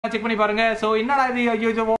Check பண்ணி பாருங்க. So என்னடா இது,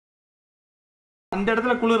 ஐயோ அந்த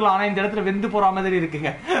இடத்துல குளிரலாம், ஆனா இந்த இடத்துல வெந்து போற மாதிரி இருக்குங்க.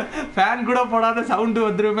 ஃபேன் கூட போடாத சவுண்ட்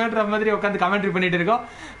வந்துருமேன்ற மாதிரி உட்காந்து கமெண்ட்ரி பண்ணிட்டு இருக்கோம்.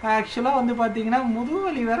 ஆக்சுவலா வந்து பாத்தீங்கன்னா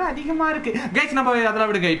முதுவலி வேற அதிகமா இருக்கு கைஸ். நம்ம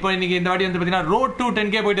அதெல்லாம் விடுங்க. இப்போ இன்னைக்கு இந்த வாட்டி வந்து பாத்தீங்கன்னா ரோட் டு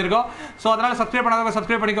 10K போயிட்டு இருக்கோம். சோ அதனால சப்ஸ்கிரைப் பண்ணாதவங்க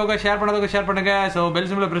சப்ஸ்கிரைப் பண்ணிக்கோங்க, ஷேர் பண்ணாதவங்க ஷேர் பண்ணுங்க. சோ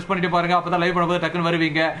பெல் சிம்பிளை பிரஸ் பண்ணிட்டு பாருங்க, அப்பதான் லைவ் பண்ணும்போது டக்குன்னு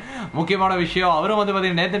வருவீங்க. முக்கியமான விஷயம், அவரும் வந்து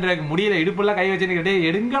பாத்தீங்கன்னா நேத்து முடியல, இடுப்புலாம் கை வச்சுட்டு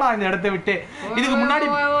எடுங்கடா இந்த இடத்த விட்டு. இதுக்கு முன்னாடி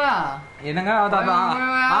என்னங்க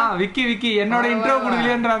விக்கி விக்கி என்னோட இன்ட்ரோ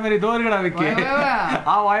கொடுக்கலையன்ற மாதிரி தோறுகடா விக்கி.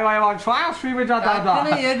 வாய் வாய் வாய்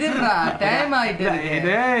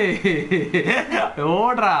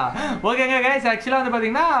ஓடுறா. ஓகேங்க கைஸ், ஆக்சுவலா வந்து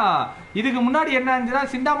பாத்தீங்கன்னா இதுக்கு முன்னாடி என்ன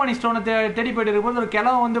இருந்துச்சுன்னா சிந்தாமணி ஸ்டோனை தேடி போயிட்டு இருக்கும்போது ஒரு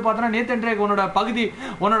கிழமை வந்து பார்த்தோன்னா நேத்தன்றைக்கு உன்னோட பகுதி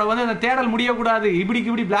உன்னோட வந்து அந்த தேடல் முடியக்கூடாது,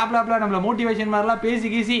 இப்படி பிளா பிளா பிளா நம்மள மோட்டிவேஷன் மாதிரிலாம் பேசி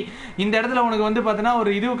கீசி இந்த இடத்துல உனக்கு வந்து பார்த்தீங்கன்னா ஒரு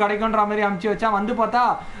இது கிடைக்கும்ன்ற மாதிரி அமுச்சு வச்சா. வந்து பார்த்தா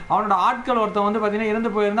அவனோட ஆட்கள் ஒருத்தன் வந்து பார்த்தீங்கன்னா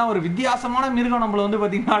இறந்து போயிருந்தா. ஒரு வித்தியாசமான மிருகம் நம்மளை வந்து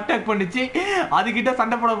பார்த்தீங்கன்னா அட்டாக் பண்ணிச்சு. அதுக்கிட்ட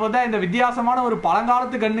சண்டை போட போதா இந்த வித்தியாசமான ஒரு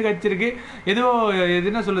பழங்காலத்து கண்ணு கச்சிருக்கு. ஏதோ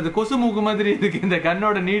என்ன சொல்லுது, கொசு மூக்கு மாதிரி இருக்கு இந்த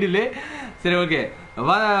கண்ணோட நீடில். சரி ஓகே,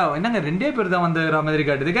 என்னங்க 2 பேர் தான் வந்துற மாதிரி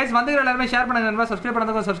காட்டுது கைஸ். வந்து எல்லாருமே ஷேர் பண்ணுங்க, சப்ஸ்கிரைப்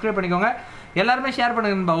பண்ணாதவங்க சப்ஸ்கிரைப் பண்ணிக்கோங்க, எல்லாருமே ஷேர்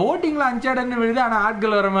பண்ணுங்க. ஓட்டிங்ல Uncharted விழுது, ஆனா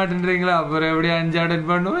ஆட்கள் வர மாட்டேன்றீங்களா? அப்புறம் எப்படி Uncharted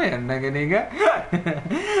பண்ணுவேன் என்னங்க நீங்க?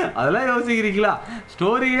 அதெல்லாம் யோசிக்கிறீங்களா?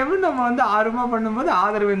 ஸ்டோரி கேம் நம்ம வந்து ஆர்வமா பண்ணும்போது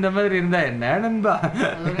ஆதரவு இந்த மாதிரி இருந்தா என்ன நண்பா?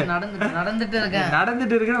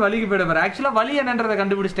 நடந்துட்டு இருக்குன்னு வலிக்கு போயிடுவாரு. ஆக்சுவலா வலி என்னன்றதை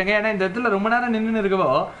கண்டுபிடிச்சிட்டேங்க. ஏன்னா இந்த இடத்துல ரொம்ப நேரம் நின்று இருக்கவோ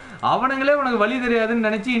அவனுங்களே உனக்கு வலி தெரியாதுன்னு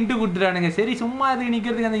நினைச்சு இன்ட்டு கொடுத்துட்டானுங்க. சரி சும்மா அதுக்கு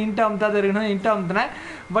நிக்கிறதுக்கு அந்த இன்ட்டு அமுத்தாத இருக்கணும். இன்ட்டு அமுத்தின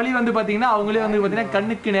வலி வந்து பாத்தீங்கன்னா அவங்களே வந்து பாத்தீங்கன்னா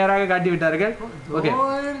கண்ணுக்கு நேராக காட்டி விட்டார்கள். ஓகே,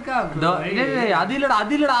 அது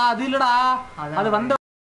இல்லடா அது வந்த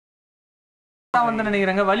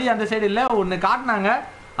நினைக்கிறாங்க. வலி அந்த சைடு இல்ல, ஒண்ணு காட்டினாங்க,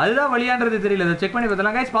 அதுதான் வழியான்றது தெரியல. செக் பண்ணி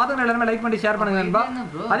பார்த்தலாம் கைஸ். பாத்துங்க எல்லாரும் லைக் பண்ணி ஷேர் பண்ணுங்க நண்பா.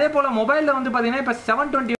 அதே போல மொபைல்ல வந்து பாத்தீங்கன்னா இப்ப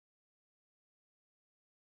 720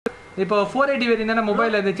 இப்போ 480 வேரியன்ட் தான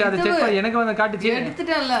மொபைல்ல இருந்துச்சு. அது செக் பண்ணி எனக்கு வந்து காட்டுச்சு.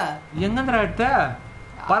 எடுத்துட்டேன்ல, எங்கங்கடா எடுத்த?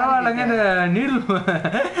 பரவாயில்லைங்க, இந்த நீடில்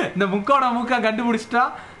இந்த மூக்கா கண்டுபிடிச்சிட்டா.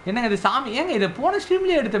 என்னங்க இது சாமி? ஏங்க இதை போன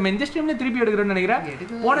ஸ்ட்ரீம்லயே எடுத்தேன், இந்த ஸ்ட்ரீம்லயே திருப்பி எடுக்கிறேன்னு நினைக்கிறேன்.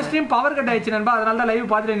 போன ஸ்ட்ரீம் பவர் கட் ஆயிடுச்சு நண்பா, அதனால தான்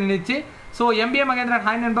லைவ் பார்த்துட்டு நின்றுச்சு. ஸோ MBA மகேந்திரன்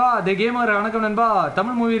ஹாய் நண்பா. தி கேமர் வணக்கம் நண்பா.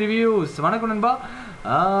 தமிழ் மூவி ரிவ்யூஸ் வணக்கம் நண்பா.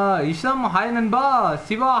 இஷம் ஹாய் நண்பா.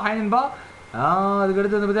 சிவா ஹாய் நண்பா.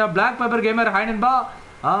 அதுக்கடுத்து வந்து பார்த்தீங்கன்னா பிளாக் பேப்பர் கேமர் ஹாய் நண்பா.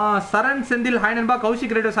 சரண் செந்தில் ஹாய் நண்பா.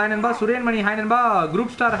 கௌஷிக் ரேட்டோஸ் ஹாய் நண்பா. சுரேன்மணி ஹாய் நண்பா.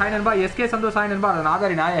 குரூப் ஸ்டார் ஹாய் நண்பா. SK சந்தோஷ் ஹாய் நண்பா.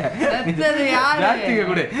 நாதாரி நாய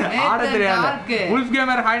கூட ஆட தெரியாது. உல்ஃப்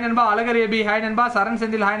கேமர் ஹாய் நண்பா. அழகர் ஏபி ஹாய் நண்பா. சரண்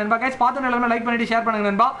செந்தில் ஹாய் நண்பா. கைஸ் பார்த்து எல்லாரும் லைக் பண்ணிட்டு ஷேர் பண்ணுங்க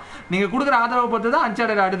நண்பா. நீங்க கொடுக்குற ஆதரவு பொறுத்து தான்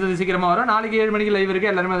Uncharted அடுத்தது சீக்கிரமா வரும். நாளைக்கு 7 மணிக்கு லைவ்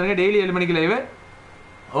இருக்கு, எல்லாருமே வந்துருங்க. டெய்லி 7 மணிக்கு லைவ்.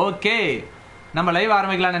 ஓகே, நம்ம லைவ்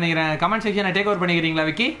ஆரம்பிக்கலாம்னு நினைக்கிறேன். கமெண்ட் செக்ஷனை டேக் ஓவர் பண்ணிக்கிறீங்களா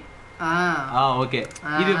விக்கி? ஓகே,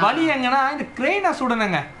 இது வலி எங்கன்னா இந்த கிரெயினை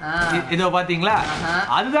சுடணுங்க. இதோ பாத்தீங்களா,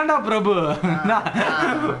 அதுதான்டா பிரபு.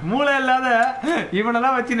 மூளை இல்லாத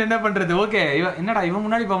இவனெல்லாம் வச்சு என்ன பண்றது? ஓகே, என்னடா இவன்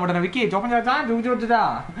முன்னாடி போக மாட்டேன் விக்கி. போக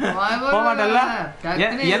மாட்டேன்ல.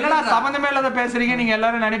 என்னடா சம்பந்தமே இல்லாத பேசுறீங்க நீங்க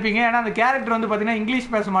எல்லாரும் நினைப்பீங்க. ஏன்னா அந்த கேரக்டர் வந்து பாத்தீங்கன்னா இங்கிலீஷ்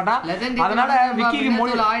பேச மாட்டான், அதனால விக்கிக்கு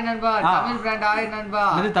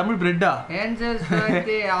தமிழ் பிரெட்டா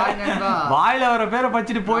வாயில வர பேரை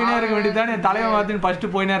பச்சிட்டு போயினே இருக்க வேண்டியதுதான். என் தலைவன் பார்த்து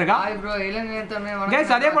ஃபர்ஸ்ட் போயினே இருக்கா.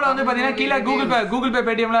 அதே போல வந்து பாத்தீங்கன்னா கீழே கூகுள் பே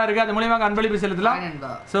பேடிஎம்லாம் இருக்கு, அது மூலமா அன்பளிப்பு செலுத்தலாம்.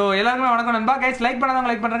 சோ எல்லாருக்குமே வணக்கம் நண்பா. கைஸ் லைக் பண்ணாதவங்க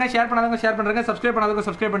லைக் பண்றாங்க, ஷேர் பண்ணாதவங்க ஷேர் பண்றாங்க, சப்ஸ்கிரைப் பண்ணாதவங்க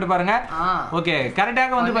சப்ஸ்கிரைப் பண்ணிட்டு பாருங்க. ஓகே,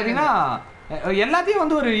 கரெக்டாக வந்து பாத்தீங்கன்னா எல்லாத்தையும்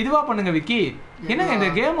வந்து ஒரு இதுவா பண்ணுங்க விக்கி. என்னங்க இந்த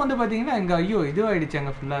கேம் வந்து பாத்தீங்கன்னா இங்க ஐயோ இதுவாயிடுச்சு.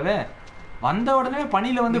 அங்க ஃபுல்லாவே வந்த உடனே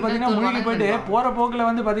பனியில வந்து பாத்தீங்கன்னா மூழ்கி போயிட்டு போற போக்குல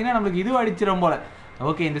வந்து பாத்தீங்கன்னா நம்மளுக்கு இதுவாயிடுச்சிரும் போல.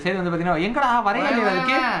 ஓகே, இந்த சைடு வந்து பாத்தீங்கன்னா எங்கடா வரையா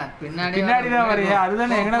இருக்கு, பின்னாடிதான் வரையா.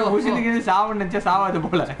 அதுதானே எங்கடா ஊசிட்டு சாவன்னு நினைச்சா சாவாது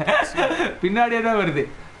போல, பின்னாடியே தான் வருது.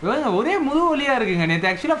 ஒரே முது வலியா இருக்குங்க. நேற்று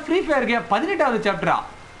ஆக்சுவலா free fire 18வது சாப்டரா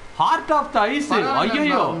heart of the ice.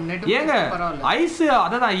 ஐயோ ஏங்க ஐஸ்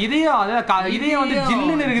அதான் இதயம் வந்து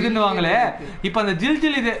ஜில்லுன்னு இருக்குதுன்னு வாங்களே. இப்ப அந்த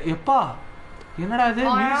ஜில் இது எப்பா என்னடா இது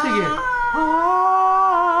மியூசிக்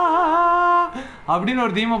அப்படின்னு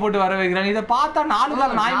ஒரு தீமை போட்டு வர வைக்கிறாங்க. இதை பார்த்தா 4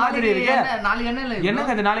 கால நாய் மாதிரி இருக்கு.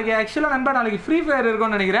 என்னங்க இது நாளைக்கு ஆக்சுவலா நண்பா நாளைக்கு ஃப்ரீ ஃபயர்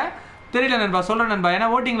இருக்கும்னு நினைக்கிறேன், தெரியல நண்பா, சொல்றேன் நண்பா.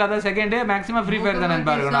 ஏன்னா ஓட்டிங்ல அதான் செகண்ட் மேக்ஸிமம் ஃப்ரீ ஃபயர் தான்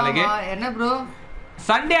நண்பா இருக்கும் நாளைக்கு. என்ன ப்ரோ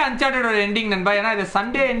சண்டே Uncharted எண்டிங் நண்பா. ஏன்னா இது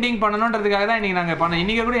சண்டே எண்டிங் பண்ணணும்ன்றதுக்காக தான் இன்னைக்கு நாங்க பண்ணோம்.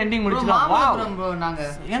 இன்னைக்கு கூட எண்டிங் முடிச்சிட்டோம். வாவ் நாங்க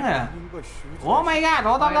ஏங்க ஓ மை காட்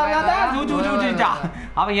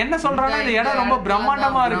அவன் என்ன சொல்றானா, இந்த இடம் ரொம்ப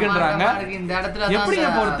பிரம்மாண்டமா இருக்குன்றாங்க. இந்த இடத்துல எப்படிங்க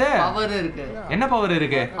போறது? பவர் இருக்கு. என்ன பவர்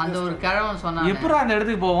இருக்கு? அந்த ஒரு கிழவன் சொன்னா எப்பறா அந்த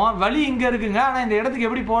இடத்துக்கு போவோம்? வழி இங்க இருக்குங்க, ஆனா இந்த இடத்துக்கு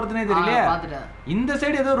எப்படி போறதுனே தெரியல. இந்த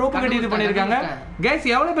சைடு ஏதோ ரோப் கட்டி இது பண்ணிருக்காங்க.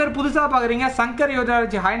 கைஸ் எவ்வளவு பேர் புதுசா பாக்குறீங்க? சங்கர் யோஜா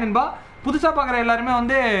ஹாய் நண்பா. புதுசா பாக்குற எல்லாருமே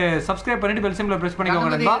வந்து சப்ஸ்கிரைப் பண்ணிட்டு பெல் சிம்பலை பிரஸ் பண்ணிக்கோங்க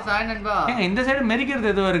நண்பா. ஏங்க இந்த சைடு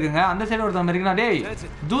மெரிக்கிறது எதுவும் இருக்குங்க, அந்த சைடு ஒருத்தன் மெரிக்கனா டேய்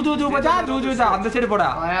தூ தூ தூ பஜா தூ தூ அந்த சைடு போடா.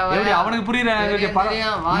 எப்படி அவனுக்கு புரியல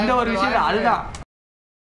இந்த ஒரு விஷயம் அதுதான்.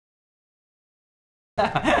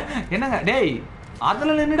 என்னங்க டேய்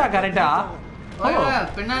அதுல நின்னுடா கரெக்டா.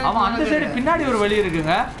 அவன் அந்த சைடு பின்னாடி ஒரு வழி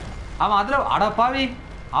இருக்குங்க, அவன் அதுல அட பாவி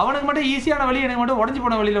அவனுக்கு மட்டும் ஈஸியான வழி, எனக்கு மட்டும் உடஞ்சு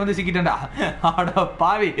போன வழியில வந்து சிக்கிட்டேன்டா. அட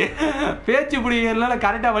பாவி பேச்சு புடியல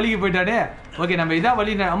கரெக்டா வழிக்கு போயிட்டானே. ஓகே நம்ம இதான்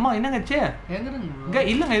வழி. அம்மா என்னங்கச்சு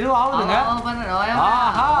இல்லங்க எதுவும் ஆகுதுங்க.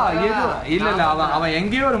 ஆஹா எதுவும் இல்ல இல்ல அவன்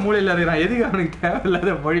எங்கேயோ ஒரு மூலையில இருக்கிறான், எதுக்கு அவனுக்கு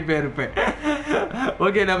தேவையில்லாத மொழிபெயர்ப்பு.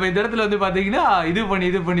 ஓகே நம்ம இந்த இடத்துல வந்து பாத்தீங்கன்னா இது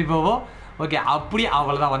பண்ணி போவோம். ஓகே அப்படியே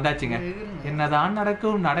அவ்வளவுதான் வந்தாச்சுங்க. என்னதான்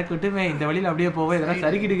நடக்கட்டுமே, இந்த வழியில அப்படியே போவோம். இதெல்லாம்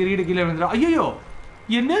சரிக்கிட்டு கீழே விழுந்துடும். ஐயோ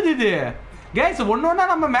என்னது இது கேஸ், ஒன்னொன்னா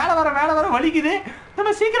நம்ம மேல வர வலிக்குது. நம்ம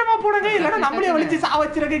சீக்கிரமா போடுங்க, இல்லைன்னா நம்மளே வலிச்சு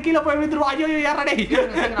சாவச்சிருக்க கீழே போய் விழுந்துருவோம். ஐயோ ஏறாடே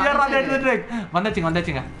எடுத்துட்டு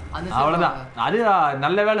வந்துச்சுங்க. அவ்வளவுதான். அது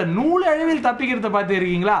நல்ல வேலை நூல் அழிவில் தப்பிக்கிறத பார்த்து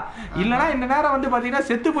இருக்கீங்களா, இல்லைன்னா இந்த நேரம் வந்து பாத்தீங்கன்னா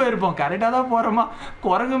செத்து போயிருப்போம். கரெக்டா தான் போறோமா,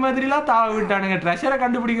 குரங்கு மாதிரி எல்லாம் தாவ விட்டானுங்க. ட்ரெஷரை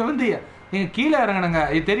கண்டுபிடிக்க வந்து நீங்க கீழே இறங்கணுங்க.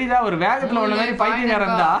 இது தெரியுதா, ஒரு வேகத்துல உள்ள மாதிரி பைத்தியம்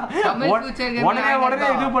இருந்தா உடனே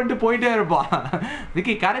இது பண்ணிட்டு போயிட்டே இருப்பான்.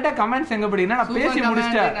 விக்கி கரெக்டா கமெண்ட்ஸ் எங்க படிக்கணும், நான்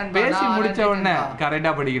பேசி முடிச்ச உடனே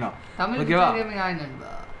கரெக்டா படிக்கணும். ஓகேவா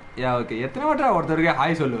ஓகே எத்தனை வாட்டா ஒருத்தருக்கு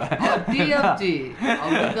ஹாய் சொல்லுவேன்.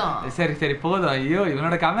 சரி போதும். ஐயோ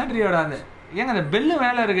இவனோட கமெண்ட்ரியோட அந்த ஏங்க அந்த பெல்லு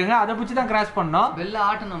மேல இருக்குங்க, அதை பிடிச்சி தான் கிராஸ் பண்ணோம். பெல்ல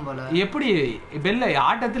ஆட்டணும் போல. எப்படி பெல்ல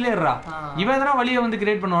ஆட்டத்திலே இருறா, இவன் எதனா வழியை வந்து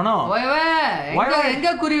கிரியேட் பண்ணுவானோ.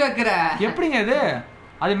 எங்க குறி வைக்கிற எப்படிங்க இது,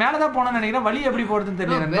 அது மேலதான் போனோம்னு நினைக்கிறேன். வழி எப்படி போறதுன்னு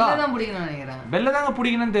தெரியல. பெல்ல தாங்க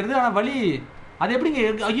பிடிக்கணும்னு தெரியுது, ஆனா வழி அது எப்படிங்க.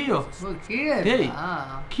 ஐயோ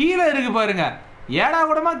கீழே இருக்கு பாருங்க, ஏடா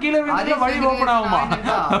கூடமா கீழே வழி ஓபன் ஆகுமா.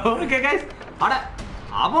 ஓகே கைஸ் அட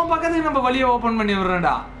அவன் பக்கத்துக்கு நம்ம வழியை ஓபன் பண்ணி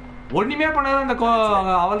விடுறேன்டா. ஒண்ணுமே பண்ணாத அந்த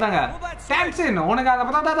அவள் தாங்க உனக்கு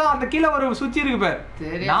அப்பதான் அந்த கீழே ஒரு சுச்சி இருக்கு பேர்.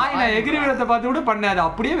 நான் எகிரி விடத்தை பார்த்து கூட பண்ணாது,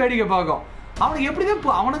 அப்படியே வேடிக்கை பார்க்கும். அவனுக்கு எப்படிதான்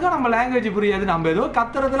அவனுக்கும் நம்ம லாங்குவேஜ் புரியாது, நம்ம ஏதோ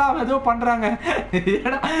கத்துறதுல அவன் ஏதோ பண்றாங்க.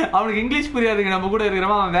 அவனுக்கு இங்கிலீஷ் புரியாதுங்க, நம்ம கூட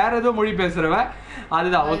இருக்கிறவன் அவன் வேற ஏதோ மொழி பேசுறவன்.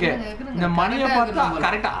 அதுதான் ஓகே. இந்த மணியை பார்த்தா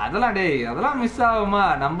கரெக்டா அதெல்லாம் டேய் அதெல்லாம் மிஸ் ஆகுமா.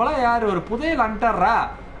 நம்மளாம் யாரு ஒரு புதையல் அன்டர்றா.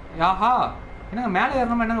 ஆஹா என்னங்க மேலே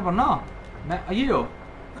ஏறணுமா என்னங்க பண்ணோம். ஐயோ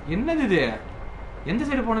என்னது இது, எந்த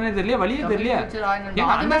சைடு போனதே தெரியல, வழியே தெரியல.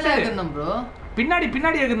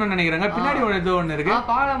 பின்னாடி ஏறணும்னு நினைக்கிறேங்க. பின்னாடி ஏதோ ஒண்ணு இருக்கு.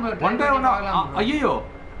 ஐயோ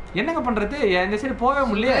என்னங்க பண்றது, இந்த சைடு போகவே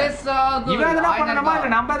முடியல. இவன் எதனா பண்ணணுமா இல்ல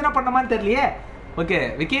நம்ம எதனா பண்ணணுமான்னு தெரியலையே. ஓகே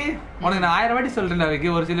விக்கி உனக்கு நான் 1000 வாட்டி சொல்றேன்டா விக்கி,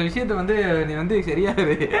 ஒரு சில விஷயத்த வந்து நீ வந்து சரியா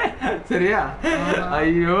சரியா.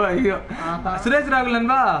 ஐயோ சுரேஷ் ராகுல்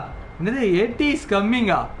நண்பா என்னது 80s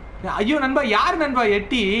கம்மிங்கா. ஐயோ நண்பா யாரு நண்பா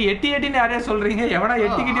எட்டின்னு யாரையா சொல்றீங்க. எவனா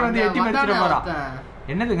எட்டிக்கிட்டி வந்து எட்டி மடிச்சிட போறான்.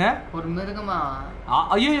 என்னதுங்க ஒரு மிருகமா.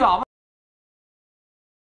 ஐயோ அவன்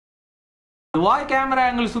வாய் கேமரா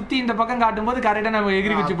ஆங்கிள் சுத்தி இந்த பக்கம் காட்டும் போது கரெக்டா நம்ம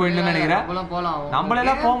எகிரி வச்சு போயிடணும்னு நினைக்கிறேன்.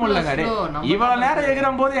 நம்மளெல்லாம் போக முடியலங்க. இவ்வளவு நேரம்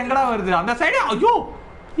எகிரும் போது எங்கடா வருது அந்த சைடு. ஐயோ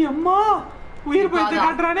அம்மா உயிர் போயிட்டு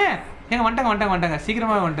காட்டுறானே. எங்க வந்துட்டாங்க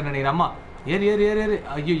சீக்கிரமா வந்துட்டேன் நினைக்கிறேன். அம்மா ஏறு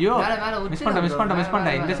ஐயோ மிஸ்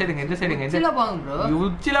பண்ணிட்டேன். இந்த சைடுங்க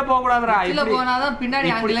உச்சில போக கூடாதுடா.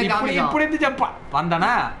 இப்படி இருந்து ஜம்ப்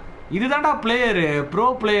வந்தானா இதுதான்டா பிளேயர் ப்ரோ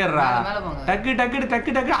பிளேயர்ரா.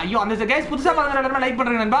 டக்கு ஐயோ அந்த கைஸ் புதுசா பாக்குறவங்க லைக்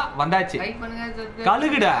பண்றீங்க நண்பா. வந்தாச்சு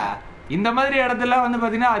கழுகுடா. இந்த மாதிரி இடத்துல வந்து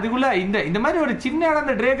பாத்தீங்கன்னா அதுக்குள்ள இந்த மாதிரி ஒரு சின்ன இடம்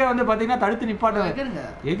இந்த ட்ரேக்கை வந்து பாத்தீங்கன்னா தடுத்து நிப்பாட்டு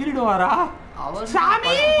எகிரிடுவாரா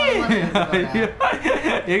சாமி.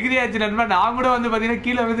 எகிரியாச்சு நண்பா. நான் கூட வந்து பாத்தீங்கன்னா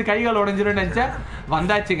கீழே வந்து கைகால் உடஞ்சிரும்னு நினைச்சேன்.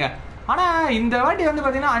 வந்தாச்சுங்க. ஆனா இந்த வாட்டி வந்து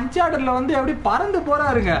பாத்தீங்கன்னா அன்சார்டர்ல வந்து எப்படி பறந்து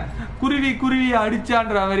போறாருங்க, குருவி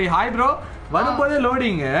அடிச்சான்ற மாதிரி. ஹாய் ப்ரோ வரும்போதே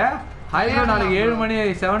லோடிங்க. ஹாய் ப்ரோ நாளைக்கு 7 மணி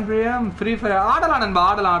 7 PM ஃப்ரீ ஃபயர் ஆடலாம்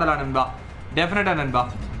நண்பா. டெஃபினட்டா நண்பா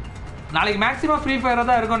நாளைக்கு மேக்ஸிமம் ஃப்ரீ ஃபயர்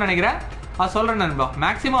தான் இருக்கும்னு நினைக்கிறேன். அது சொல்றேன் நண்பா,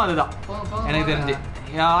 மேக்ஸிமம் அதுதான் எனக்கு தெரிஞ்சு.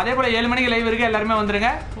 அதே போல 7 மணிக்கு லைவ் இருக்கு, எல்லாருமே வந்துருங்க.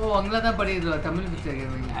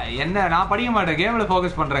 என்ன நான் படிக்க மாட்டேன், கேம்ல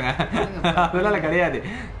ஃபோக்கஸ் பண்றேங்க. அதெல்லாம் கிடையாது.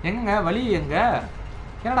 எங்க வழி எங்க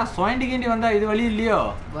என்னடா சோண்டி கீண்டி வந்தா இது வழி இல்லையோ.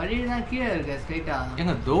 வழிதான் கீழே இருக்கு ஸ்ட்ரைட்டா.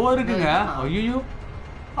 எங்க தோ இருக்குங்க. ஐயோ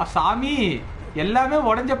சாமி எல்லாமே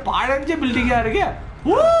உடஞ்ச பழஞ்ச பில்டிங்கா இருக்கு.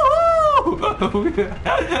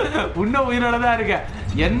 இன்னும் உயிரோடதான் இருக்க.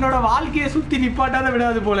 என்னோட வாழ்க்கையை சுத்தி நிப்பாட்டாத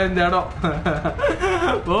விடாது போல இந்த இடம்.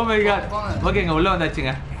 Oh my God. ஓகேங்க உள்ள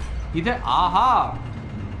வந்தாச்சுங்க. இது ஆஹா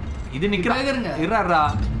இது நிக்கிறா.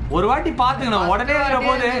 ஒரு வாட்டி பாத்துக்கணும் உடனே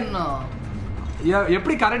போது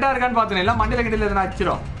எப்படி கரெக்டா இருக்கான்னு பாத்துக்கணும். எல்லாம் மண்டையில கிட்ட எதனா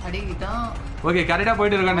அடிச்சிடும். ஓகே கரெக்டா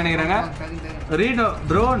போயிட்டு இருக்கான்னு நினைக்கிறேங்க. ரீட்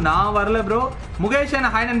ப்ரோ நான் வரல ப்ரோ. முகேஷ்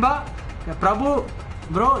ஹாய் நண்பா. பிரபு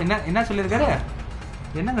ப்ரோ என்ன சொல்லியிருக்காரு.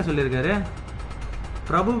 என்னங்க சொல்லியிருக்காரு?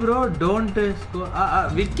 பிரபு ப்ரோ டோன்ட்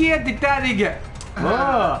விக்கிய திட்டாதீங்க. ஓ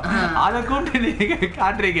அத கூப்பிட்டு நீங்க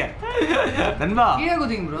காட்டுறீங்க நண்பா.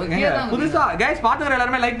 புதுசா கைஸ் பாத்துக்கிற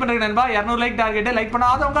எல்லாருமே லைக் பண்றீங்க நண்பா. 200 லைக் டார்கெட். லைக்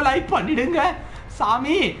பண்ணாதவங்க லைக் பண்ணிடுங்க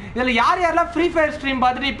சாமி. இதுல யார் யாரெல்லாம் ஃப்ரீ ஃபயர் ஸ்ட்ரீம்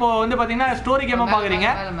பார்த்துட்டு இப்போ வந்து பாத்தீங்கன்னா ஸ்டோரி கேமா பாக்குறீங்க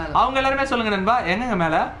அவங்க எல்லாருமே சொல்லுங்க நண்பா. எங்கங்க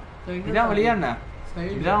மேல இதான் வழியா என்ன?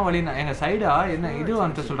 இதான் வழியா எங்க சைடா என்ன இது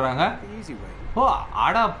வந்துட்டு சொல்றாங்க? ஓ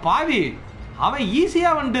அட பாவி அவன் ஈஸியா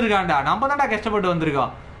வந்துட்டு இருக்கான்டா. நம்ம தான்டா கஷ்டப்பட்டு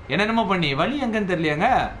வந்திருக்கோம் என்னென்னமோ பண்ணி. வழி எங்கன்னு தெரியலையாங்க.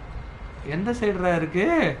 எந்த சைடுடா இருக்கு?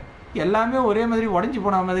 எல்லாமே ஒரே மாதிரி உடஞ்சி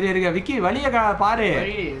போன மாதிரியே இருக்கு. விக்கி வழிய பாரு.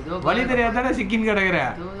 வழி தெரியாதானே சிக்கின்னு கிடக்குற.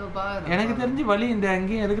 எனக்கு தெரிஞ்சு வழி இந்த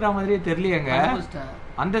அங்கேயும் இருக்கிற மாதிரியே தெரியலையாங்க.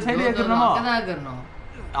 அந்த சைடு ஏற்கனமா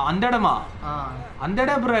அந்த இடமா? அந்த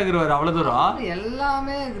இடம் அப்புறம் இருக்கிறாரு அவ்வளவு தூரம்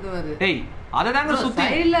எல்லாமே டேய் அததாங்க சுத்தி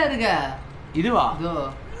இருக்க. இதுவா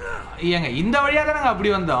ஏங்க இந்த வழியா தானங்க அப்படி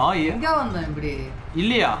வந்தோம். எங்க வந்தோம் இப்படி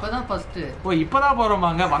இல்லையா? இப்பதான் ஃபர்ஸ்ட். ஓ இப்பதான்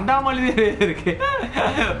போறோமாங்க. வந்தாமலே இருக்கு.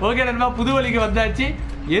 ஓகே நண்பா புது வழிக்கு வந்தாச்சு.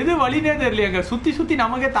 எது வழினே தெரியலையாங்க. சுத்தி சுத்தி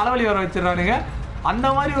நமக்கே தலைவலி வர வச்சிடறானுங்க. அந்த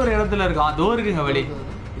மாதிரி ஒரு இடத்துல இருக்கும். அதோ இருக்குங்க வழி.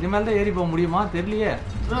 இது மேலதான் ஏறி போக முடியுமா தெரியலையே.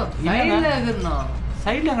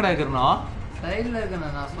 சைட்ல எங்கடா இருக்கணும்? சைடுல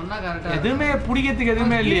இருக்கணும் நான் சொன்னா கரெக்ட்டா. எதுமே புடிக்கிறதுக்கு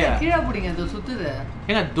எதுமே இல்லையா? கீழ புடிங்க அது சுத்துது.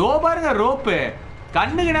 ஏங்க தோ பாருங்க ரோப்.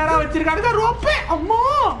 கண்ணுக்கு நேரா வச்சிருக்கானுங்க ரோப். அம்மா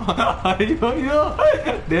ஐயோ ஐயோ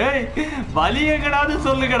டேய் வலி எங்கடாது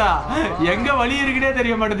சொல்லுங்கடா. எங்க வலி இருக்குனே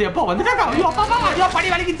தெரிய மாட்டேது. எப்ப வந்துட்டாங்க. ஐயோ அப்பா ஐயோ படி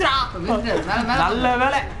வலிக்குதுடா. நல்ல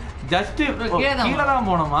வேளை ஜஸ்ட் கீழ தான்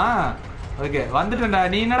போணுமா? ஓகே வந்துட்டேன்டா.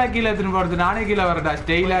 நீ என்னடா கீழ எடுத்துட்டு போறது? நானே கீழ வரடா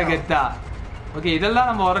ஸ்டைலா கெத்தா. ஓகே இதெல்லாம்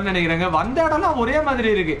நம்ம வரணும்னு நினைக்கிறேங்க. வந்த இடம்லாம் ஒரே மாதிரி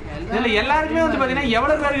இருக்கு. இதுல எல்லாருக்குமே வந்து பாத்தீங்கன்னா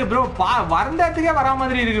எவ்வளவு பேருக்கு ப்ரோ வந்த இடத்துக்கே வரா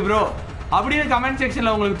மாதிரி இருக்கு ப்ரோ அப்படின்னு கமெண்ட்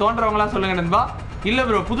செக்ஷன்ல உங்களுக்கு தோன்றவங்களா சொல்லுங்க நண்பா. இல்ல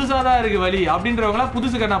ப்ரோ புதுசா தான் இருக்கு வழி அப்படின்றவங்களா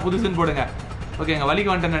புதுசுக்கு நான் புதுசுன்னு போடுங்க. ஓகேங்க வழிக்கு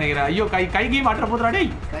வந்துட்டேன்னு நினைக்கிறேன். ஐயோ கைகி மாற்ற போதுடா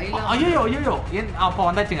டேய். ஐயோ ஐயோ அப்ப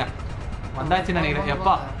வந்தாச்சுங்க. வந்தாச்சுன்னு நினைக்கிறேன்.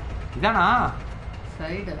 எப்பா இதானா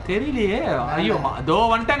தெரியலையே. ஐயோ தோ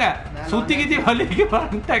வந்துட்டாங்க. சுத்தி கித்தி வழிக்கு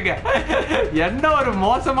வந்துட்டாங்க. என்ன ஒரு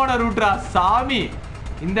மோசமான ரூட்ரா சாமி.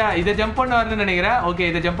 இதை ஜம்ப் பண்ண வரணும்னு நினைக்கிறேன். ஓகே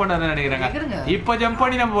இதை ஜம்ப் பண்ண வரணும்னு நினைக்கிறேங்க. இப்ப ஜம்ப்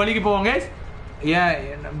பண்ணி நம்ம வழிக்கு போவோங்க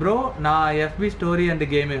ப்ரோ. நான் FB story and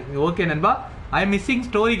gaming. Okay நண்பா ஐ missing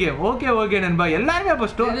story game. Okay okay நண்பா எல்லாருமே அப்போ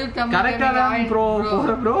ஸ்டோரி கரெக்டா தான் ப்ரோ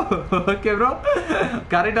போறேன் ப்ரோ. ஓகே ப்ரோ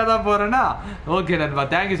கரெக்டா தான் போறேன்னா ஓகே நண்பா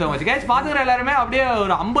தேங்க்யூ ஸோ மச் கைஸ். பாத்துக்கிற எல்லாருமே அப்படியே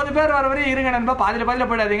ஒரு 50 பேர் வர வரையும் இருங்க நண்பா. பாதியில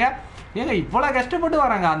போயிடாதீங்க. ஏங்க இவ்வளவு கஷ்டப்பட்டு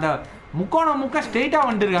வராங்க. அந்த முக்கோணம் ஸ்ட்ரெயிட்டா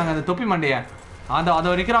வந்துட்டு இருக்காங்க. அந்த தொப்பி மண்டைய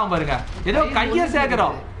அதை நிக்கிறான் பாருங்க. ஏதோ கைய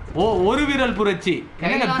சேர்க்கிறோம். ஓ ஒரு விரல் புரட்சி.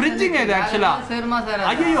 என்னங்க பிரிட்ஜிங்க இது ஆக்சுவலா.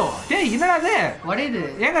 ஐயோ டேய் என்னடா இது வடையுது.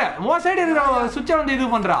 ஏங்க ஓ சைடு இருக்கிற சுவிட்சை வந்து இது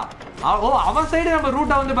பண்றா. ஓ அவன் சைடு நம்ம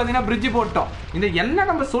ரூட்டை வந்து பாத்தீங்கன்னா பிரிட்ஜ் போட்டோம். இந்த எல்லாம்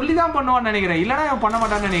நம்ம சொல்லி தான் பண்ணுவான்னு நினைக்கிறேன். இல்லனா அவன் பண்ண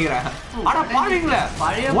மாட்டான்னு நினைக்கிறேன். ஆனா பாருங்களே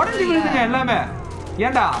உடஞ்சி விழுதுங்க எல்லாமே.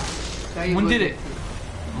 ஏண்டா முஞ்சிது.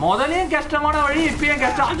 முதலையும் கஷ்டமான வழி இப்பயும்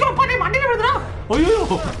கஷ்டம். ஐயோ பண்ணி மண்ணில விழுதுடா. ஐயோ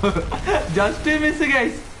ஜஸ்ட் மிஸ்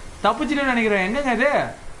கைஸ். தப்பிச்சிட்டேன்னு நினைக்கிறேன். எங்கங்க இது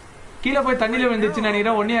கீழே போய் தண்ணியில விழுந்துச்சுன்னு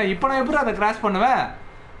நினைக்கிறேன். ஒன்னே இப்ப நான் எப்படி அதை கிராஸ் பண்ணுவேன்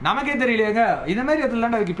நமக்கே தெரியலையாங்க. இந்த மாதிரி இடத்துல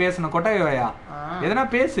அதுக்கு பேசணும். கொட்டாயா எதனா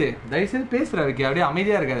பேசு தயவுசெய்து பேசுற அதுக்கு அப்படியே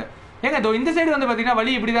அமைதியா இருக்காது. ஏங்க இந்த சைடு வந்து பாத்தீங்கன்னா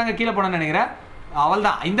வழி இப்படிதாங்க கீழே போனோம்னு நினைக்கிறேன். அவள்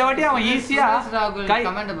தான் இந்த வாட்டி அவன் ஈஸியா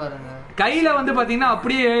கையில வந்து பாத்தீங்கன்னா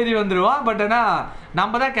அப்படியே ஏறி வந்துருவான். பட் ஆனா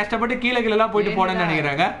நம்ம தான் கஷ்டப்பட்டு கீழே எல்லாம் போயிட்டு போனோம்னு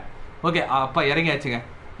நினைக்கிறாங்க. ஓகே அப்பா இறங்கியாச்சுங்க.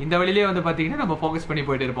 இந்த வழியிலே வந்து பாத்தீங்கன்னா நம்ம ஃபோக்கஸ் பண்ணி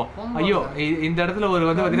போயிட்டு இருப்போம். ஐயோ இந்த இடத்துல ஒரு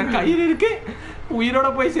வந்து பாத்தீங்கன்னா கயிறு இருக்கு. உயிரோட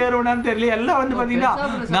போய் சேருவானு தெரியல. எல்லாம் வந்து பாத்தீங்கன்னா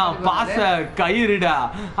நான் பாச கயிறுடா.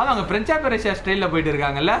 அவங்க பிரெஞ்சா பெரேஷியா ஸ்டைல்ல போயிட்டு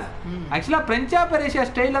இருக்காங்கல்ல. ஆக்சுவலா பிரெஞ்சா பெரேஷியா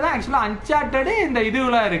ஸ்டைல்ல தான் ஆக்சுவலா அன்சார்ட்டட் இந்த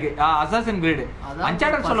இதுவெல்லாம் இருக்கு. அசாசின் கிரீடு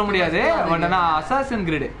அன்சார்ட்டட் சொல்ல முடியாது. அசாசின்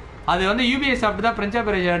கிரீடு அது வந்து UBI சாப்பிட்டு தான் பிரெஞ்சா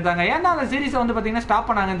பெரேஷியா எடுத்தாங்க. ஏன்னா அந்த சீரீஸை வந்து பாத்தீங்கன்னா ஸ்டாப்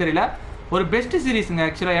பண்ணாங்கன்னு தெரியல. ஒரு பெஸ்ட் சீரீஸ்ங்க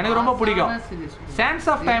ஆக்சுவலா. எனக்கு ரொம்ப பிடிக்கும். சான்ஸ்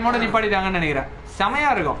ஆஃப் டைமோட நிப்பாட்டிட்டாங்கன்னு நினைக்கிறேன். செமையா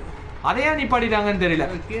இருக்கும். அதையா நிப்பாட்டிட்டாங்கன்னு தெரியல.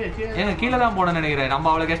 எங்க கீழே தான் போனேன்னு நினைக்கிறேன். நம்ம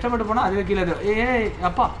அவ்வளவு கஷ்டப்பட்டு போனா அதுவே கீழே. ஏய்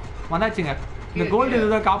அப்பா வந்தாச்சுங்க. இந்த கோல்டு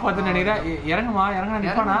இதுதான் காப்பாத்துன்னு நினைக்கிறேன். இறங்குமா இறங்க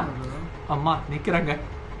நிப்பானா. அம்மா நிக்கிறாங்க.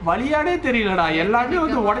 வழியானே தெரியலடா. எல்லாமே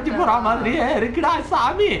வந்து உடஞ்சி போற மாதிரியே இருக்குடா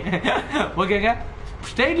சாமி. ஓகேங்க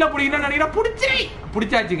ஸ்ட்ரெயிட்ல பிடிக்கணும்னு நினைக்கிறேன்.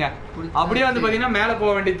 பிடிச்சாச்சுங்க. அப்படியே வந்து பாத்தீங்கன்னா மேல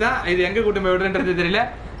போக வேண்டியதுதான். இது எங்க கூட்டு போய் விடுறன்றது தெரியல.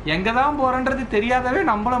 எங்கதான் போறன்றது தெரியாதவே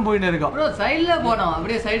நம்மளும் போயின்னு இருக்கோம். ப்ரோ சைடுல போறோம்.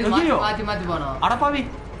 அப்படியே சைடு மாத்தி போறோம். அடப்பாவி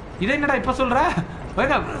இதை என்னடா இப்ப சொல்ற?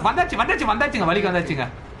 வந்தாச்சுங்க வழிக்கு வந்தாச்சுங்க.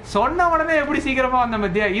 சொன்ன உடனே எப்படி சீக்கிரமா வந்த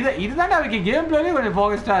மத்தியா. இதுதானே அவருக்கு கேம் பிளேலயே கொஞ்சம்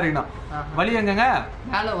ஃபோகஸ்டா இருக்கணும். வழி எங்கங்க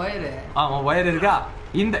மேல வயர். ஆமா வயர் இருக்கா.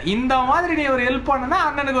 இந்த மாதிரி நீ ஒரு ஹெல்ப் பண்ணனா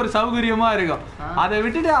அண்ணனுக்கு ஒரு சௌகரியமா இருக்கும். அதை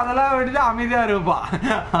விட்டுட்டு அதெல்லாம் விட்டுட்டு அமைதியா இருப்பா.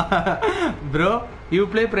 ப்ரோ யூ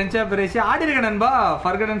பிளே பிரெஞ்சா பெரேஷியா ஆடி இருக்க நண்பா.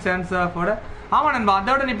 ஃபர்கடன் சான்ஸ் ஆஃப் ஆமா நண்பா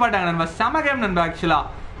அதோட நிப்பாட்டாங்க நண்பா. செம கேம் நண்பா. ஆக்சுவலா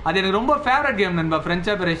அது எனக்கு ரொம்ப ஃபேவரட் கேம் நண்பா. French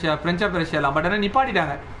of Russia. பட் ஆனால்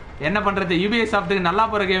நிப்பாட்டிட்டாங்க. என்ன பண்றது, யூபிஐ சாஃப்ட்டுக்கு நல்லா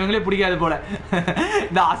போற கேமுங்களே பிடிக்காது போல.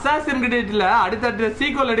 இந்த அசாசின் கிரேட்ல அடுத்த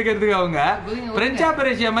சீக்வல் எடுக்கிறதுக்கு அவங்க ஃப்ரெஞ்ச் ஆஃப்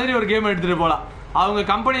ரஷ்யா மாதிரி ஒரு கேம் எடுத்துட்டு போலாம். அவங்க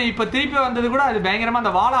கம்பெனி இப்ப திருப்பி வந்தது கூட அது பயங்கரமா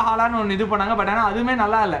அந்த வாலா ஹாலான்னு ஒன்று இது பண்ணாங்க. பட் ஆனா அதுவுமே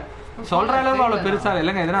நல்லா இல்ல, சொல்ற அளவுக்கு அவ்வளவு பெருசா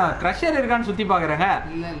இல்லைங்க. எதனா க்ரஷர் இருக்கான்னு சுத்தி பாக்குறாங்க.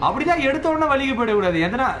 அப்படிதான் எடுத்த உடனே வலிக்கு போயிடக்கூடாது.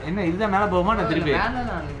 எதனா என்ன இதுதான் மேல போகுமா நான்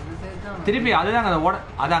திருப்பி அதுதாங்க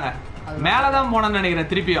அதாங்க மேலதான் போனேன்னு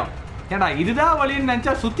நினைக்கிறேன் திருப்பியும். ஏடா இதுதான் வழின்னு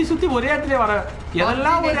நினைச்சா சுத்தி சுத்தி ஒரே இடத்துல வர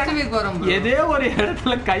எதெல்லாம் ஏதே ஒரு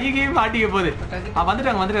இடத்துல கையையும் மாட்டிக்க போகுது.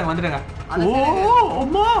 வந்துட்டாங்க. ஓ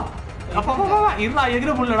இருடா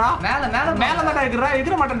எகிர முடியலடா. மேலதாடா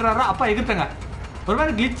எகிர மாட்டேன்றாரா. அப்பா எகிர்த்தங்க. ஒரு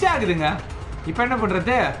மாதிரி கிளிச் ஆகுதுங்க. இப்ப என்ன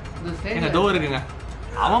பண்றது, எங்க தோ இருக்குங்க.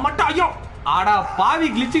 அவன் மட்டும் ஐயோ ஆடா பாவி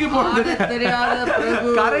கிளிச்சுக்கு போறது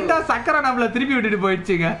கரெக்டா சக்கரை நம்மள திருப்பி விட்டுட்டு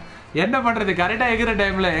போயிடுச்சுங்க. என்ன பண்றது, கரெக்டா எகிற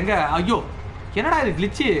டைம்ல எங்க ஐயோ என்னடா இது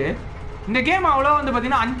கிளிச்சு. இந்த கேம் அவ்வளோ வந்து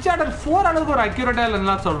பாத்தீங்கன்னா Uncharted 4 அளவுக்கு ஒரு அக்யூரேட்டா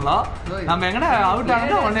இல்லைன்னா சொல்லலாம். நம்ம எங்கடா அவுட்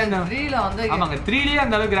ஆனது ஒன்னே ஆமாங்க 3லயே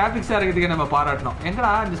அந்த அளவுக்கு கிராபிக்ஸா இருக்கிறதுக்கு நம்ம பாராட்டணும்.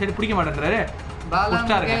 எங்கடா இந்த சைடு பிடிக்க மாட்டேன்றாரு.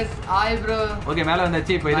 ஓகே மேல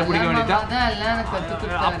வந்தாச்சு. இப்போ இதை பிடிக்க வேண்டியதா.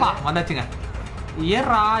 அப்பா வந்தாச்சுங்க.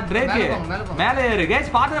 ஏறா ட்ரேக் மேல ஏறு.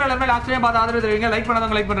 கைஸ் பாத்துக்கிற எல்லாமே லாஸ்ட் டைம் பார்த்து ஆதரவு தருவீங்க. லைக்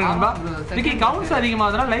பண்ணாதவங்க லைக் பண்றீங்க நண்பா. இன்னைக்கு கவுண்ட்ஸ்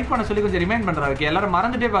அதிகமாகுதுனா லைக் பண்ண சொல்லி கொஞ்சம் ரிமைண்ட் பண்றாங்க. எல்லாரும்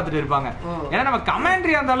மறந்துட்டே பார்த்துட்டு இருப்பாங்க. ஏன்னா நம்ம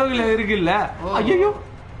கமெண்ட்ரி அந்த அளவுக்கு இருக்குல்ல. ஐயோ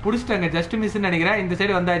புடிச்சிட்டாங்க ஜஸ்ட் மிஸ்ன்னு நினைக்கிறேன். இந்த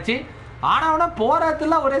சைடு வந்தாச்சு. ஆனா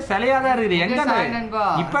போறதுல ஒரே சிலையா தான் இருக்குது. எங்க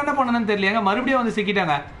இப்ப என்ன பண்ணணும்னு தெரியல. மறுபடியும் வந்து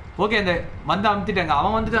சிக்கிட்டாங்க. ஓகே அந்த வந்து அமுத்திட்டாங்க.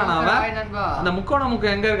 அவன் வந்துட்டான். அவன் அந்த முக்கோண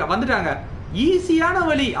முக்கம் எங்க இருக்க வந்துட்டாங்க. ஈஸியான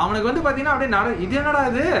வழி அவனுக்கு வந்து பாத்தீங்கன்னா அப்படியே இது என்னடா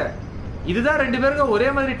இது, இதுதான் ரெண்டு பேருக்கு ஒரே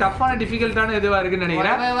மாதிரி டஃப்பான டிஃபிகல்ட்டான இதுவா இருக்குன்னு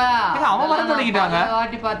நினைக்கிறேன். அவன் மரம் தொடங்கிட்டாங்க.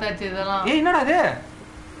 என்னடா இது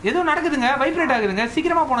ஏதோ நடக்குதுங்க, வைப்ரேட் ஆகுதுங்க.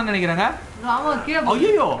 சீக்கிரமா போனோம்னு நினைக்கிறேங்க.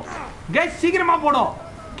 ஐயோ கைஸ் சீக்கிரமா போனோம்.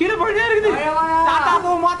 கீழே போயிட்டே இருக்குது.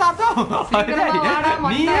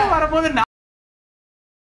 நீயே வரும்போது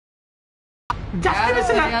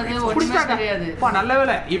நல்ல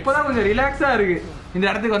வேலை இப்பதான் கொஞ்சம் ரிலாக்ஸா இருக்கு இந்த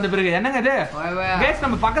இடத்துக்கு வந்த பிறகு. என்னங்க இது கைஸ்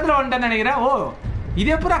நம்ம பக்கத்துல வந்துட்டேன்னு நினைக்கிறேன். ஓ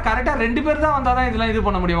இதே பூரா கரெக்டா 2 பேர் தான் வந்தாதான் இதெல்லாம் இது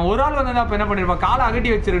பண்ண முடியும். ஒரு ஆள் வந்தா அப்ப என்ன பண்ணிருப்பான், காலை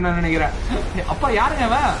அகட்டி வச்சிருக்கேன்னு நினைக்கிறேன். அப்பா யாருங்க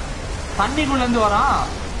அவன் தண்ணிக்குள்ள இருந்து வரான்.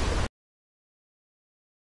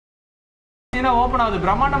 ஓபன் ஆகுது.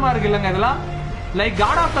 பிரம்மாண்டமா இருக்கு இல்லங்க இதெல்லாம். லைக்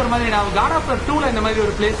காட் ஆஃப்டர் மாதிரி. நான் காட் ஆஃப்டர் 2ல இந்த மாதிரி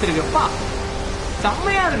ஒரு பிளேஸ் இருக்குப்பா.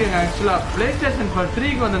 செம்மையா இருக்குங்க. ஆக்சுவலா பிளே ஸ்டேஷன்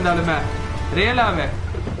 3க்கு வந்திருந்தாலுமே ரியலாவே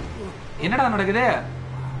என்னடா நடக்குது.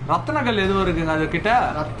 ரத்னக்கல் எதுவும் இருக்குங்க அது கிட்ட.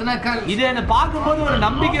 இது என்ன பார்க்கும்போது ஒரு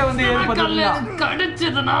நம்பிக்கை வந்து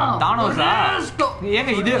ஏற்படுதுன்னா தானோஸா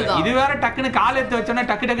ஏங்க இது வேற டக்குன்னு கால் எடுத்து வச்சோன்னா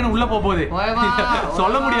டக்குன்னு உள்ள போகுது.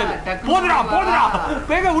 சொல்ல முடியாது. போதுடா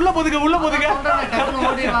வேக உள்ள போதுங்க.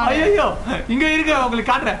 ஐயோ இங்க இருக்கு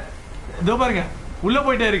உங்களுக்கு காட்டுறேன். இதோ பாருங்க உள்ள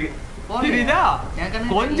போயிட்டே இருக்கு. தெரியுதா?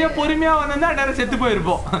 கொஞ்சம் பொறுமையா வந்தா நேரம் செத்து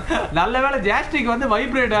போயிருப்போம். நல்ல வேளை ஜாஸ்டிக் வந்து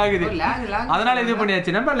வைப்ரேட் ஆகுது, அதனால இது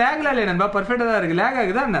பண்ணியாச்சு. நண்பா லேக்ல இல்லையா நண்பா, பர்ஃபெக்டா தான் இருக்கு. லேக்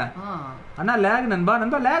ஆகுதா என்ன அண்ணா? லேக் நண்பா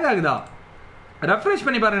லேக் ஆகுதா? ரெஃப்ரெஷ்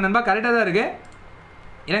பண்ணி பாருங்க நண்பா, கரெக்டா தான் இருக்கு.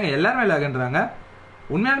 ஏங்க எல்லாருமே லேக்ன்றாங்க.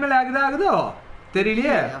 உண்மையாலுமே லேக் தான் ஆகுதோ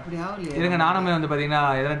தெரியலையே. இருங்க நானுமே வந்து பாத்தீங்கன்னா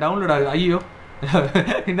எதனா டவுன்லோட் ஆகுது. ஐயோ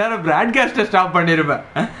இந்நேரம் பிராட்காஸ்ட ஸ்டாப் பண்ணிருப்பேன்.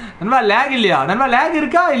 நண்பா லேக் இல்லையா நண்பா? லேக்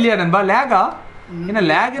இருக்கா இல்லையா நண்பா? லேகா என்ன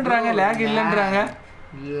லேக்ன்றாங்க, லேக் இல்லன்றாங்க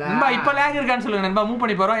நண்பா. இப்ப லேக் இருக்கான்னு சொல்லுங்க நண்பா. மூவ்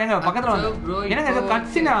பண்ணி போறோம். எங்க பக்கத்துல வந்து என்னங்க ஏதோ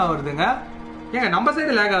கட்சினா வருதுங்க. ஏங்க நம்ம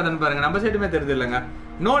சைடு லேக் ஆகுதுன்னு பாருங்க. நம்ம சைடுமே தெரியுது இல்லைங்க.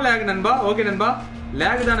 நோ லேக் நண்பா. ஓகே நண்பா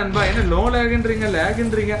லேக் தான் நண்பா. என்ன நோ லேக்ன்றீங்க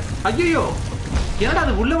லேக்ன்றீங்க. ஐயோ என்னடா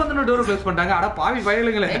அது உள்ள வந்து டோர் க்ளோஸ் பண்ணிட்டாங்க. அட பாவி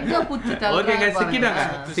பயலுங்களே. ஓகேங்க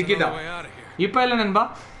சிக்கிட்டான். இப்ப இல்ல நண்பா,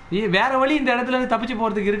 வேற வழி இந்த இடத்துல இருந்து தப்பிச்சு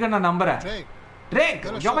போறதுக்கு இருக்குன்னு நான் நம்புறேன்.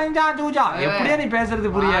 எப்படியா நீ பேசுறது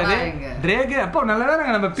புரியாது. ட்ரேக் அப்போ நல்ல வேற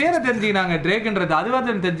நம்ம பேரை தெரிஞ்சுக்கினாங்க. ட்ரேக்ன்றது அதுவா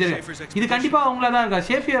தெரிஞ்சிரு. இது கண்டிப்பா அவங்களதான் இருக்கா.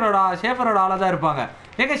 ஷேஃபரோட ஆளா தான் இருப்பாங்க.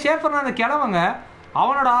 எங்க ஷேஃபர்னா அந்த கிழவங்க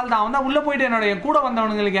அவனோட ஆள் தான். அவன் தான் உள்ள போயிட்டு என்னோட என் கூட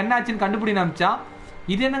வந்தவனுங்களுக்கு என்ன ஆச்சுன்னு கண்டுபிடி அனுப்பிச்சான்.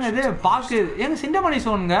 இது என்னங்க இது பாக்கு எங்க சிந்தாமணி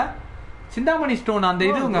ஸ்டோனுங்க. சிந்தாமணி ஸ்டோன் அந்த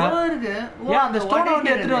இதுங்க. ஏன் அந்த ஸ்டோனை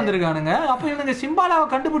வந்து எடுத்துட்டு வந்திருக்கானுங்க. அப்ப இவனுங்க சிம்பாலாவை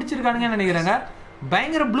கண்டுபிடிச்சிருக்கானுங்கன்னு நினைக்கிறேங்க.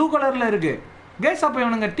 பயங்கர ப்ளூ கலர்ல இருக்கு கைஸ். அப்ப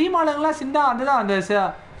இவனுங்க டீம் ஆளுங்களாம் சிந்தா அதுதான் அந்த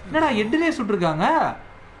என்னடா எட்டுலேயே சுட்டுருக்காங்க.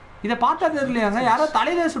 இதை பார்த்தா தெரியலையாங்க, யாரோ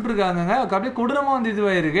தலையிலே சுட்டுருக்காங்க. அப்படியே கொடூரமா வந்து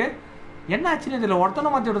இதுவாயிருக்கு. என்ன ஆச்சுன்னு தெரியல.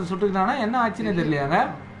 ஒருத்தனை மாத்தி ஒருத்தர் சுட்டுருக்கானா என்ன ஆச்சுன்னு தெரியலையாங்க.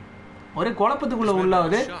 ஒரே குழப்பத்துக்குள்ள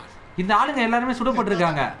உள்ளாவது. இந்த ஆளுங்க எல்லாருமே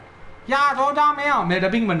சுடப்பட்டிருக்காங்க. யா ரோஜாமையா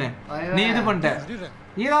டப்பிங் பண்ணு நீ இது பண்ணிட்ட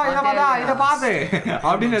இதை பாத்து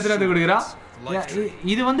அப்படின்னு எடுத்துட்டு கொடுக்குறான்.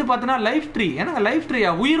 இது வந்து பாத்தீங்கன்னா லைஃப் ட்ரீ. என்னங்க லைஃப் ட்ரீயா?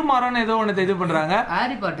 உயிர் மாறான்னு ஏதோ ஒண்ணு இது பண்றாங்க.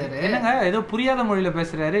 என்னங்க ஏதோ புரியாத மொழியில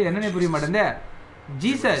பேசுறாரு. என்னன்னு புரிய மாட்டேங்குது.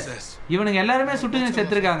 ஜீசஸ் இவனுங்க எல்லாருமே சுட்டுங்க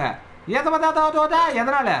செத்துருக்காங்க.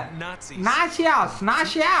 எதனால?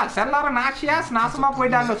 நாசியாஸ் எல்லாரும் நாசமா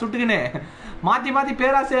போயிட்டாங்க சுட்டுக்குன்னு. மாத்தி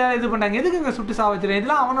பேராசையா இது பண்ணாங்க. எதுக்குங்க சுட்டு சாவச்சிரு?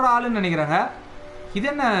 இதெல்லாம் அவனோட ஆளுன்னு நினைக்கிறாங்க. இது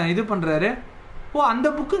என்ன இது பண்றாரு? ஓ அந்த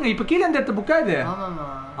புக்குங்க இப்ப கீழே இந்த எடுத்த புக்கா இது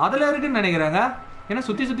அதுல இருக்குன்னு நினைக்கிறாங்க. ஏன்னா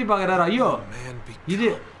சுத்தி பாக்குறாரு. ஐயோ இது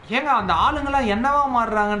ஏங்க அந்த ஆளுங்கெல்லாம் என்னவா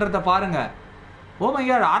மாறுறாங்கன்றத பாருங்க. ஓ மை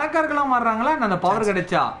காட், அரக்கர்களா மாறுறாங்களா அந்த பவர்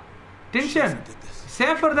கிடைச்சா? டென்ஷன்.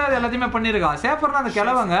 சேஃபர் தான் எல்லாத்தையுமே பண்ணிருக்கான். சேஃபர்னா அந்த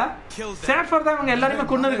கிழவங்க. சேஃபர் தான் இவங்க எல்லாருமே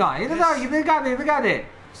கொண்டு இருக்கான். இதுக்காது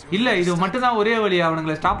இல்ல, இது மட்டும் தான் ஒரே வழி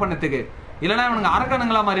அவனுங்களை ஸ்டாப் பண்ணதுக்கு. இல்லனா இவனுங்க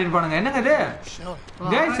அரக்கனுங்களா மாறி இருப்பானுங்க. என்னங்க இது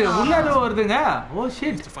गाइस உள்ள ஏதோ வருதுங்க. ஓ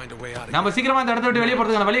ஷிட், நம்ம சீக்கிரமா இந்த இடத்தை விட்டு வெளிய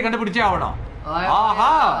போறதுக்கு வழியை கண்டுபிடிச்சே ஆவணும்.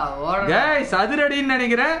 ஆஹா गाइस அது ரெடின்னு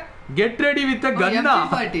நினைக்கிறேன். கெட் ரெடி வித் தி கன்னா.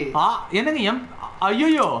 என்னங்க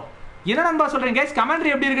ஐயோ என்ன நண்பா சொல்றீங்க गाइस?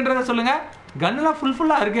 கமெண்ட்ரி எப்படி இருக்குன்றத சொல்லுங்க. கன்லாம்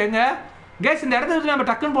ஃபுல்லா இருக்குங்க गाइस. இந்த இடத்துல வந்து நம்ம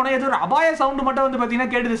டக்குன்னு போனா ஏதோ ஒரு அபாய சவுண்ட் மட்டும் வந்து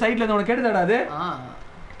பாத்தீங்கன்னா கேட்டுது சைடுல இருந்து. உனக்கு கேட்டுதாடா அது?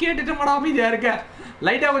 கேட்டுட்டு போடா அமைதியா இருக்க.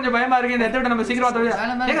 லைட்டா கொஞ்சம் பயமா இருக்கு. இந்த இடத்த நம்ம சீக்கிரமா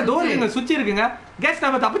ஏங்க டோர் இங்க சுத்தி இருக்குங்க गाइस.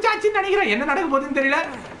 நம்ம தப்பிச்சாச்சுன்னு நினைக்கிறேன். என்ன நடக்க போகுதுன்னு தெரியல.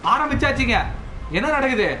 ஆரம்பிச்சாச்சுங்க. என்ன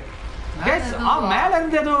நடக்குது गाइस? மேல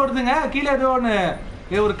இருந்து ஏதோ வருதுங்க. கீழே ஏதோ ஒன்னு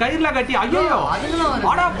ஒரு கயிறுல கட்டி. ஐயோ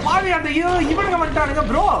அட பாவி, அந்த இவனுங்க வந்துட்டானுங்க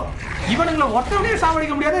ப்ரோ. இவனுங்கள ஒருத்தவனே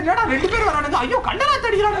சாவடிக்க முடியாது. என்னடா ரெண்டு பேர் வரானுங்க. ஐயோ கல்லறா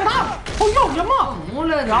அடிக்கிறானுங்கடா. ஐயோ அம்மா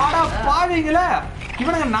மூளை அட பாவிங்களே.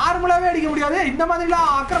 இவனுங்க நார்மலாவே அடிக்க முடியாது. இந்த மாதிரிலாம்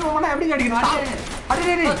ஆக்கிரமம் பண்ணா எப்படி அடிக்கிறாங்க?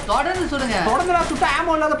 அடடே தொடர்ந்து சுடுங்க. தொடர்ந்துடா சுட்ட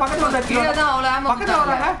ஆமோ இல்லாத பக்கத்துல வந்து பக்கத்துல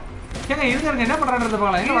வராங்க. ஏங்க இருங்க என்ன பண்றாங்கன்றத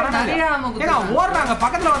பார்க்கலாம். எங்க வராங்க? ஏங்க ஓடுறாங்க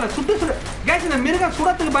பக்கத்துல வர. சுட்டு गाइस இந்த மிருகம்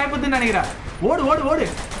சுடத்துக்கு பயப்படுதுன்னு நினைக்கிறேன். ஓடு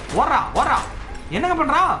ஓடுறா. என்னங்க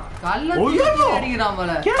பண்றா? கல்ல தூக்கி அடிக்குறான்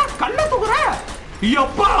போல. கேடா கல்ல தூக்குற?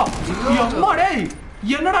 யப்பா யம்மா டேய்,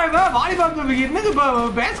 என்னடா இவ வாலிபால் என்னது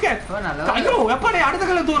பேஸ்கெட்? ஐயோ எப்பா டேய் அடுத்த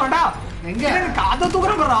கல்ல தூக்குறான்டா. எங்க அத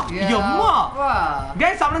தூக்குறான்டா? யம்மா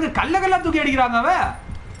गाइस அவனுங்க கல்ல தூக்கி அடிக்குறாங்க. அவ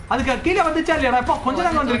அதுக்கு கீழ வந்துச்சா இல்லையாடா? எப்பா கொஞ்ச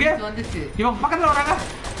நேரம் வந்திருக்கு. இவன் பக்கத்துல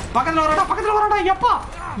வராடா. யப்பா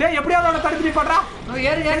டேய் எப்படியாவது அவன தடுத்து பண்றா.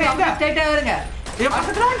 ஏறுங்க ஸ்ட்ரைட்டா ஏறுங்க. ஏ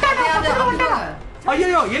பக்கத்துல வந்துட்டாடா.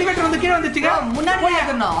 ஐயோ எலிவேட்டர் வந்து கீழ வந்துச்சுங்க. முன்னாடி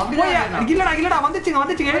ஏறணும். அப்படியே இல்லடா வந்துச்சுங்க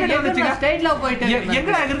எலிவேட்டர் வந்துச்சுங்க. ஸ்ட்ரைட்ல போயிட்டு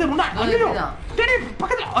எங்கடா இருக்குது முன்னாடி? ஐயோ டேய்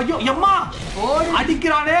பக்கத்துல. ஐயோ அம்மா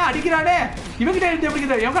அடிக்குறானே. இவங்கிட்ட இருந்து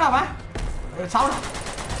எப்படி எங்கடா அவன்? சாவு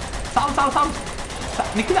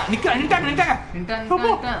நிக்குதா நின்ட்டாங்க.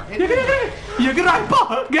 எங்கடா இப்ப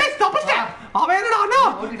गाइस தப்பிச்சே. அவன் என்னடா அண்ணா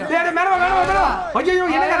டேய் மேல வா. ஐயோ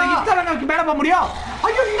என்னங்க அந்த இஸ்தலங்க மேல போக முடியும்?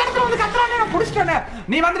 ஐயோ இந்த இடத்துல வந்து கத்துறானே. நான் புடிச்சிட்டேனே.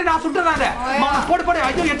 நீ வந்து நான் சுட்டுறானே. போடு.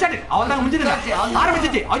 ஐயோ எச்சாடி அவன்தான் முடிஞ்சிருங்க.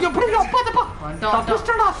 ஆரம்பிச்சிச்சு. ஐயோ புடி அப்பா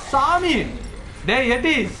தப்பிச்சடா சாமி. டேய்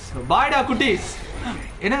எட்டிஸ் பாய்டா குட்டீஸ்.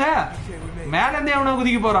 என்னங்க மேல இருந்து அவன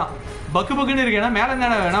குதிக்க போறான். பக்குன்னு இருக்கு. ஏன்னா மேல இருந்தா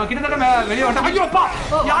நான் கிட்டத்தட்ட வெளிய வந்துட்டேன். ஐயோ அப்பா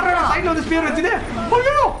யாரடா சைடுல வந்து ஸ்பியர் வச்சுது?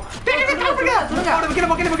 ஐயோ டேய் கிளம்புங்க.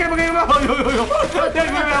 ஐயோ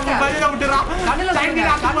பையனா விட்டுறா.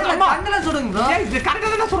 கண்ணல சுடுங்க ப்ரோ. ஏய் இது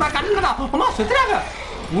கரெக்ட்டா சொல்றா. கண்ணலடா அம்மா செத்துறாங்க.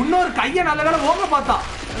 இன்னொரு கைய நல்ல வேளை ஓங்க பார்த்தா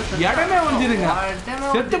இடமே வந்துருங்க.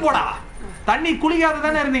 செத்து போடா. தண்ணி குளிக்காத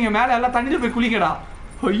தானே இருந்தீங்க. மேல எல்லாம் தண்ணில போய் குளிக்கடா.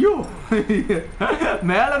 ஐயோ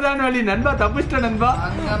மேலதான் வழி நண்பா. தப்பிச்சிட்ட நண்பா.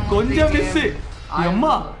 கொஞ்சம் மிஸ்.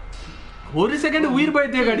 அம்மா ஒரு செகண்ட் உயிர்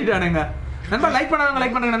பயத்தையே கட்டிட்டானுங்க நண்பா. லைக்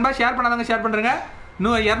பண்ணாதவங்க நண்பா. ஷேர் பண்ணாதவங்க ஷேர் பண்றீங்க.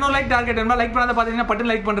 இன்னும் 200 லைக் டார்கெட் நண்பா. லைக் பண்ணாத பாத்தீங்கன்னா பட்டு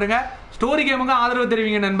லைக் பண்றீங்க. ஸ்டோரி கேமுக்கு ஆதரவு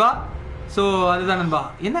தெரிவிங்க நண்பா. சோ அதுதான் நண்பா.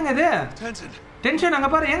 என்னங்க இது டென்ஷன்? அங்க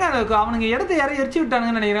பாரு. ஏங்க அவனுங்க இடத்தை யாரை எரிச்சு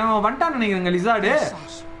விட்டானுங்கன்னு நினைக்கிறேன். அவன் வந்துட்டான்னு நினைக்கிறேங்க lizard.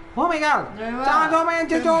 Oh my God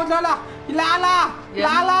Lala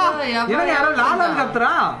என்னங்க யாரோ லாலான்னு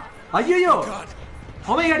கத்துறான். ஐயோ ஓ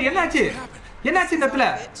மை காட் என்னாச்சு இந்த இடத்துல?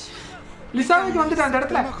 லிசாவுக்கு வந்துட்டான் அந்த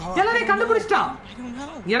இடத்துல. எல்லாரையும் கண்டுபிடிச்சிட்டான்.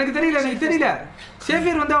 எனக்கு தெரியல.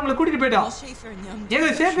 சேஃபியர் வந்து அவங்களை கூட்டிட்டு போயிட்டான். எங்க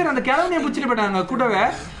சேஃபியர் அந்த கிழவனையை பிடிச்சிட்டு போயிட்டாங்க கூடவே.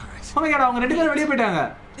 அவங்க 2 பேரும் வெளியே போயிட்டாங்க.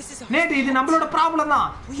 நேத்து இது நம்மளோட ப்ராப்ளம் தான்.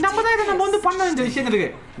 நம்ம தான் இதை நம்ம வந்து பண்ண இந்த விஷயத்துக்கு.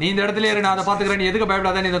 நீ இந்த இடத்துல ஏறு, நான் அதை பாத்துக்கிறேன். நீ எதுக்கு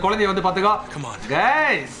பயப்படாத? நீ இந்த குழந்தைய வந்து பாத்துக்கோ.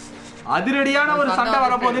 गाइस அதிரடியான ஒரு சண்டை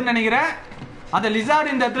வரப்போகுதுன்னு நினைக்கிறேன். அந்த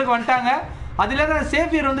லிசார்ட் இந்த இடத்துக்கு வந்துட்டாங்க. அதுல தான்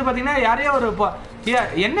சேஃபியர் வந்து பாத்தீங்கன்னா யாரையோ ஒரு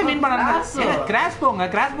என்ன மீன் பண்ணாங்க? கிராஷ் போ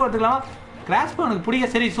எடுத்துக்கலாம். கிராஷ் போ எனக்கு பிடிக்க.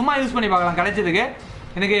 சரி சும்மா யூஸ் பண்ணி பார்க்கலாம் கிடைச்சதுக்கு.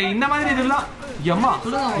 எனக்கு இந்த மாதிரி இதெல்லாம் எம்மா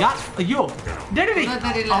ஐயோ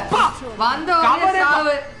அப்பா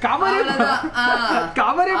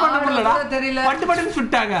கவரே பண்ண முடியலடா. பட்டு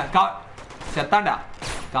சுட்டாங்க. செத்தாண்டா.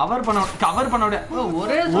 கவர் பண்ண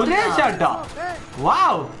ஒரே ஷாட்டா.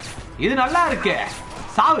 வாவ் இது நல்லா இருக்கு.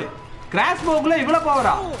 சாவு. கிராஷ் போக்குள்ள இவ்வளவு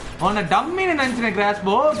பவரா? உன்னை டம்மின்னு நினைச்சேன். கிராஷ்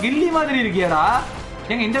போ கில்லி மாதிரி இருக்கியாடா.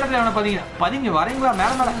 எங்க இந்த இடத்துல அவனை பதிங்க வரீங்களா?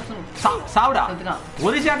 மேல சாவுடா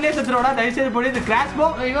ஒரு ஷாட்லயே செத்துறோடா தயவு செய்து போய் இது கிராஷ் போ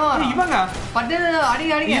இவங்க பட்டேல அடி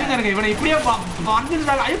அடி இருங்க இவனை இப்படியே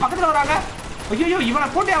வந்துட்டாங்க ஐயோ பக்கத்துல வராங்க ஐயோ இவனை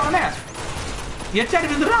போட்டே அவனே எச்சாடி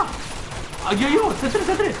விழுந்துறா ஐயோ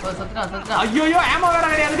செத்துரு ஐயோ ஏமா வேற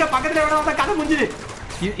கிடையாதுங்க பக்கத்துல வேற வந்தா கதை முடிஞ்சுது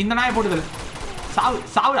இந்த நாயை போட்டுதல்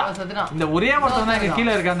சாவுடா இந்த ஒரே ஒருத்தன் தான் இங்க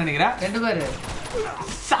கீழே இருக்கான்னு நினைக்கிறேன் 2 பேரு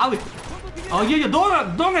சாவு ஐயோ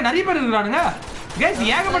தோங்க நிறைய பேர் இருக்கானுங்க கேஸ்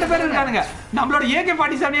ஏகப்பட்ட பேர் இருக்கானுங்க நம்மளோட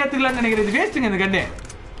AK-47 எடுத்துக்கலாம்னு நினைக்கிறேன் இது வேஸ்ட்டுங்க இந்த கண்ணு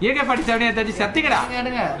AK-47 எடுத்து சத்திக்கடா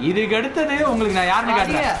இதுக்கு அடுத்தது உங்களுக்கு நான் யாருன்னு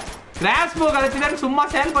காட்டுறேன் கிராஷ் போ கலச்சிதான் சும்மா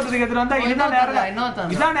செயல்படுறதுக்கு எடுத்து வந்தா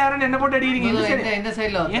இதான் நேரம் என்ன போட்டு அடிக்கிறீங்க இந்த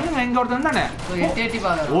சைடுல எங்க ஒருத்தன் தானே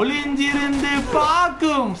ஒளிஞ்சிருந்து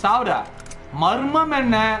பாக்கும் சாவுடா மர்மம்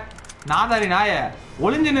என்ன நாதாரி நாய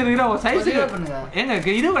ஒளிஞ்சு நிறுகிற ஒரு சைஸ் எங்க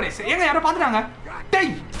இது கிடையாது எங்க யாரோ பாத்துட்டாங்க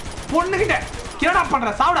டேய் பொண்ணுகிட்ட கேடா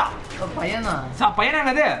பண்ற சாவுடா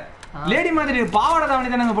பையனாங்க லேடி மாதிரி பாவாடை தாவணி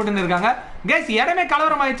தானங்க போட்டு இருக்காங்க கேஸ் இடமே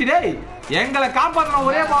கலவரம் ஆயிடுச்சு டேய் எங்களை காப்பாற்றணும்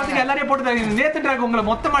ஒரே பாவத்துக்கு எல்லாரையும் போட்டு தரீங்க நேத்து ட்ராக் உங்களை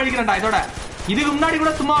மொத்தமா அழிக்கிறேன்டா இதோட இதுக்கு முன்னாடி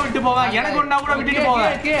கூட சும்மா விட்டு போவேன் எனக்கு ஒன்னா கூட விட்டுட்டு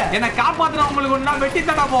போவேன் என்ன காப்பாத்தினா உங்களுக்கு ஒன்னா வெட்டி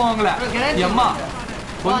தட்டா போவாங்களே அம்மா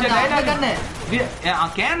கொஞ்சம்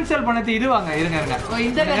கேன்சல் பண்ணது இது வாங்க இருங்க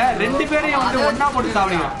 2 பேரையும் வந்து ஒன்னா போட்டு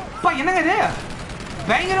சாவடிங்க அப்பா என்னங்க இது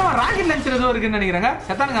பயங்கரமா ராக்கெட் லான்ச்சர் ஏதோ இருக்குன்னு நினைக்கிறேங்க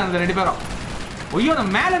செத்தானுங்க அந்த 2 பேரும் ஐயோ அந்த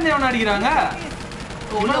மேல இருந்து எவன அடிக்கிறாங்க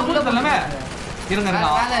இருங்க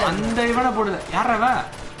அந்த இவனை போடுது யாரவன்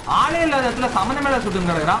ஆளே இல்லாத இடத்துல சமந்த மேல சுட்டு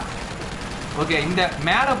கிடக்குறான் ஓகே இந்த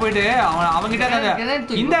மேல போயிட்டு அவங்கிட்ட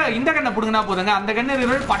இந்த கண்ணை புடுங்கினா போதுங்க அந்த கண்ணு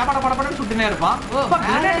பட பட படப்படன்னு சுட்டுனே இருப்பான்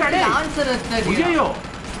ஐயோ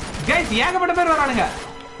கைஸ் ஏகப்பட்ட பேர் வரானுங்க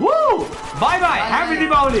பாய் பாய் ஹாப்பி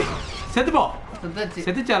தீபாவளி செத்துப்போ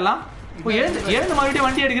செத்துச்செல்லாம் எழுந்து மறுபடியும்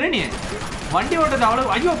வண்டி எடுக்கிறேன் நீ வண்டி ஓட்டது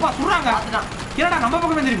அவ்வளவு ஐயோ அப்பா சுடுறாங்க என்னடா நம்ம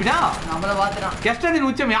பக்கம் வந்துருப்பிடா நம்மள பாத்துறான் கெஸ்டதின்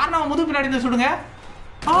உச்சம் யார் நாம முதுகு பின்னாடி இருந்து சுடுங்க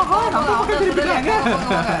ஆஹா நம்ம பக்கம் திருப்பிட்டாங்க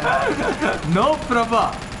நோ பிரபா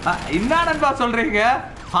என்னடா சொல்றீங்க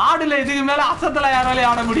ஆடுல இதுக்கு மேல அசத்தல யாரால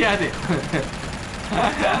ஆட முடியாது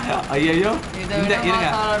ஐயோ இந்த இருங்க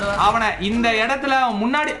அவனை இந்த இடத்துல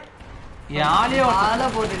முன்னாடி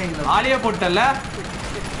ஆலியா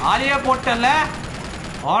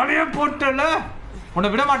போட்டல உன்னை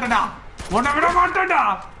விட மாட்டேன்டா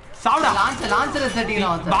சாவுடா லான்ச்சர் செட்டிங்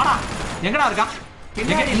வாடா எங்கடா இருக்கான்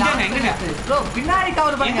பின்னாடி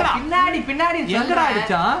கவர் பண்ணுங்க பின்னாடி எங்கடா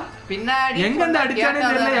அடிச்சான் பின்னாடி எங்க இருந்து அடிச்சானே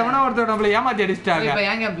தெரியல எவனோ ஒருத்தர் நம்மள ஏமாத்தி அடிச்சிட்டாங்க இப்போ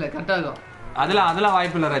ஏன் கேம்ப்ல கரெக்ட்டா இருக்கும் அதெல்லாம்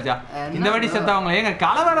வாய்ப்பு இல்ல ராஜா இந்த வாட்டி செத்தவங்க எங்க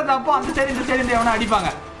கலவரத அப்போ அந்த சைடு இந்த சைடு எவனோ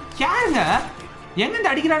அடிப்பாங்க யாருங்க எங்க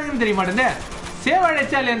இருந்து அடிக்கிறானுன்னு தெரிய மாட்டேங்குது சேவ்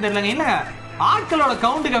அடிச்சா இல்லையான்னு தெரியலங்க இல்லங்க ஆட்களோட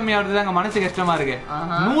கவுண்ட் கம்மியாகிறதுதாங்க மனசு கஷ்டமா இருக்கு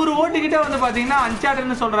 100 ஓட்டு கிட்ட வந்து பாத்தீங்கன்னா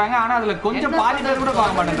அன்சார்ட்னு சொல்றாங்க ஆனா அதுல கொஞ்சம் பாதி பேர் கூட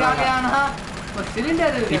பார்க்க மாட்டேங்கிறாங்க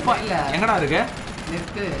சிலிண்டர் இப்ப எங்கடா இருக்கு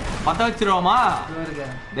பத்த வச்சிருவோமா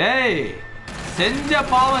டேய் செஞ்ச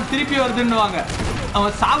பாவம் திருப்பி வருதுன்னுவாங்க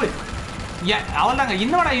அவன் சாவு அவள்தாங்க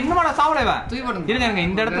இன்னும் சாவலைவன் இருங்க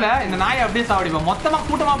இந்த இடத்துல இந்த நாயை அப்படியே சாவடிப்போம் மொத்தமா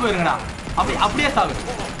கூட்டமா போயிருங்கடா அப்படியே சாவு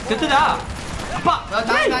செத்துதா அப்பா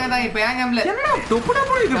இப்ப ஏங்கம்ல என்னடா தொப்புடா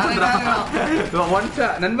போய் இது பண்றா ஒன்ஸ்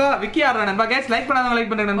நண்பா விக்கி ஆடுற நண்பா गाइस லைக் பண்ணாதவங்க லைக்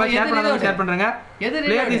பண்ணுங்க நண்பா ஷேர் பண்ணாதவங்க ஷேர் பண்ணுங்க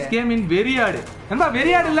ப்ளே திஸ் கேம் இன் வெரியாட் நண்பா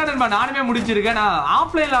வெரியாட் இல்ல நண்பா நானுமே முடிச்சிருக்கேன் நான்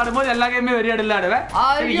ஆஃப்லைன்ல ஆடும்போது எல்லா கேமே வெரியாட் இல்ல ஆடுவேன்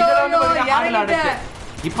சரி இதெல்லாம் வந்து கொஞ்சம் ஆடல ஆடுச்சு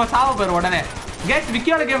இப்ப சாவ பாரு உடனே गाइस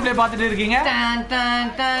விக்கியோட கேம் ப்ளே பார்த்துட்டு இருக்கீங்க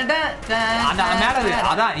அந்த மேல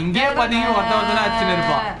அதான் இங்கே பாத்தீங்க ஒருத்தவனா அடிச்சிட்டு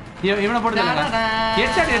இருப்பான் இவனை போடுதல்ல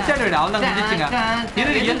ஹெட்செட் விட அவளதான் முடிச்சுங்க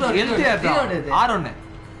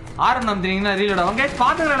R1 நம்புறீங்கன்னா ரீலோட் அவங்க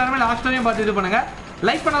பாத்துக்கிற எல்லாருமே லாஸ்ட் டைம் பார்த்து இது பண்ணுங்க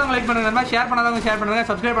லைக் பண்ணாதவங்க லைக் பண்ணுங்க ஷேர் பண்ணாதவங்க ஷேர் பண்ணுங்க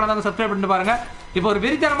சப்ஸ்கிரைப் பண்ணாதவங்க சப்ஸ்கிரைப் பண்ணிட்டு பாருங்க இப்போ ஒரு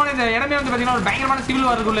வெறித்தனமான இந்த இடமே வந்து பாத்தீங்கன்னா ஒரு பயங்கரமான சிவில்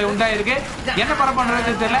வாருக்குள்ள உண்டாயிருக்கு என்ன பர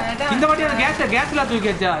பண்றது தெரியல இந்த வாட்டி அந்த கேஸ்ல தூக்கி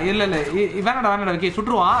வச்சா இல்ல வேணாடா வைக்க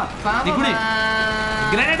சுட்டுருவான் நீ குடி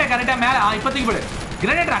கிரனேட்டை கரெக்டா மேல இப்ப தூக்கி போடு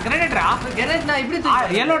கிரனேட்டரா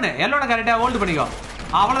இப்படி எல்லோன கரெக்டா ஹோல்ட் பண்ணிக்கோ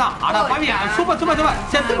அவ்வளவுதான் அட பாவி சூப்பர்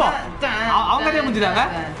செத்து போ அவங்கதே முடிஞ்சாங்க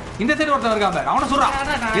இந்த சைடு ஒருத்தன் இருக்கான் பாரு அவன சொல்றான்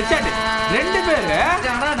ஹெட்செட் 2 பேரு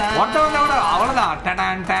ஒருத்தவங்க அவ்வளவுதான்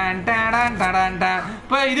டடன் டன் டடன் டடன் டன்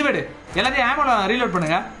இப்போ இது விடு எல்லாத்தையும் ஆமோல ரீலோட்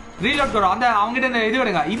பண்ணுங்க ரீலோட் கரோ அந்த அவங்க கிட்ட இந்த இது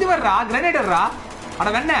விடுங்க இது வரா கிரனேட்டரா அட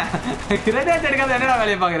வெண்ணே கிரனேட் எடுக்காத என்னடா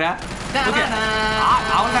வேலைய பாக்குற ஓகே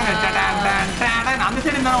அவன்தாங்க டடன் டன் டடன் அந்த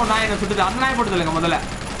சைடு இருந்தா ஒரு நாயை சுட்டுது அந்த நாயை போட்டு சொல்லுங்க முதல்ல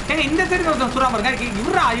ஏங்க இந்த சைடு ஒருத்தன் சுறா பாருங்க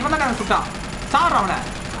இவன் தான் சுட்டான் சார் அவனை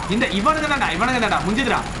இந்த இவனுக்கு தான்டா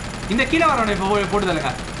முடிஞ்சுதுடா இந்த கீழே வரவனை இப்போ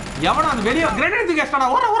போட்டுதல்லுங்க எவனோ அந்த வெளியே கிரேனேட் தூக்கி அடிச்சாடா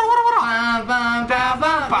ஓர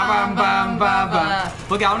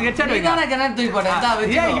ஓகே அவனுக்கு ஹெட்செட் வைங்க கிரேனேட் தூக்கி போடு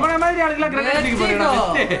ஏய் இவன மாதிரி ஆளுங்களா கிரேனேட் தூக்கி போடுடா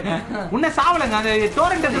உன்னை சாவலங்க அந்த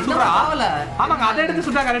டோரண்ட் எடுத்து சுடுறா ஆமாங்க அதை எடுத்து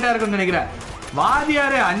சுட்டா கரெக்டா இருக்கும்னு நினைக்கிறேன்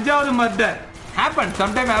வாதியாரே 5வது மர்டர் ஹேப்பன்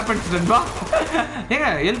சம்டைம் ஹேப்பன்ஸ் நண்பா. ஏங்க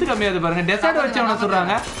ஹெல்த் கம்மியாகுது பாருங்க. டெசர்ட் வச்சு அவனை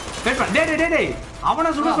சொல்றாங்க. வெயிட் பண்ணு. டேய் அவனை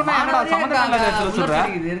சொன்னா என்னடா சம்மந்தம் இல்லாத இடத்துல சொல்ற?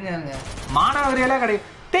 மானவரியெல்லாம் கிடையாது.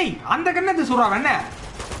 டேய் அந்த கண்ணத்து சொல்றான் என்ன?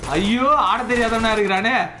 ஐயோ ஆட தெரியாதவனா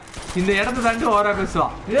இருக்கிறானே. இந்த இடத்த தாண்டி ஓரா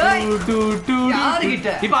பேசுவான்.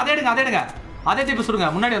 இப்ப அதே எடுங்க அதே டிப் சொல்லுங்க.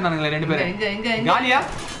 முன்னாடி வந்தானுங்களே ரெண்டு பேரும் காலியா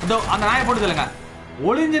இதோ அந்த நாயை போட்டு தள்ளுங்க.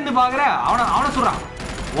 ஒளிஞ்சிருந்து பாக்குற அவனை சொல்றான்.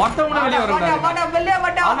 ஒருத்தவங்க வெளியே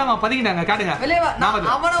வர ஆமா பதிக்கிட்டாங்க காட்டுங்க.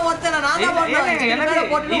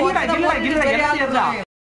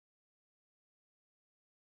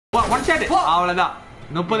 ஒன் ஷாட் அவ்வளவுதான்.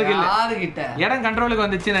 30 கில் இடம் கண்ட்ரோலுக்கு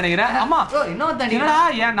வந்துச்சு நினைக்கிறேன். அம்மா என்னடா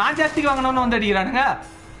ஏன் நான் ஜாஸ்திக்கு வாங்கினவன வந்து அடிக்கிறானுங்க.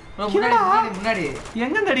 முன்னாடி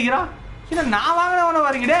எங்க அடிக்கிறான்? இல்ல நான் வாங்கினவன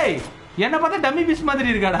வரீங்க. டேய் என்ன பார்த்தா டம்மி பீஸ் மாதிரி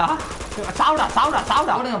இருக்காடா. சாவுடா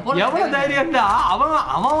எவ்வளவு தைரியம் தான்.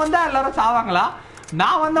 அவன் வந்தா எல்லாரும் சாவாங்களா?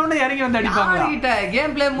 நான் வந்தவனே இறங்கி வந்து அடிப்பாங்க.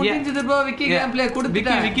 கேம் பிளே முடிஞ்சது ப்ரோ. விக்கி கேம் பிளே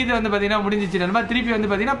கொடுத்துட்டேன். விக்கி வந்து பாத்தீங்கன்னா முடிஞ்சிச்சு நண்பா. திருப்பி வந்து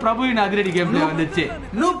பாத்தீங்கன்னா பிரபுவின் அதிரடி கேம் பிளே வந்துச்சு.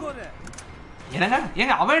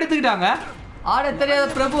 ஏங்க அவன் எடுத்துக்கிட்டாங்க. ஆட தெரியாத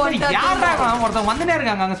பிரபு யாரா ஒருத்தன் வந்துட்டே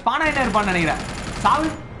இருக்காங்க. அங்க ஸ்பான் ஆயிட்டே இருப்பான்னு நினைக்கிறேன். சாவு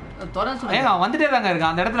ஏங்க வந்துட்டே தாங்க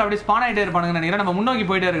இருக்கான். அந்த இடத்துல அப்படியே ஸ்பான் ஆயிட்டே இருப்பானுங்க நினைக்கிறேன். நம்ம முன்னோக்கி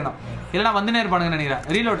போயிட்டே இருக்கணும். இல்லைன்னா வந்துட்டே இருப்பானுங்க நினைக்கிறேன்.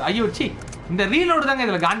 ரீலோட் ஐயோ சி இந்த ரீலோடு தாங்க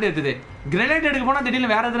இதுல காண்டு எடுத்துது. கிரனேட் எடுக்க போனா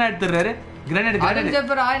திடீர்னு வேற எதுனா எடுத்துறாரு.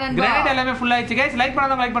 கிரனேட் எல்லாமே ஃபுல் ஆயிடுச்சு கைஸ். லைக்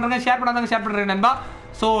பண்ணாதவங்க லைக் பண்ணுங்க, ஷேர் பண்ணாதவங்க ஷேர் பண்றேன் நண்பா.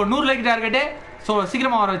 So 100 like target. சோ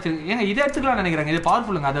சீக்கிரமா வர வச்சு ஏங்க இதை எடுத்துக்கலாம் நினைக்கிறேன். இது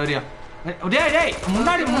பவர்ஃபுல்லுங்க. அது வரையும் டேய்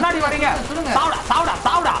முன்னாடி வரீங்க.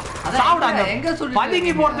 சாவுடா எங்க சொல்றீங்க?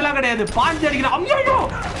 பதுங்கி போறதுலாம் கிடையாது. பாஞ்சு அடிக்கிறான். ஐயோ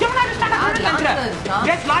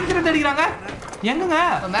கேஸ் லான்ச்சர் அடிக்கிறாங்க. எங்கங்க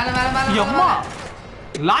மேல அம்மா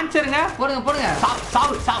லான்ச்சருங்க போடுங்க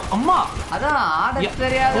சாவு அம்மா. அதான் ஆட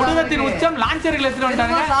தெரியாத கொடுவத்தின் உச்சம் லான்ச்சர்கள் எடுத்துட்டு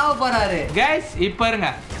வந்துட்டாங்க. சாவ போறாரு गाइस இப்ப இருங்க.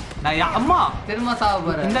 நான் அம்மா திரும்ப சாவ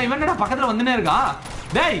போறாரு. இந்த இவனடா பக்கத்துல வந்துனே இருக்கான்.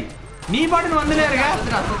 டேய் நீ பாட்டுன்னு வந்துனே இருக்க.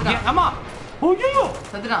 அம்மா ஐயோ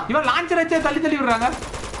சத்ரா இவன் லான்ச்சர் வச்சே தள்ளி விடுறாங்க.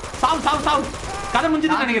 சாவு கதை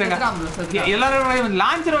முடிஞ்சது நினைக்கிறேங்க. எல்லாரும்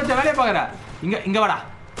லான்ச்சர் வச்ச வேலையை பாக்குற. இங்க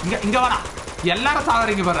வாடா எல்லாரும்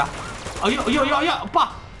சாவறீங்க பாரு. ஐயோ அப்பா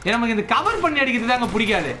நமக்கு இந்த கவர் பண்ணி அடிக்கிறது தாங்க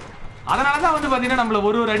பிடிக்காது. அதனாலதான் வந்து பாத்தீங்கன்னா நம்மள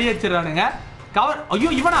ஒரு அடி அடிச்சிடறானுங்க. கவர் ஐயோ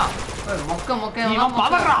இவனா இவன்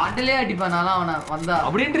பவர்ரா அண்டலே அடிப்பான். நான் அவன வந்தா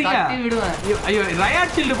அப்படின்றீங்க தட்டி விடுவேன். ஐயோ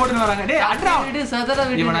ரயாட் ஷீல்ட் போட்டுன்னு வராங்க. டேய் அட்ரா விடு சதற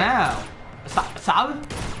விடு இவனை சாவு.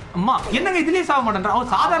 அம்மா என்னங்க இதுலயே சாவ மாட்டேன்றா. அவன்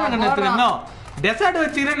சாதாரண கண்ணு எடுத்துக்கணும். டெசர்ட்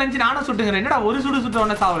வச்சுக்கிறேன்னு நினைச்சு நானும் சுட்டுங்கிறேன். என்னடா ஒரு சுடு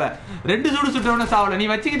சுட்டவன சாவல, 2 சுடு சுட்டவன சாவல, நீ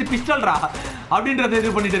வச்சுக்கிட்டு பிஸ்டல்ரா அப்படின்றத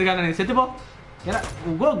இது பண்ணிட்டு இருக்காங்க. செத்துப்போ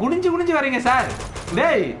குனிஞ்சு வரீங்க சார்.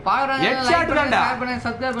 டேய் ஹெட்ஷாட் தான்டா.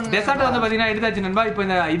 டெசர்ட் வந்து பாத்தீங்கன்னா எடுத்தாச்சு நண்பா. இப்போ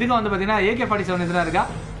இந்த இதுக்கு வந்து பாத்தீங்கன்னா AK-47 இதுனா இருக்கா.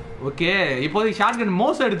 ஓகே இப்போதைக்கு ஷாட்கன்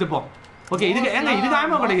மோஸ் எடுத்துப்போம். ஓகே இதுக்கு இதுக்கு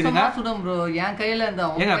ஆமா கிடைக்குதுங்க. சுடும் ப்ரோ என் கையில இருந்தா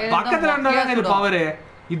ஏங்க பக்கத்துல இருந்தாங்க இது பவர்.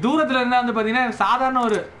 இது தூரத்துல இருந்தா வந்து பாத்தீங்கன்னா சாதாரண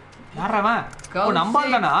ஒரு யாரவன்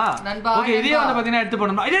நம்பால் தானா. ஓகே இதே வந்து பாத்தீங்கன்னா எடுத்து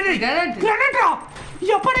போடணும். கிரனேட்டா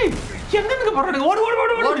எப்படி எங்க இருந்து போறானுங்க.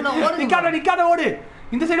 ஓடு நிக்காத ஓடு.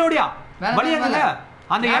 இந்த சைடு ஓடியா வலியாங்கல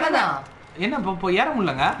அந்த இடம் என்ன இப்போ ஏற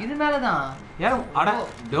முடியலங்க. இது மேலதான் ஏற அட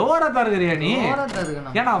டோரா தருகிறியா நீ?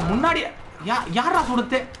 ஏன்னா முன்னாடி யாரா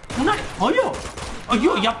சுடுதே முன்னாடி.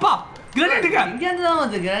 ஐயோ எப்பா கிரனேட்டுங்க இங்க இருந்து தான்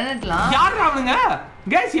வந்து கிரனேட்லாம் யாரா அவனுங்க.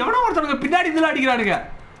 गाइस எவனோ ஒருத்தனுங்க பின்னாடி இதுல அடிக்குறானுங்க.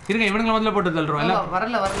 இருங்க இவனுங்க முதல்ல போட்டு தள்ளுறோம். இல்ல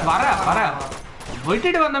வர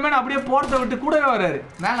விட்டுட்டு வந்தமே அப்படியே போறத விட்டு கூடவே வராரு.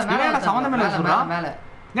 மேல சம்பந்தமே இல்ல சொல்றான்.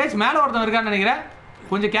 गाइस மேல ஒருத்தன் இருக்கான்னு நினைக்கிறேன்.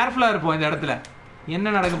 கொஞ்சம் கேர்ஃபுல்லா இருப்போம் இந்த இடத்துல. என்ன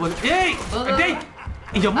நடக்க போகுது. டேய்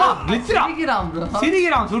அம்மா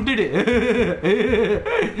சிரிக்கிறான் சுட்டுடு.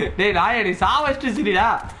 டேய் நாயடி சாவஸ்ட் சிரிடா.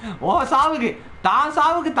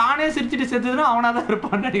 சாவுக்கு தானே சிரிச்சுட்டு செத்துதுன்னா அவனாதான்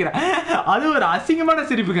இருப்பான்னு நினைக்கிறேன். அது ஒரு அசிங்கமான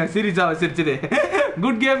சிரிப்புங்க. சிரிச்சுது.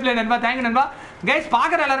 குட் கேம் பிளே நண்பா. தேங்க்யூ நண்பா. கைஸ்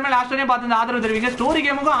பாக்குற எல்லாருமே லாஸ்ட் வரையும் பார்த்து ஆதரவு தருவீங்க. ஸ்டோரி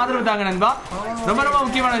கேமுக்கும் ஆதரவு தாங்க நண்பா. ரொம்ப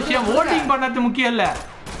முக்கியமான விஷயம். ஓட்டிங் பண்ணது முக்கியம் இல்ல,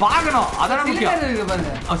 பார்க்கணும் அதான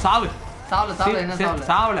முக்கியம்.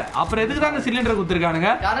 சாவல அப்புறம் எதுக்கு தான் சிலிண்டர்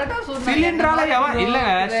குத்துருக்கானுங்க. சிலிண்டரால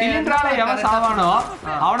எவன் சாவானோ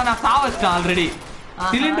அவனை நான் சாவச்சிட்டேன் ஆல்ரெடி.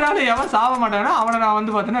 சிலிண்டரால எவன் சாவ மாட்டானோ அவனை நான்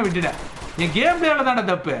வந்து பார்த்தீங்கன்னா விட்டுட்டேன். என் கேம் பிளேல தானே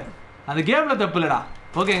தப்பு, அந்த கேம்ல தப்பு இல்லடா.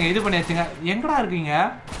 ஓகேங்க இது பண்ணியாச்சுங்க. எங்கடா இருக்கீங்க?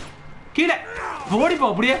 கீழே ஓடிப்போ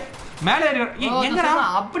அப்படியே மேலே எங்கடா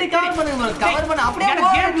அப்படி கவர் பண்ணுங்க. அப்படியே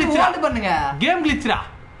கேம் கிளிச்சரா.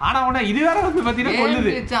 ஆனா உடனே இது வேற வந்து பாத்தீங்கன்னா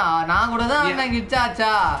கொல்லுது. நான் கூட தான்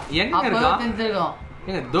கிளிச்சாச்சா எங்க இருக்கா தெரிஞ்சிருக்கும்.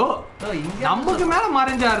 ஏங்க தோ நமக்கு மேல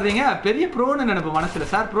மறைஞ்சு ஆடுறீங்க. பெரிய ப்ரோன்னு நினைப்போம் மனசுல.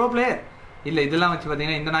 சார் ப்ரோ பிளேயர் இல்ல. இதெல்லாம் வச்சு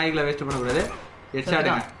பாத்தீங்கன்னா இந்த நாய்களை வேஸ்ட் பண்ணக்கூடாது.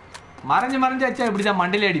 ஹெட்ஷாட்டுங்க மறைஞ்சு அடிச்சா இப்படிதான்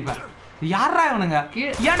மண்டையிலே அடிப்பேன். யாரா இவனுங்க?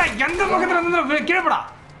 ஏன்டா எந்த பக்கத்துல இருந்து கீழப்படா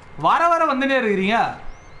வர வந்துட்டே இருக்கிறீங்க.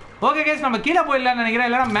 ஓகே கேஸ் நம்ம கீழே போயிடலாம்னு நினைக்கிறேன்.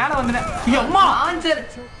 இல்லைன்னா மேல வந்துட்டேன். அம்மா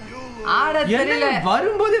ஆட தெரியல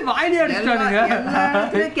வரும்போது வாயிலே அடிச்சிட்டானுங்க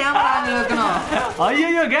கேமரா ஆன்ல வைக்கணும்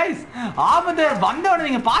ஐயோ கைஸ் ஆபத்து வந்தவன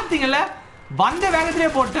நீங்க பாத்தீங்கல்ல வந்த வேகத்திலே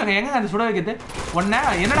போட்டாங்க எங்க அந்த சுட வைக்கிறது உன்ன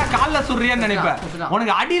என்னடா கால்ல சுடுறியான்னு நினைப்பேன்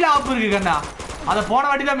உனக்கு அடியில ஆப்பு இருக்கு கண்ணா அத போன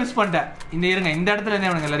வாட்டி தான் மிஸ் பண்ணிட்டேன் இந்த இருங்க இந்த இடத்துல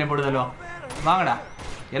இருந்தே உனக்கு எல்லாரையும் போடுதல்வா வாங்கடா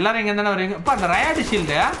எல்லாரும் இங்க தானே வரீங்க அப்பா அந்த ரயாட்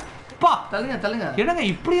ஷீல்டு அப்பா தள்ளுங்க என்னங்க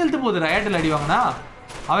இப்படி எழுத்து போகுது ரயாட்ல அடி வாங்கினா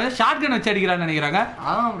அவன் ஷார்ட் கன் வச்சு அடிக்கிறான்னு நினைக்கிறாங்க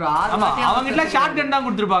ஆமா அவங்க கிட்ட ஷார்ட் கன் தான்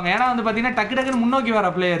கொடுத்துருப்பாங்க ஏன்னா வந்து பாத்தீங்கன்னா டக்கு டக்குன்னு முன்னோக்கி வர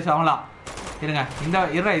பிளேயர்ஸ் அவங்களாம் இருங்க இந்த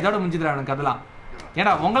இதோட முடிஞ்சுக்கிறாங்க கதலாம்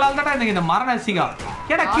ஏடா உங்களால தான்டா இன்னைக்கு இந்த மரண சிங்கம்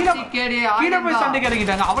ஏடா கீழே போய் சண்டைக்கு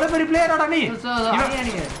இறங்கிட்டாங்க அவ்வளவு பெரிய பிளேயரோட நீ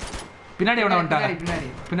பின்னாடி எவன வந்துட்டாங்க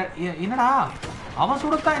பின்னாடி என்னடா அவன்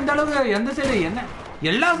சுடத்தான் இந்த அளவுக்கு எந்த சைடு என்ன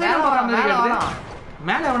எல்லா சைடும் வர மாதிரி இருக்கு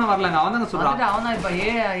மேல எவன வரலங்க அவன் தாங்க சொல்றான் அவன் தான் இப்ப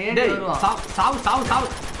ஏ சாவு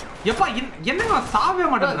எப்பா என்னங்க சாவே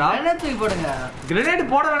மாட்டேங்கறா கிரேனேட் தூக்கி போடுங்க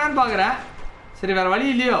கிரேனேட் போட வேணாம்னு பாக்குறேன் சரி வேற வழி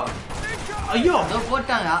இல்லையோ ஐயோ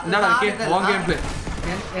போட்டாங்க என்னடா ஓன் கேம் பிளே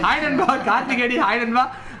ஹாய் நண்பா கார்த்திகேடி ஹாய் நண்பா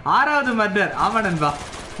 6வது மர்டர் ஆமா நண்பா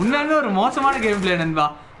உண்மையாலுமே ஒரு மோசமான கேம் பிளே நண்பா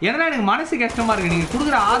ஏன்னா எனக்கு மனசு கஷ்டமா இருக்கு நீங்க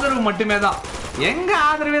கொடுக்குற ஆதரவு மட்டுமே தான் எங்க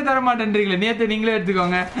ஆதரவே தர மாட்டேன்றீங்களே நேத்து நீங்களே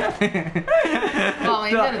எடுத்துக்கோங்க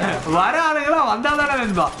வர ஆளுங்களாம் வந்தாதானே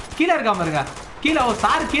நண்பா கீழே இருக்கா பாருங்க கீழே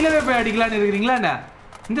சார் கீழே போய் அடிக்கலான்னு இருக்கிறீங்களா என்ன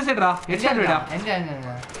இந்த சைடுடா ஹெட்ஷாட் விடா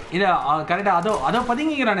இத கரெக்டா அதோ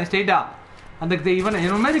பதுங்கிக்கிறானே ஸ்ட்ரைட்டா அந்த இவன்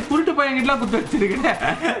இந்த மாதிரி குருட்டு பையன்கிட்டலாம் குத்து வச்சிருக்கேன்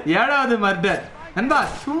 7வது மர்டர் நண்பா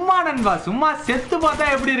சும்மா செத்து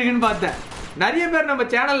பார்த்தா எப்படி இருக்குன்னு பார்த்தேன் நிறைய பேர் நம்ம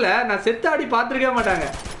சேனல்ல நான் செத்து ஆடி பார்த்துருக்கவே மாட்டாங்க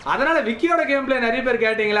அதனால விக்கியோட கேம் பிளே நிறைய பேர்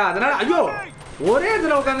கேட்டீங்களா அதனால ஐயோ ஒரே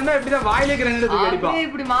இதுல உட்காந்துன்னா இப்படிதான் வாயிலே கிரேனேட் அடிப்பான்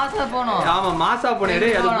இப்படி மாசா போனோம் ஆமா மாசா போனே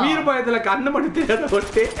அது உயிர் பயத்துல கண்ணு மட்டும் தெரியாத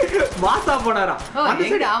போட்டு மாசா போனாராம்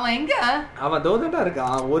அவன் எங்க அவன் தோதண்டா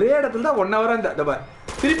இருக்கான் ஒரே இடத்துல தான் 1 ஹவர் அந்த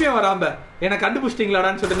திருப்பியும் வராம என்ன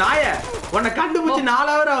கண்டுபிடிச்சிட்டீங்களாடான்னு சொல்லிட்டு நாய உன்னை கண்டுபிடிச்சு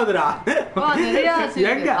 4 ஹவர் ஆகுதுடா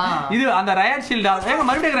எங்க இது அந்த ரயட் ஷீல்டா எங்க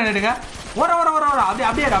மறுபடியும் கிரேனேடுங்க வர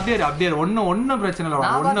அப்படியே ஒன்னும் பிரச்சனை இல்லை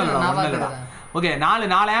ஒன்னும் இல்லடா ஓகே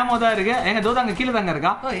 4 ஏமோ தான் இருக்கு எங்க தோத அங்க கீழே தாங்க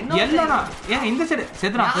இருக்கா எல்லாம் ஏங்க இந்த சைடு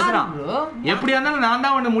செத்துறான் எப்படியா இருந்தாலும் நான்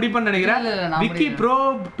தான் ஒண்ணு முடிப்பேன்னு நினைக்கிறேன் விக்கி ப்ரோ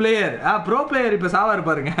பிளேயர் இப்ப சாவா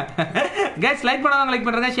இருப்பாருங்க கைஸ் லைக் பண்ணாதவங்க லைக்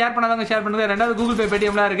பண்றேங்க ஷேர் பண்ணாதவங்க ஷேர் பண்ணுங்க ரெண்டாவது கூகுள் பே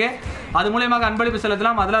பேடிஎம்லாம் இருக்கு அது மூலமாக அன்பளிப்பு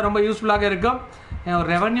செலுத்தலாம் அதெல்லாம் ரொம்ப யூஸ்ஃபுல்லாக இருக்கும் ஒரு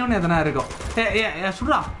ரெவன்யூன்னு எதனா இருக்கும்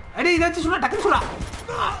சுடுறா அடே இதை வச்சு சுடுறா டக்குன்னு சுடுறா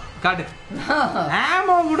காட்டு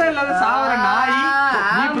ஆமோ கூட இல்லாத சாவர நாய்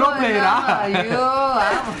நீ ப்ரோ பிளேயரா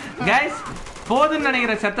கைஸ் போதுன்னு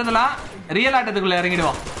நினைக்கிற செத்ததெல்லாம் ரியல் ஆட்டத்துக்குள்ள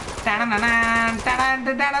இறங்கிடுவோம்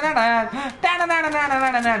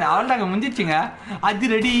அவள்தாங்க முடிஞ்சிச்சுங்க அது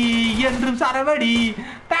ரெடி என்றும் சரவடி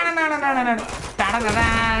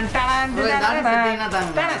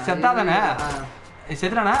செத்தாதானே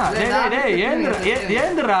செத்துறானா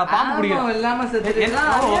ஏந்துடுறா பாம்பு குடிக்க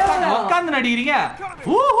உட்காந்து நடிக்கிறீங்க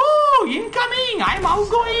incoming I am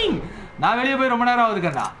out going நான் வெளியே போய் ரொம்ப நேரம்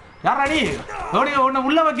ஆகுதுக்கண்டா யாரா நீ உன்னை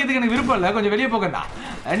உள்ள வைக்கிறதுக்கு எனக்கு விருப்பம் இல்லை கொஞ்சம் வெளியே போக்கண்டா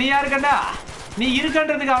நீ யாருக்கண்டா நீ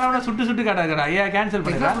இருக்கன்றதுக்கு அவனோட சுட்டு காட்டாதடா ஏன் கேன்சல்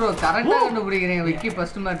பண்ணிடுறா ப்ரோ கரெக்ட்டா கண்டுபிடிக்கிறீங்க விக்கி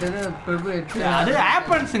ஃபர்ஸ்ட் மேட்டர் பிரபு அது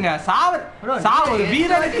ஹேப்பன்ஸ்ங்க சாவு ஒரு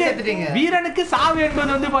வீரனுக்கு சாவு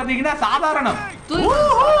என்பது வந்து பாத்தீங்கன்னா சாதாரணம்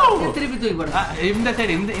திருப்பி தூக்கி போடு இந்த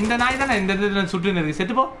சைடு இந்த நாய் தானே இந்த இடத்துல சுட்டுன்னு இருக்கு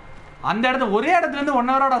செத்து போ அந்த இடத்துல ஒரே இடத்துல இருந்து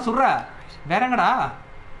 1 ஹவரோட சுடுற வேறங்கடா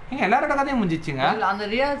எங்க எல்லாரோட கதையும் முடிஞ்சிச்சுங்க அந்த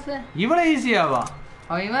ரியாஸ் இவ்வளவு ஈஸியாவா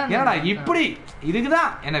என்னடா இப்படி இதுக்குதான்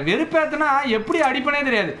என்ன வெறுப்பேத்தனா எப்படி அடிப்பனே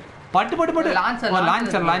தெரியாது பட்டு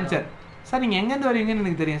லான்ச்சர் சார் நீங்க எங்க இருந்து வரீங்கன்னு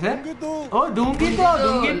எனக்கு தெரியும் சார் ஓ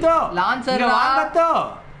தூங்கிட்டோ லான்ச்சர் வாங்கத்தோ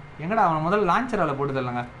எங்கடா அவன முதல்ல லான்ச்சரால போட்டு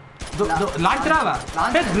தரலங்க லான்ச்சராவா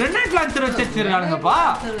கிரேனேட் லான்ச்சர் வச்சிருக்கானுங்கப்பா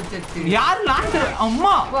யார் லான்ச்சர்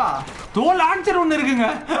அம்மா தோ லான்ச்சர் ஒன்னு இருக்குங்க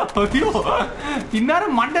ஐயோ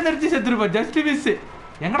இன்னாரும் மண்டை நெரிச்சு செத்துருப்பா ஜஸ்ட் மிஸ்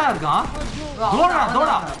எங்கடா இருக்கான்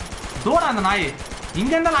தோடா அந்த நாய்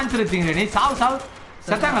இங்க இருந்தா லான்ச்சர் வச்சுங்க நீ சாவு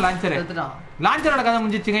செத்தாங்க லான்ச்சரோட கதை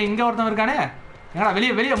முடிஞ்சிச்சுங்க இங்க ஒருத்தன் இருக்கானே எங்கடா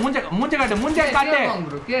வெளியே மூஞ்ச காட்டு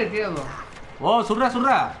ஓ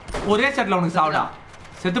சுடுற ஒரே செட்ல உனக்கு சாவுடா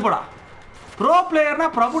செத்து போடா ப்ரோ பிளேயர்னா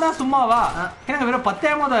பிரபுனா சும்மாவா எனக்கு வெறும் 10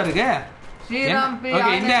 ஏமோ தான் இருக்கு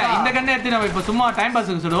ஓகே இந்த கண்ணை எடுத்து நம்ம இப்ப சும்மா டைம்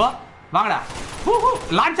பாஸ்க்கு சுடுவோம் வாங்கடா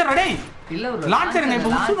லான்ச்சர் டேய் இல்ல ப்ரோ லான்ச்சர்ங்க இப்ப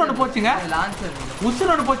உசுர் ஒன்னு போச்சுங்க லான்ச்சர்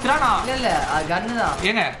உசுர் ஒன்னு போச்சுடா நான் இல்ல கன்னு தான்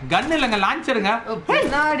ஏங்க கன் இல்லங்க லான்ச்சர்ங்க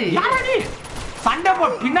பின்னாடி யாரடி சண்டை போ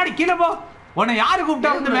பின்னாடி கீழ போ உன்னை யாரு கூப்பிட்டா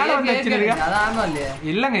வந்து மேல வந்து வச்சிருக்க அதானோ இல்ல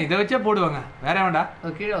இல்லங்க இத வச்சே போடுவாங்க வேற வேண்டா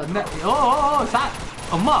கீழ வந்து ஓ சார்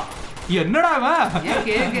அம்மா என்னடா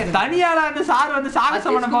இவன் தனியால அந்த சார் வந்து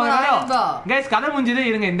சாகசம் பண்ண போறாரோ கைஸ் கதை முடிஞ்சது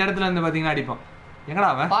இருங்க இந்த இடத்துல இருந்து பாத்தீங்கன்னா அடிப்போம் எங்கடா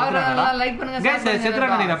அவன் லைக் பண்ணுங்க गाइस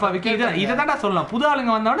செத்துறானே நினைப்பா விக்கி இத தான்டா சொல்லலாம் புது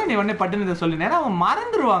ஆளுங்க வந்தவனே நீ உடனே பட்டுன்னு இத சொல்லு நேரா அவன்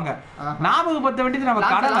மறந்துருவாங்க ஞாபகப்படுத்த வேண்டியது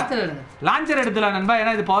நம்ம கடமை லான்ச்சர் எடுத்துலாம் நண்பா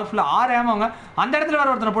ஏன்னா இது பவர்ஃபுல் 6 ஏம் அவங்க அந்த இடத்துல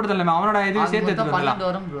வேற ஒருத்தனை போட்டு தரல அவனோட இது சேர்த்து எடுத்துக்கலாம்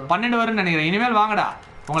 12 வரும்னு நினைக்கிறேன் இனிமேல் வாங்கடா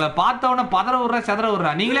உங்களை பார்த்த உடனே பதற விடுற செதற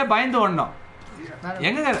விடுற நீங்களே பயந்து ஓடணும்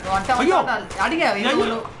எங்க ஐயோ அடிங்க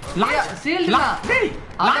ஷீல்ட் டேய்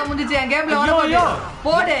அட முடிஞ்சு என் கேம்ல வர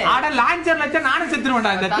போடு அட லான்ச்சர்ல வச்சா நானே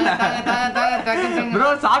செத்துறேன்டா இந்த இடத்துல bro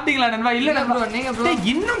சாப்பிட்டீங்களா நண்பா இல்ல bro நீங்க bro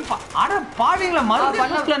இன்னும் அட பாவீங்களா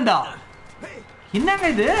மறுபடியும் ஃபர்ஸ்ட்லண்டா என்னங்க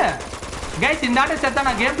இது गाइस இந்த ஆட்ட செத்தா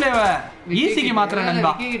நான் கேம் பிளேவ ஈஸிக்கு மாத்துறேன்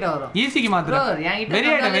நண்பா ஈஸிக்கு மாத்துறேன் very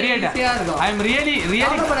idea I am really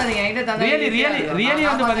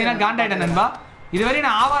வந்து பாத்தீங்கன்னா காண்டாயிட்டேன் நண்பா இதுவரை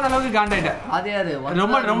நான் ஆவாத அளவுக்கு காண்டாயிட்டேன்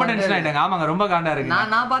ரொம்ப டென்ஷன் ஆயிட்டேங்க ஆமாங்க ரொம்ப காண்டா இருக்கு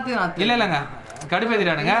நான் பாத்துக்கிறேன் இல்லங்க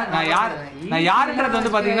கடுப்பேத்திட்டானுங்க நான் யாருன்றது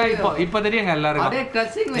வந்து பாத்தீங்கன்னா இப்போ தெரியுங்க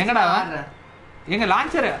எல்லாருக்கும் எங்கடா எங்க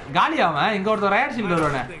லான்ச்சர் காலியாவன் இங்க ஒருத்தர் ரயர் ஷீல்ட்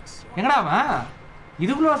வருவானே எங்கடா அவன்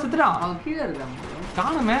இதுக்குள்ள செத்துறான் கீழ இருக்கான்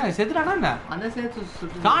காணுமே செத்துறானா என்ன அந்த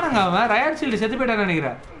சேர்த்து காணுங்க அவன் ரயர் ஷீல்ட் செத்து போயிட்டான்னு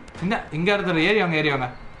நினைக்கிறேன் இந்த இங்க ஒருத்தர் ஏறிவாங்க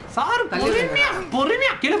சார்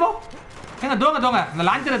பொறுமையா கீழே போ எங்க தோங்க இந்த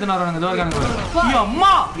லான்ச்சர் எத்தனை வரவங்க தோர்கானுங்க ஐயோ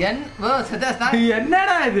அம்மா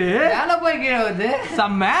என்னடா இது மேல போய் கீழ வந்து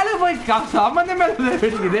மேல போய் சம்பந்தம் மேல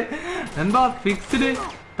வெடிக்குது நண்பா ஃபிக்ஸ்டு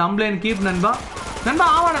தம்ப்ளைன் கீப் நண்பா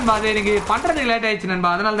ஆமா நண்பா அது எனக்கு பண்றதுக்கு லேட் ஆயிடுச்சு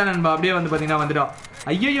நண்பா அதனால தான் நண்பா அப்படியே வந்து பாத்தீங்கன்னா வந்துடும்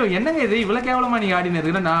ஐயோ என்னங்க இது இவ்வளவு கேவலமா நீங்க ஆடினு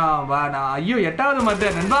இருக்கு நான் ஐயோ 8வது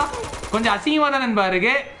மட்டும் நண்பா கொஞ்சம் அசிங்கமா தான் நண்பா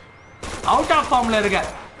இருக்கு அவுட் ஆஃப் ஃபார்ம்ல இருக்க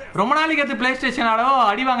ரொம்ப நாளைக்கு எடுத்து பிளே ஸ்டேஷன் ஆடவோ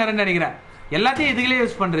அடி வாங்குறேன்னு நினைக்கிறேன் எல்லாத்தையும் இதுகளே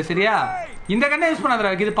யூஸ் பண்றேன் சரியா இந்த கண்ணை யூஸ் பண்ணாதடா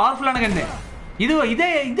இது பவர்ஃபுல்லான கண்ணு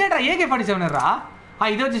இதேடா AK-47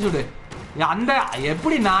 இதை வச்சு சுடு அந்த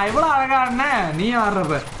எப்படி நான் எவ்வளவு அழகா ஆடுனேன் நீ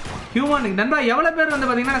ஆடுறப்ப ஹியூமன் நண்பா எவ்வளவு பேர் வந்து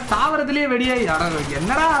பாத்தீங்கன்னா சாவரத்திலேயே வெடியாய்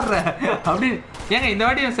என்னடா ஆடுற அப்படின்னு ஏங்க இந்த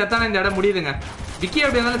வாட்டி செத்தான இந்த இடம் முடியுதுங்க விக்கி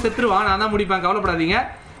அப்படி இருந்தாலும் செத்துருவான் நான் தான் முடிப்பேன் கவலைப்படாதீங்க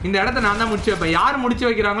இந்த இடத்த நான் தான் முடிச்சு வைப்பேன் யார் முடிச்சு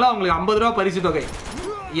வைக்கிறாங்களோ அவங்களுக்கு 50 ரூபா பரிசு தொகை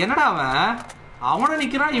என்னடா அவனும்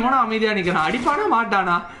நிக்கிறான் இவனும் அமைதியா நிக்கிறான் அடிப்பானா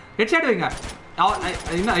மாட்டானா ஹெட்ஷாட் வைங்க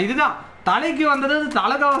இதுதான் தலைக்கு வந்தது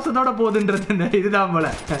தலகவசத்தோட போகுதுன்றது இதுதான் போல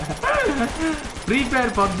ஃப்ரீ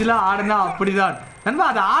ஃபயர் பப்ஜில ஆடுனா அப்படிதான் நண்பா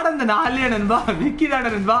அது ஆடந்த நாள்லயே நண்பா விக்கி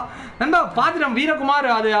தானே நண்பா பாத்துட்டேன் வீரகுமார்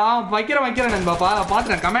அது வைக்கிறேன் நண்பா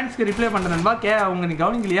பாத்துட்டேன் கமெண்ட்ஸ்க்கு ரிப்ளை பண்றேன் நண்பா உங்க நீ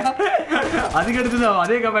கவனிக்கலையா அதுக்கு அடுத்துதான்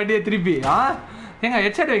அதே கமெண்டியே திருப்பி ஏங்க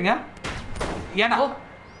ஹெட்ஷாட் வைங்க ஏன்னா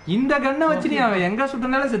இந்த கண்ணை வச்சு நீ அவன் எங்க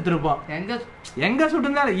சுட்டுனாலும் செத்துருப்பான் எங்க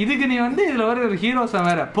சுட்டுனாலும் இதுக்கு நீ வந்து இதுல ஒரு ஹீரோஸா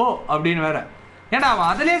வேற போ அப்படின்னு வேற ஏன்டா அவன்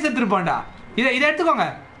அதிலே செத்துருப்பான்டா இதை எடுத்துக்கோங்க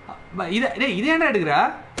இது என்ன எடுக்கிற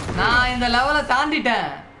நான் இந்த லெவலை தாண்டிட்டேன்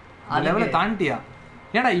லெவலை தாண்டியா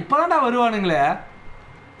ஏன்டா இப்பதான்டா வருவானுங்களே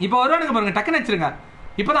இப்ப வருவானுங்க பாருங்க டக்குன்னு வச்சிருங்க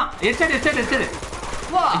இப்பதான் எச்சடு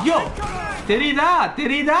ஐயோ தெரியுதா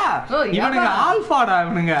இவனுங்க ஆல்பாடா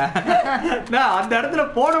இவனுங்க அந்த இடத்துல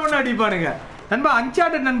போனவொன்னு அடிப்பானுங்க நண்பா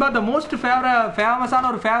Uncharted நண்பா த மோஸ்ட் ஃபேமஸான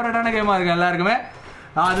ஒரு ஃபேவரட்டான கேமா இருக்கு எல்லாருக்குமே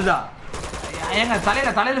அதுதான் ஏங்க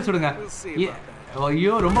தலையில சுடுங்க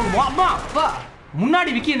ஐயோ ரொம்ப முன்னாடி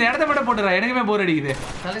விக்கி இந்த இடத்த மட்டும் போட்டுறா எனக்குமே போர் அடிக்குது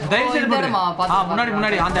தயவு செய்து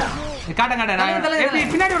முன்னாடி அந்த காட்ட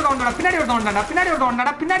பின்னாடி ஒருத்தன்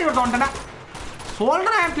வந்தாடா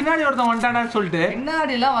சொல்றேன் பின்னாடி ஒருத்தன் வந்துட்டான்னு சொல்லிட்டு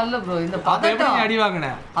பின்னாடி எல்லாம் வரல ப்ரோ இந்த பதட்டம் அடி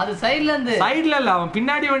வாங்கினேன் அது சைடுல இல்ல அவன்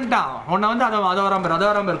பின்னாடி வந்துட்டான் உன்னை வந்து அத வராம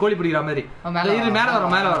பேர் கோழி பிடிக்கிற மாதிரி இது மேல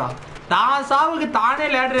வரும் தான் சாவுக்கு தானே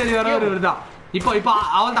லேட்டர் ஏறி வர ஒரு இதுதான் இப்போ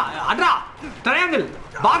அவன் தான் அட்ரா ட்ரையாங்கிள்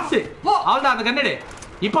பாக்ஸ் அவன் தான் அந்த கண்ணடு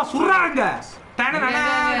இப்போ சுடுறாங்க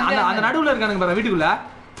அந்த நடுவுல இருக்கானுங்க பாரு வீட்டுக்குள்ள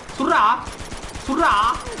சுடுறா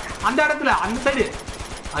அந்த இடத்துல அந்த சைடு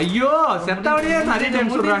ஐயோ செத்தவனே நிறைய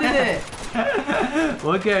டைம் சொல்றாங்க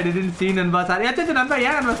ஓகே டிடன்ட் சீ நண்பா சாரி அச்சச்ச நண்பா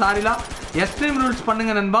ஏன் நண்பா சாரிலாம் எக்ஸ்ட்ரீம் ரூல்ஸ்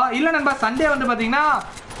பண்ணுங்க நண்பா இல்ல நண்பா சண்டே வந்து பாத்தீங்கன்னா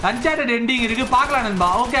Uncharted எண்டிங் இருக்கு பார்க்கலாம் நண்பா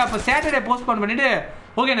ஓகே அப்ப சாட்டர்டே போஸ்ட்போன் பண்ணிட்டு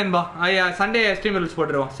ஓகே நண்பா சண்டே எக்ஸ்ட்ரீம் ரூல்ஸ்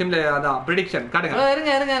போட்டுருவோம் சிம்பிள் அதான் ப்ரெடிக்ஷன் காட்டுங்க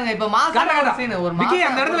இருங்க இப்போ மாஸ் சீன் ஒரு விக்கி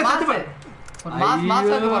அந்த இடத்துல செத்து ஒரு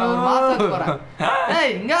மாஸ்க்கு போறேன்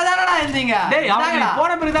டேய் இங்க தானடா இருந்தீங்க டேய் அவன்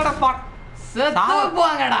போன பிறகு தான்டா ஸ்பாட் செத்து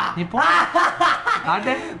போங்கடா நீ போ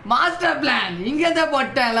காட்டு மாஸ்டர் பிளான் இங்க தான்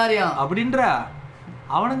போட்டேன் எல்லாரையும் அப்படின்ற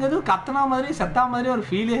அவனுங்க எதுவும் கத்தனா மாதிரி செத்தா மாதிரி ஒரு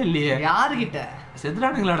ஃபீலே இல்லையே யாருகிட்ட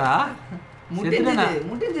செத்துறானுங்களாடா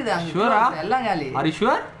முடிஞ்சது ஷூரா எல்லாம் காலி ஆர் யூ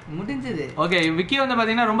ஷூர் முடிஞ்சது ஓகே விக்கி வந்து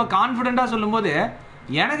பாத்தீங்கன்னா ரொம்ப கான்ஃபிடென்ட்டா சொல்லும்போது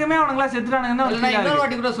எனக்குமே அவனுங்களா செத்துறானுங்கன்னா இன்னொரு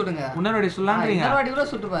வாட்டி கூட சுடுங்க இன்னொரு வாட்டி சொல்லலாம்ன்றீங்க இன்னொரு வாட்டி கூட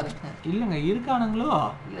சுட்டு பாருங்க இல்லங்க இருக்கானுங்களோ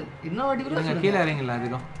இல்ல இன்னொரு வாட்டி கூட சுடுங்க கீழ இறங்கல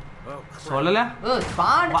அதுக்கும் சொல்லல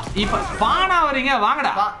ஸ்பான் இப்ப ஸ்பானா வரீங்க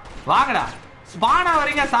வாங்கடா ஸ்பானா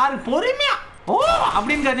வரீங்க சார் பொறுமையா ஓ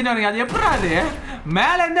அப்படின்னு கத்திட்டு வரீங்க அது எப்படா அது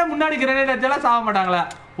மேல இருந்தே முன்னாடி கிரனேட் அடிச்சாலாம் சாக மாட்டாங்களா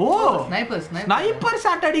ஓ ஸ்னைப்பர்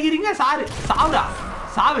ஷாட் அடிக்கிறீங்க சாரு சாவுடா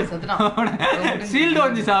சாவு ஷீல்டு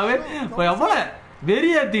வந்து சாவு எவ்வளவு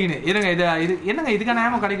வெறிய ஏத்திக்கின்னு இருங்க இது என்னங்க இதுக்கான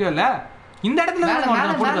ஏமோ கிடைக்கவே இல்ல இந்த இடத்துல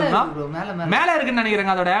மேல இருக்குன்னு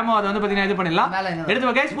நினைக்கிறேங்க அதோட ஏமோ அதை வந்து பாத்தீங்கன்னா இது பண்ணிடலாம்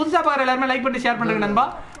எடுத்து கைஸ் புதுசா பாக்குற எல்லாருமே லைக் பண்ணி ஷேர் பண்ணுங்க நண்பா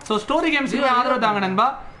சோ ஸ்டோரி கேம்ஸ்க்கு ஆதரவு தாங்க நண்பா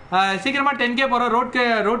சீக்கிரமா 10k போறோம்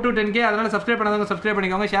ரோட் டு 10k அதனால சப்ஸ்கிரைப் பண்ணாதவங்க சப்ஸ்கிரைப்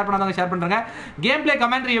பண்ணிக்கோங்க ஷேர் பண்ணாதவங்க ஷேர் பண்றங்க கேம் பிளே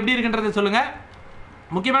கமெண்ட்ரி எப்படி இருக்குன்றது சொல்லுங்க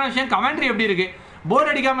முக்கியமான விஷயம் கமெண்ட்ரி எப்படி இருக்கு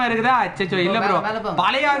போர் அடிக்காம இருக்குதா அச்சச்சோ இல்ல ப்ரோ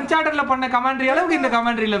பழைய அன்சார்டர்ல பண்ண கமெண்ட்ரி அளவுக்கு இந்த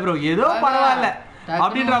கமெண்ட்ரி இல்ல ப்ரோ ஏதோ பரவாயில்ல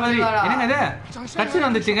அப்படின்ற மாதிரி என்னங்க இது கட்சின்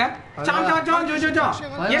வந்துச்சுங்க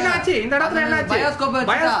என்னாச்சு இந்த இடத்துல என்னாச்சு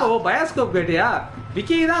பயோஸ்கோப் கேட்டியா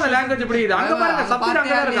விக்கி தான் அந்த லாங்குவேஜ் புரியுது அங்க பாருங்க சப்ஜெக்ட்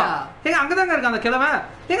அங்க தான் இருக்கா ஏங்க அங்க தாங்க இருக்க அந்த கிழமை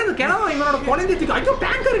ஏங்க அந்த கிழமை இவனோட குழந்தைக்கு ஐயோ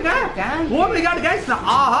டேங்கருங்க ஓ மை காட் गाइस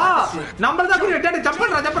ஆஹா நம்ம தான் கிட்ட ஜம்ப்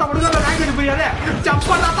பண்ற முடுங்கற லாங்குவேஜ் புரியாதே ஜம்ப்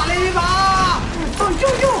பண்ற தலைவா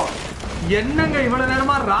ஐயோ என்னங்க இவ்வளவு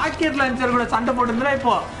நேரமா ராக்கெட் லான்ச்சர் கூட சண்டை போட்டுறா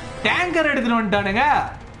இப்போ டேங்கர் எடுத்துட்டு வந்துட்டானுங்க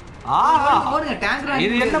ஆஹா போடுங்க டேங்கர்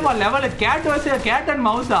இது என்னப்பா level gate versus gate and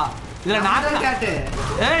மவுஸா இதுல நான் கேட்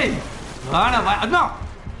ஏய் வாடா அதான்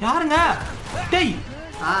யாருங்க டேய்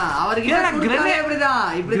அவருக்கு கிரனேட்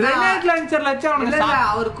இப்படிதான் கிரனேட் லான்ச்சர்ல வச்சா அவனுக்கு இல்ல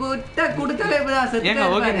அவர் குடுத்தல இப்படிதான் செத்து ஏங்க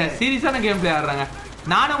ஓகேங்க சீரியஸான கேம் ப்ளே ஆடுறாங்க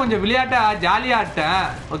நானும் கொஞ்சம் விளையாட்டா ஜாலியா ஆட்டேன்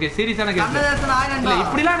ஓகே சீரியஸான கேம் இல்ல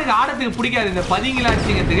இப்படிலாம் எனக்கு ஆடத்துக்கு பிடிக்காது இந்த பதிங்கல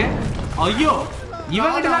அடிச்சிங்கிறதுக்கு ஐயோ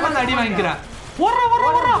இவங்கிட்ட தான் நான் அடி வாங்கிக்கிறேன்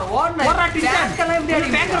ஓடுற டிஸ்டன்ஸ் எப்படி அடி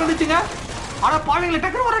டேங்கர் வந்துச்சுங்க அட பாவீங்கள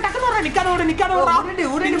டக்கர் வர நிக்காத ஓட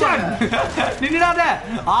நின்னுடாத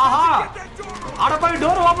ஆஹா அட பாவி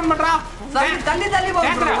டோர் ஓபன் பண்றா தள்ளி போ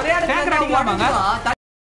ஒரே டேங்கர் அடிக்கலாமாங்க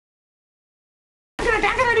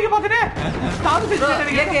டேங்கர் அடிக்க பாக்குறே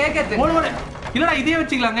இல்லடா இதே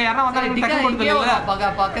வச்சுக்கலாங்க யாரா வந்தாலும் டக்கு போடுறதுல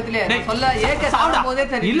பக்கத்துல சொல்ல ஏக சாவும்போதே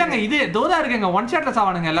தெரியும் இல்லங்க இது தோதா இருக்குங்க ஒன் ஷாட்ல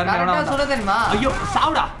சாவானுங்க எல்லாரும் சொல்ல தெரியுமா ஐயோ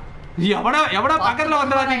சாவுடா எவடா பக்கத்துல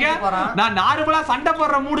வந்தவாதீங்க நான் நார்மலா சண்டை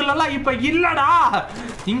போடுற மூடுல எல்லாம் இப்ப இல்லடா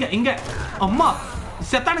இங்க அம்மா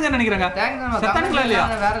செத்தானுங்க நினைக்கிறேங்க செத்தானுங்களா இல்லையா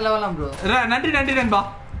வேற லெவலாம் ப்ரோ நன்றி நண்பா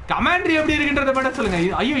கமெண்ட்ரி எப்படி இருக்குன்றத பத்தி சொல்லுங்க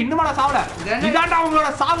ஐயோ இன்னுமாடா சாவல இதாண்டா அவங்களோட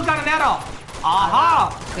சாவுக்கான நேரம் ஆஹா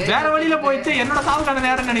வேற வழியில போயிச்சு என்னோட சாவுக்கான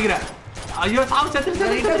நேரம் நினைக்கிறேன் ஐயோ சாவு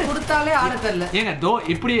செத்து கொடுத்தாலே ஆட தெரியல ஏங்க தோ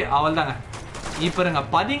இப்படி அவள்தாங்க இப்ப இருங்க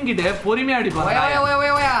பதுங்கிட்டு பொறுமையா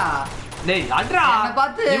அடிப்பாங்க டேய் அட்ரா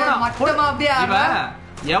பாத்து மட்டமா அப்படியே இவன்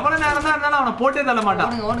எவ்வளவு நேரம் தான் இருந்தாலும் அவனை போட்டே தள்ள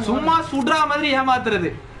மாட்டான் சும்மா சுடுற மாதிரி ஏமாத்துறது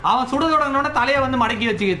அவன் சுட தொடங்கினோட தலைய வந்து மடக்கி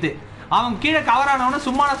வச்சுக்கிட்டு அவன் கீழே கவர் ஆனவன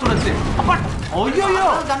சும்மானா சுடுச்சு அப்பா ஐயோ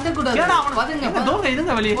கண்டு கூட ஏடா அவன் பாத்துங்க தோங்க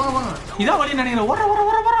இதுங்க வெளிய இதா வழி நினைக்கிறேன்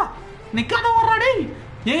ஓர நிக்காத ஓரா டேய்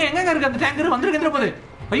எங்க இருக்கு அந்த டேங்கர் வந்திருக்கிற போது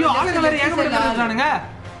ஐயோ ஆளுங்க வேற ஏங்க பண்றானுங்க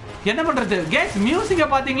என்ன பண்றது கேஸ் மியூசிக்க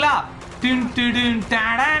பாத்தீங்களா டின் டின்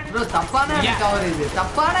டாடன் bro தப்பான கவர் இது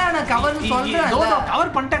தப்பான கவர் சொல்றேன் இதோ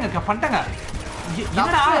கவர் பண்ணிட்டாங்க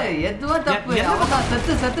என்னடா எதுவும் தப்பு அவதான்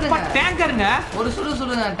செத்துறங்க டேங்கர்ங்க ஒரு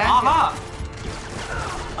சுடுங்க டேங்கர் ஆஹா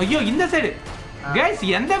ஐயோ இந்த சைடு गाइस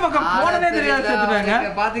எந்த பக்கம் போனதே தெரியாது செத்துறாங்க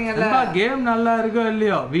பாத்தீங்களா கேம் நல்லா இருக்கோ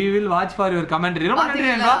இல்லையோ we will watch for your commentary ரொம்ப நன்றி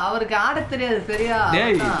நண்பா அவருக்கு ஆட தெரியாது சரியா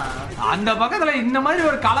டேய் அந்த பக்கத்துல இந்த மாதிரி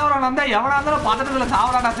ஒரு கலவரம் வந்தா எவனா இருந்தாலும் பதட்டத்துல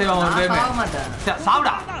சாவடாடா செய்வான் ஒரு டைம்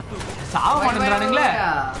சாவடா சாவ மாட்டேங்கறானுங்களே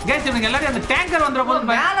गाइस இவங்க எல்லாரும் அந்த டேங்கர் வந்தற போது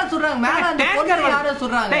மேல சுடுறாங்க மேல அந்த டேங்கர் யாரோ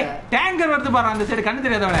சுடுறாங்க டேய் டேங்கர் வருது பாரு அந்த சைடு கண்ணு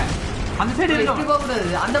தெரியாதவனே அந்த சைடு இருக்கு போக கூடாது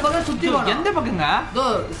அந்த பக்கம் சுத்தி போணும் எந்த பக்கங்க தோ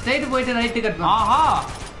ஸ்ட்ரைட் போயிட்டு ரைட் கட் ஆஹா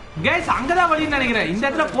गाइस அங்கதான் வழின்னு நினைக்கிறேன் இந்த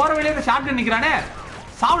இடத்துல போற வழியில ஷாட் நிக்கறானே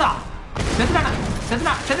சாவுடா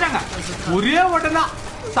செத்துறாங்க ஒரே ஓட்டதான்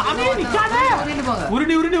சாமி நிக்காதே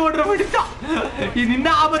உருடி ஓடுற போயிட்டா இது நின்ன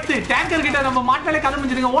ஆபத்து டேங்கர் கிட்ட நம்ம மாட்டாலே கதை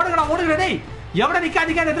முடிஞ்சிருங்க ஓடுங்கடா டேய் எவட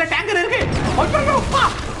நிக்காதீங்க அந்த இடத்துல டேங்கர் இருக்கு ஐயோ அப்பா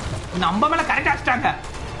நம்ம மேல கரெக்ட் அடிச்சிட்டாங்க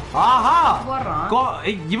ஆஹா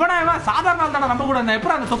இவனா சாதாரண ஆள் தான நம்ம கூட இருந்தா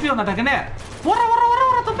எப்பறம் அந்த தொப்பி வந்தாட்டக்கனே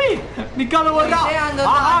வர தொப்பி நிக்காத ஓடுடா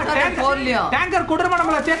ஆஹா டேங்கர் குடர்மா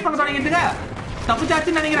நம்மள சேஸ் பண்ண தொடங்கிட்டுங்க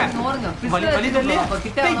தப்புச்சாச்சு நினைக்கிறேன் வலி தெரியல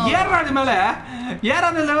ஏறாது மேல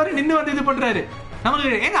ஏறாதல வரை நின்னு வந்து இது பண்றாரு நமக்கு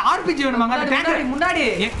எங்க ஆர்பிஜி வேணுமாங்க அந்த டேங்கர் முன்னாடி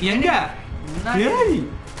எங்க ஏய்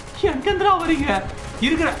எங்கன்றா வரீங்க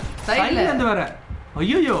இருக்குற சைடுல இருந்து வர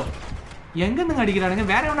ஐயோ எங்க இருந்து அடிக்குறானுங்க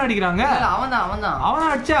வேற எவனா அடிக்குறாங்க அவனா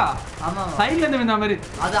அடிச்சா ஆமா சைடுல இருந்து வந்த மாதிரி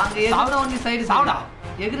அது அங்க எதுனா ஒண்ணு சைடு சாவுடா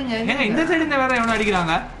எகுறங்க எங்க இந்த சைடுல இருந்து வேற எவனா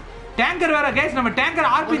அடிக்குறாங்க டேங்கர் வேற गाइस நம்ம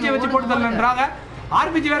டேங்கர் ஆர்பிஜி வச்சு போட்டு தரலன்றாங்க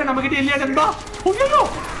ஆர்பிஜி வேற நம்ம கிட்ட இல்லையா டம்பா ஐயோ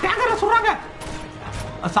டேங்கர் சுறாங்க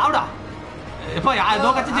சாவுடா எப்ப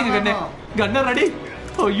ஏதோ கச்சிங்க கன்னர் ரெடி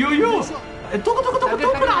ஐயோ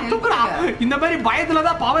தூக்குடா இந்த மாதிரி பயத்துல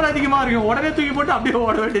தான் பவர் அதிகமா இருக்கு உடனே தூக்கி போட்டு அப்படியே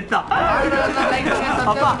ஓட வேண்டியதுதான்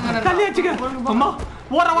அப்பா தள்ளி வச்சுக்க அம்மா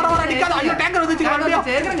ஓர அடிக்காத. ஐயோ டேங்கர் வந்துச்சு மறுபடியும்.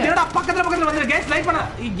 என்னடா பக்கத்துல வந்து கேஸ் லைக் பண்ண.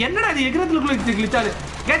 என்னடா இது எகிரத்துக்குள்ள கிளிச் ஆகுது.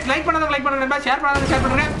 கேஸ் லைக் பண்ணாத லைக் பண்ணுங்க, ஷேர் பண்ணாத ஷேர்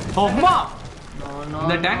பண்ணுங்க. அம்மா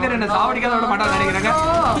இந்த டேங்கர் என்ன சாவடிக்காத விட மாட்டான்னு நினைக்கிறேங்க.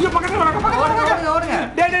 ஐயோ பக்கத்துல ஓடுங்க.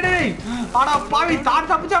 டேய் ஆனா பாவி தான்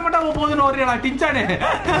தப்பிச்சா மட்டும் போதுன்னு ஓடுறா டிஞ்சானே.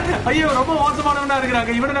 ஐயோ ரொம்ப மோசமானவனா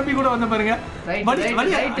இருக்கிறாங்க. இவனை நம்பி கூட வந்த பாருங்க.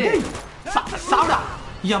 வலி சாவுடா.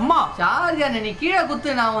 அம்மா சாரியா நீ கீழே குத்து,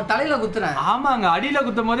 நான் உன் தலையில குத்துறேன். ஆமாங்க அடியில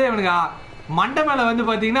குத்தும் போதே இவனுக்கு மண்டை மேல வந்து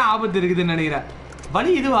பாத்தீங்கன்னா ஆபத்து இருக்குதுன்னு நினைக்கிறேன்.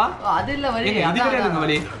 வலி இதுவா? அது இல்ல வலி, இது கிடையாதுங்க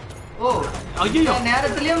வலி. ஓ ஐயோ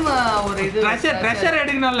நேரத்துலயும் ஒரு இது ட்ரெஷர்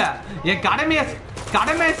எடுக்கணும்ல. என்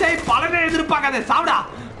கடமை செய் பலனை எதிர்பார்க்காத. சாவுடா.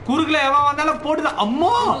 குறுக்குல எவன் வந்தாலும் போட்டுதான்.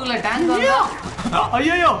 அம்மா குறுக்குல டேங்க் வந்தா.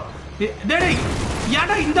 ஐயோ டேய்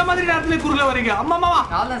ஏன்டா இந்த மாதிரி நேரத்துல குறுக்குல வரீங்க? அம்மா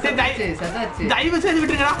தயவு செய்து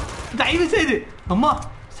விட்டுருங்கடா, தயவு செய்து. அம்மா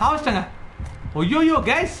சாவச்சிட்டாங்க. ஐயோ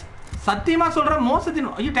கைஸ் சத்தியமா சொல்றேன்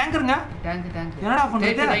மோசத்தின். ஐயோ டேங்கருங்க. என்னடா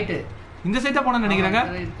பண்றது? இந்த சைடா போன நினைக்கிறேங்க.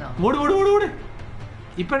 ஓடு.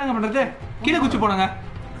 இப்போ என்னங்க பண்றது? கீழே குச்சி போனாங்க.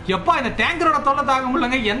 எப்பா இந்த டேங்கரோட தொல்லை தாங்க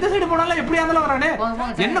முடியலங்க. எந்த சைடு போனாலும் எப்படி இருந்தாலும் வரானே.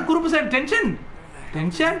 என்ன குறுப்பு சைடு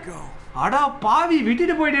டென்ஷன். அடா பாவி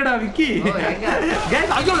விட்டுட்டு போயிட்டேடா விக்கி.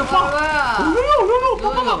 கைஸ் ஐயோ எப்பா.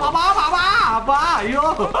 அப்பா ஐயோ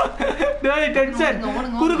டேய் டென்ஷன்.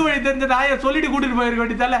 குறுக்கு வழி தெரிஞ்ச நாயை சொல்லிட்டு கூட்டிட்டு போயிருக்க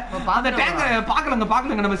வேண்டியதால. அந்த டேங்கர்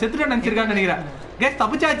பாக்கலங்க நம்ம செத்துட்டோம் நினைச்சிருக்கான்னு நினைக்கிறேன். கைஸ்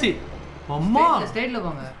தப்பிச்சாச்சு. அம்மா ஸ்டேட்ல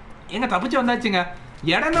போங்க. எங்க தப்பிச்சு வந்தாச்சுங்க.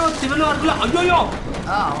 இடமே ஒரு சிவிலா இருக்குல்ல. ஐயோ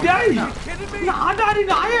டேய் ஆடாரி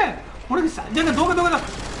நாயே உனக்கு சஜங்க தூக்க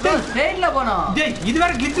டேய் ஸ்டேட்ல போறோம். டேய் இது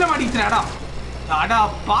வேற கிளிச்ல மாட்டிச்சுடா. அடா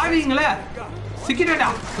பாவிங்களே சிக்கிட்டடா.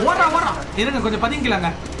 ஓடுறா இருங்க கொஞ்சம் பதிங்கலாங்க.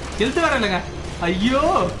 ஹெல்த் வேற இல்லங்க. ஐயோ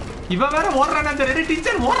இவ வேற ஓடுறானே அந்த ரெடி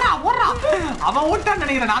டீச்சர். ஓடுறா அவன் ஓட்டான்னு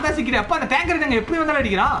நினைக்கிறேன். நான் தான் சிக்கிறேன். அப்ப அந்த டேங்கர் நாங்க எப்படி வந்தாலும்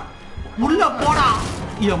அடிக்கிறான். உள்ள போடா.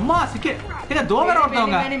 அம்மா சிக்கே ஏங்க தோ வேற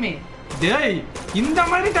ஓடுறவங்க. டேய் இந்த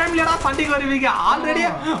மாதிரி டைம்லடா சண்டைக்கு வருவீங்க. ஆல்ரெடி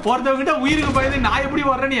ஒருத்தவங்க கிட்ட உயிருக்கு பயந்து நான் எப்படி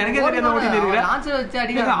வர்றேன்னு எனக்கே தெரியாத ஓடிட்டு இருக்கேன். லான்ச்சர் வச்சு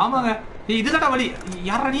அடிங்க. ஆமாங்க இதுதான்டா வலி.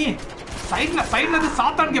 யாரா நீ? சைடுல இருந்து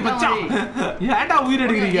சாத்தானுக்கு பச்சா. ஏன்டா உயிர்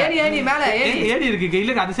எடுக்கிறீங்க? ஏடி மேல ஏடி இருக்கு.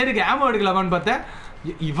 இல்லங்க அந்த சைடுக்கு ஆமோ எடுக்கலாமான்னு பார்த்தேன்.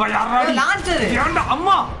 இவ யாரா? லான்ச்சர். ஏன்டா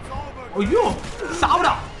அம்மா. ஐயோ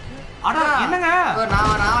சாவுடா. அடா என்னங்க நான்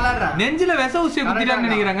விளையாடுறேன். நெஞ்சில விச ஊசியை குத்திட்டான்னு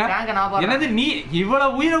நினைக்கிறாங்க. என்னது நீ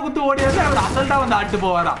இவ்வளவு உயிரை குத்து ஓடியாச்சு அவர் அசல்ட்டா வந்து ஆட்டு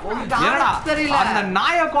போவாரா? ஏடா அந்த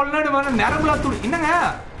நாயை கொல்லனு வந்து நரம்புல தூள். என்னங்க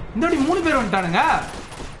இந்த வாட்டி 3 பேர் வந்துட்டானுங்க.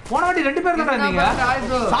 போன வாட்டி 2 பேர் தான் இருந்தீங்க.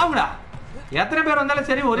 சாவுடா. எத்தனை பேர் வந்தாலும்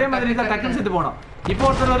சரி ஒரே மாதிரி தான் டக்குன்னு செத்து போனோம். இப்போ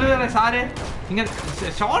ஒருத்தர் வருவாரு சாரு இங்க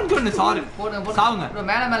ஷார்ட் கன் சாரு சாவுங்க.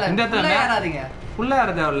 மேல இந்த இடத்துல ஏறாதீங்க. ஃபுல்லா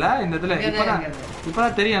ஏற தேவையில்ல. இந்த இடத்துல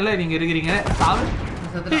இப்பதான் தெரியும்ல நீங்க இருக்கிறீங்க. சாவு.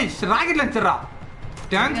 Rocket லான்ச்சரா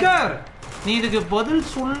tanker. நீ இதுக்கு பதில்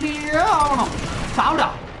சொல்லியே ஆகணும். சாவுடா.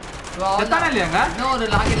 செத்தானே இல்லையாங்க? இன்னொரு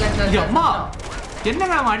ராக்கெட் லான்ச்சர். அம்மா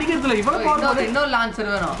என்னங்க அவன் அடிக்கிறதுல இவ்வளவு பவர். இன்னொரு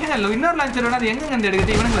லான்ச்சர் வேணும். ஏங்க இன்னொரு லான்ச்சர் வேணும். அது எங்க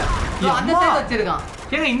எடுக்குது இவனுங்க? அந்த சைடு வச்சிருக்கான்.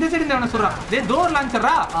 ஏங்க இந்த சைடு இந்த அவன சொல்றான். டேய் டோர்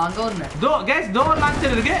லான்ச்சரா? அங்க ஒண்ணு. டோர்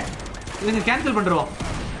லான்ச்சர் இருக்கு. இதுங்க கேன்சல் பண்றோம்.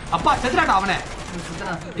 அப்பா செத்துறாடா அவனே.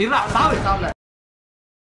 இருடா சாவு.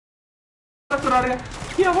 சொல்றாருங்க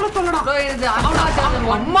எவ்வளவு சொல்லடா bro இது Uncharted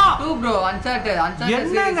 2 bro Uncharted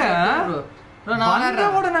என்னங்க bro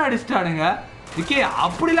நான் உடனே அடிச்சிட்டானுங்க. விக்கி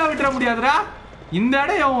அப்படிலாம் விட்டுற முடியாதுடா. இந்த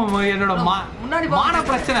இடம் என்னோட மான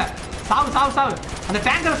பிரச்சனை. சாவு. அந்த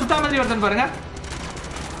டேங்கரை சுத்தா மாதிரி வருதுன்னு பாருங்க.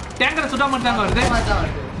 டேங்கரை சுத்தா மாதிரி தாங்க வருது.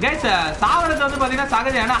 கைஸ் சாவறது வந்து பாத்தீங்கன்னா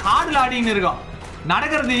சகஜம். ஏன்னா ஹார்ட்ல ஆடின்னு இருக்கும்.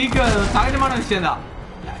 நடக்கிறது சகஜமான விஷயம் தான்.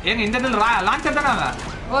 ஏங்க இந்த இடத்துல லான்ச்சர் தானே அவன்.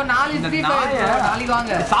 ஓ 4 ஸ்பீட் நாளைக்கு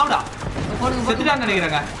வாங்க. சாவுடா. செத்துட்டான்னு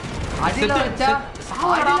நினைக்கிறேங்க.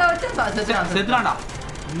 செத்துறான்டா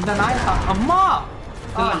இந்த நாய். அம்மா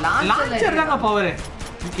லான்ச்சர் தாங்க பவர்.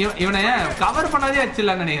 இவனை கவர் பண்ணாதே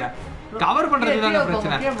வச்சிடலான்னு நினைக்கிறேன். கவர் பண்றது தாங்க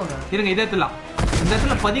பிரச்சனை. இருங்க இந்த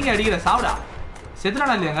இடத்துல பதிங்க அடிக்கிற. சாவுடா.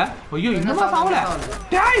 செத்துறானா இல்லையாங்க? ஐயோ இன்னுமா சாவல.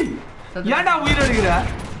 டேய் ஏன்டா உயிர் எடுக்கிற?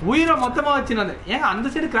 உயிரை மொத்தமா வச்சு ஏங்க அந்த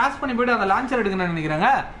சைடு கிராஸ் பண்ணி போயிட்டு அந்த லான்ச்சர் எடுக்கணும்னு நினைக்கிறாங்க.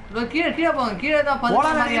 கீழே போங்க. கீழே தான்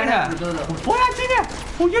போலாச்சுங்க.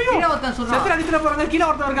 ஐயோ செத்துற அடிக்கிற போறாங்க. கீழே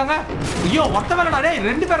ஒருத்தர் இருக்காங்க. ஐயோ ஒருத்த வேறடா. டேய்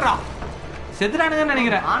 2 பேர்ரா செத்துறானுங்கன்னு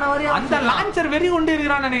நினைக்கிறேன். அந்த லான்ச்சர் வெறி கொண்டு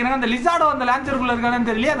இருக்கிறான்னு நினைக்கிறேன். அந்த லிசார்டோ அந்த லான்ச்சருக்குள்ள இருக்கானு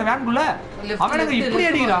தெரியல. அந்த வேன்குள்ள அவனுக்கு இப்படி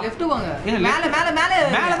அடிக்கிறான். லெஃப்ட் போங்க.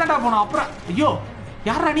 மேல தான்டா போணும். அப்புறம் ஐயோ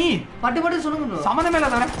யாரா நீ? பட்டு சொல்லுங்க. சமந்த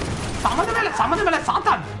மேல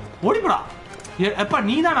சாத்தான் ஓடிப்படா. எப்ப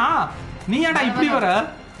நீதானா? நீ ஏன்டா இப்படி வர?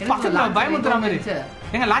 பக்கத்துல பயமுத்துற மாதிரி.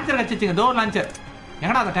 எங்க லான்ச்சர் கச்சிச்சிங்க. Door launcher.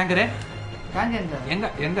 எங்கடா அந்த டேங்கரு?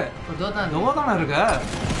 எங்க தோதான இருக்கு.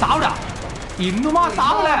 சாவுடா. இன்னுமா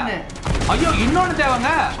சாவல. ஐயோ இன்னொன்னு தேவைங்க.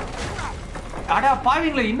 அடா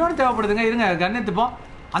பாவீங்களா இன்னொன்னு தேவைப்படுதுங்க. இருங்க கன் எடுத்துப்போம்.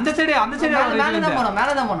 அந்த சைடு மேலதான் போனோம்.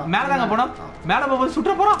 மேலதாங்க போனோம். மேல போகும்போது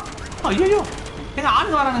சுற்ற போறோம். ஐயோ எங்க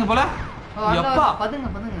ஆளுங்க வரானுங்க போல. எப்பா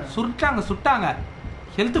பதுங்க சுட்டாங்க.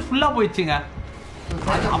 ஹெல்த் ஃபுல்லா போயிடுச்சுங்க.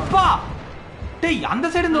 அப்பா டேய் அந்த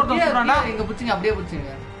சைடு இருந்து ஒருத்தன் சுடுறான்டா. இங்க புடிங்க அப்படியே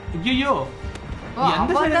புடிங்க. ஐயோ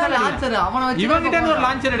எந்த சைடு தான் லான்ச்சர் அவன வச்சு இவங்க கிட்ட இருந்து ஒரு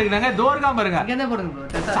லான்ச்சர் எடுக்கறாங்க. தோர்கா பாருங்க. இங்க என்ன போடுங்க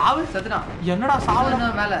ப்ரோ. சாவு செத்துறான். என்னடா சாவு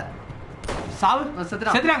மேல சாவு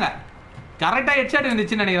செத்துறான். செத்துறாங்க. கரெக்ட்டா ஹெட்ஷாட்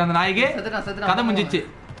இருந்துச்சுன்னு நினைக்கிறேன் அந்த நாய்க்கு. செத்துறான். கதை முடிஞ்சிச்சு.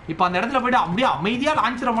 இப்போ அந்த இடத்துல போய்ட்டு அப்படியே அமைதியா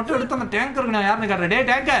லான்ச்சரை மட்டும் எடுத்து அந்த டேங்கருக்கு நான் யாருன்னு காட்டுறேன். டேய்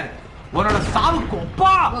டேங்கர் உன்னோட சாவு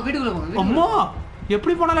கொப்பா. வீட்டுக்குள்ள போங்க. அம்மா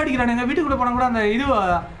எப்படி போனாலும் அடிக்கிறானுங்க. வீட்டுக்குள்ள போனா கூட அந்த இது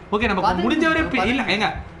ஓகே நமக்கு முடிஞ்சவரே இல்ல ஏங்க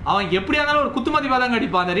அவன் எப்படியா இருந்தாலும் ஒரு குத்துமதி பாதாங்க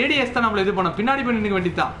அடிப்பான். அந்த ரேடியஸ் தான் நம்மள இது பண்ண பின்னாடி போய் நிக்க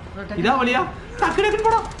வேண்டியதான். இதா வழியா டக்கு டக்குன்னு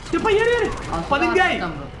போடா. எப்ப ஏறு பதுங்காய்.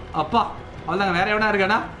 அப்பா அவ்வளவுதாங்க. வேற எவனா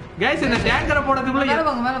இருக்கானா கைஸ் இந்த டேங்கரை போடுறதுக்குள்ள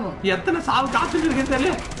மேல போங்க. எத்தனை சாவு காத்துட்டு இருக்குன்னு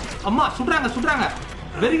தெரியல. அம்மா சுடுறாங்க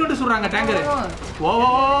வெரி குட் சுடுறாங்க டேங்கர். ஓ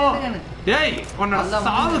டேய் உன்னோட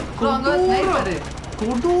சாவு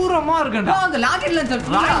கொடூரமா இருக்குடா. அந்த ராக்கெட் லான்ச்சர்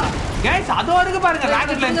சுடுறா கைஸ் அதோ இருக்கு பாருங்க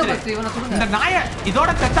ராக்கெட் லான்ச்சர். இந்த நாய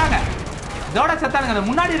இதோட செத்தாங்க. அந்த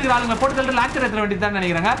முன்னாடி இருக்கிற ஆளுங்க போட்டு தள்ளிட்டு லான்ச்சர் ஏத்த வேண்டியதுதான்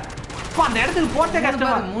நினைக்கிறாங்க. அப்ப அந்த இடத்துக்கு போறதே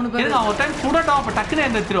கஷ்டமா இருக்கு. ஒரு டைம் சுடட்டும் அப்ப டக்குனு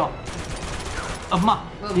எந்திரிச்சிரும். அம்மா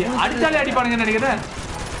அடிச்சாலே அடிப்பானுங்க நினைக்கிறேன்.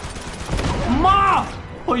 அம்மா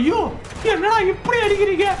ஐயோ என்னடா இப்படி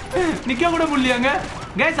அடிக்கிறீங்க. நிக்க கூட முடியலையாங்க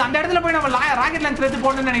கைஸ். அந்த இடத்துல போய் நம்ம ராக்கெட் லான்ச்சர் எடுத்து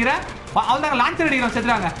போடணும்னு நினைக்கிறேன். அவ்வளவுதாங்க லான்ச்சர் அடிக்கிறோம்.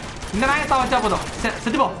 செத்துறாங்க. இந்த நாயை சா வச்சா போதும்.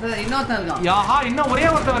 செத்து போ. இன்னொருத்தன் இருக்கான். யாஹா இன்னும் ஒரே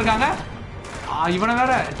ஒருத்தர் இருக்காங்க. இவனை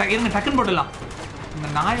வேற இருங்க டக்குன்னு போட்டுடலாம். இந்த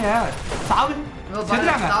நாயை சாவு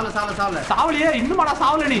செத்துறாங்க. சாவலையே இன்னுமாடா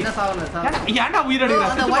சாவல நீ. ஏன்டா உயிர்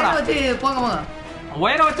எடுக்கிற.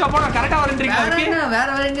 ஒயரை வச்சா போனா கரெக்டா வரன்றீங்க. வேற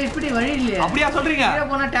எங்க இப்படி வழி இல்லையே. அப்படியே சொல்றீங்க. கீழ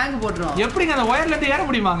போனா டேங்க் போட்றோம். எப்படிங்க அந்த ஒயர்ல இருந்து ஏற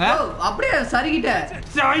முடியுமாங்க? அப்படியே சரிகிட்ட.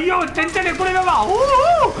 ஐயோ டென்ஷன் கூடவே வா.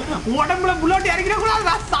 உடம்புல புல்லட் இறக்கிற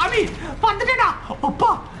கூடாதா சாமி. வந்துட்டேடா.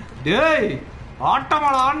 அப்பா டேய்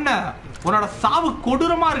ஆட்டமாடா அண்ணா. உன்னோட சாவு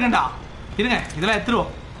கொடூரமா இருக்குடா. இருங்க இதெல்லாம்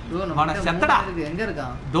எடுத்துருவோம். செத்தடா எங்க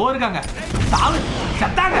இருக்கான். தோ இருக்காங்க. சாவு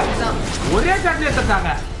செத்தாங்க. ஒரே சாட்ல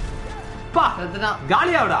செத்தாங்க. பா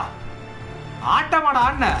காலியாவுடா. ஆட்டமாடா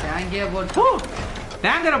அண்ணா. டேங்கே போட்டு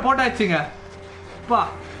டேங்கரை போட்டாச்சுங்க. பா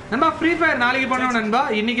நண்பா ஃப்ரீ ஃபயர் நாளைக்கு பண்ணுவோம் நண்பா.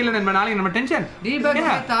 இன்னைக்கு இல்ல நண்பா நாளைக்கு நம்ம டென்ஷன்.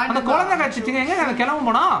 அந்த குழந்தை காட்சிச்சுங்க. எங்க கிளம்ப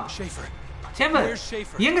போனா சேஃபர்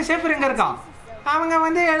எங்க சேஃபர் எங்க இருக்கான். அவங்க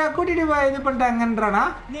வந்து கூட்டிட்டு இது பண்ணிட்டாங்கன்றானா.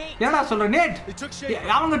 என்னடா சொல்ற நேட்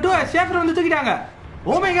அவங்க சேஃபர் வந்து தூக்கிட்டாங்க.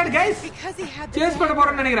 Oh my God guys chase பண்ண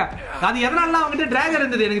போறேன்னு நினைக்கிறேன். அது எதனால அவங்க கிட்ட டிராகர்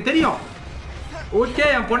இருந்தது எனக்கு தெரியும். ஓகே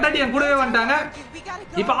என் பொண்டாட்டி என் கூடவே வந்துட்டாங்க.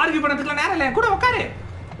 இப்போ ஆர்கியூ பண்ணதுக்குள்ள நேரம் இல்லை. என் கூட உட்காரு.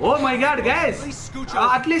 Oh my God guys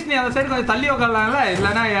at least நீ அந்த சைடு கொஞ்சம் தள்ளி உட்காரலாம்ல.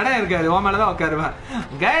 இல்லைன்னா இடம் இருக்காது. ஓ மேலதான் உட்காருவேன்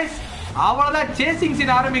கைஸ். அவ்வளவுதான் சேசிங்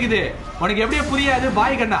சீன் ஆரம்பிக்குது. உனக்கு எப்படியே புரியாது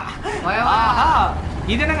பாய் கண்ணா.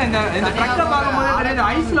 இது என்னங்க இந்த ட்ரக்க பார்க்கும்போது தெரியுது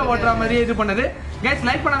ஐஸ்ல ஓட்டுற மாதிரி இது பண்ணது. கைஸ்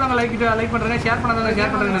லைக் பண்ணாதவங்க லைக் பண்றேங்க. ஷேர் பண்ணாதவங்க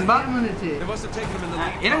ஷேர் பண்றேங்க நண்பா.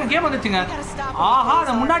 எனக்கு கேம் வந்துச்சுங்க. ஆஹா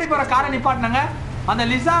அந்த முன்னாடி போற காரை நிப்பாட்டினாங்க. அந்த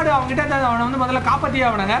லிசார்டு அவங்க கிட்ட அவனை வந்து முதல்ல காப்பாத்தியே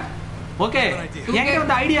ஆவணுங்க. ஓகே என்கிட்ட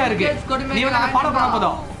வந்து ஐடியா இருக்கு. நீ வந்து ஃபாலோ பண்ண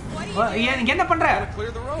போதும். என்ன பண்ற?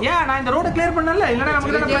 ஏன் நான் இந்த ரோட கிளியர் பண்ணல. இல்லனா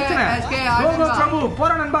நமக்கு என்ன பிரச்சனை. கோ பிரபு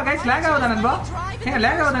போற நண்பா. கைஸ் லேக் ஆகுதா நண்பா. ஏங்க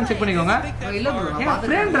லேக் ஆகுதான்னு செக் பண்ணிக்கோங்க. இல்ல ப்ரோ ஏங்க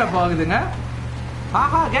ஃப்ரேம் டிராப் ஆகுதுங்க.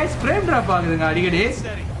 ஆஹா கைஸ் ஃப்ரேம் டிராப் ஆகுதுங்க அடிக்கடி.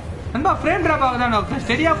 நண்பா ஃப்ரேம் டிராப் ஆகுதா.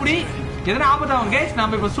 ஸ்டெடியா புடி. எதனா ஆபத்தாகும் கைஸ்.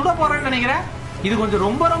 நாம இப்ப சுட போறோம்னு நினைக்கிறேன். இது கொஞ்சம்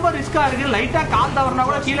ரொம்ப ரிஸ்கா இருக்கு. லைட்டா கால் தவறுனா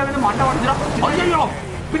கூட கீழே வந்து மண்டை உடைஞ்சிரும். ஐயோ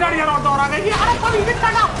பின்னாடி யாரோ ஒருத்தர் வராங்க.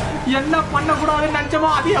 என்ன பண்ண கூடாதுன்னு நினைச்சோமோ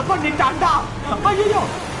அது எப்ப நின்ட்டான்டா. ஐயோ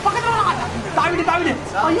பக்கத்துல தாவிடு.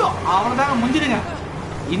 ஐயோ அவனதாங்க முடிஞ்சிடுங்க.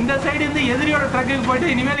 இந்த சைடு இருந்து எதிரியோட ட்ரக்குக்கு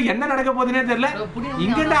போயிட்டு இனிமேல் என்ன நடக்க போகுதுன்னே தெரியல.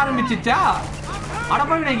 இங்கிட்ட ஆரம்பிச்சிச்சா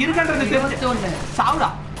அடப்பா நான் இருக்கன்றது தெரிஞ்சு சாவுடா.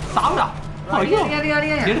 ஐயோ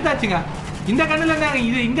எடுத்தாச்சுங்க. இந்த கண்ணுல இருந்தாங்க.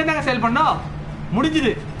 இது இங்க தாங்க சேல் பண்ணோம்.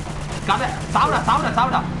 முடிஞ்சுது கதை.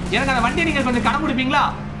 சாவுடா. எனக்கு அந்த வண்டியை நீங்க கொஞ்சம் கடன் முடிப்பீங்களா.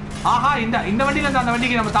 ஆஹா இந்த வண்டியில இருந்து அந்த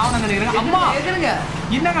வண்டிக்கு நம்ம தாவணும் நினைக்கிறேன். அம்மா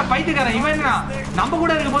என்னங்க பைத்தியக்காரன் இவன். என்ன நம்ம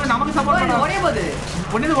கூட இருக்கும் போது நமக்கு சப்போர்ட் பண்ண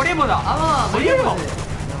ஒரே போதா. ஐயோ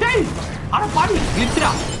டேய் அட பாடி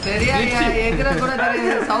கிளிச்சரா. சரியா எங்கற கூட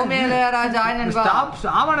சௌமியா இளையராஜா ஹாய் நண்பா.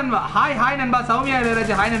 ஆமா நண்பா. ஹாய் நண்பா. சௌமியா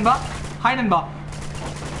இளையராஜா ஹாய் நண்பா.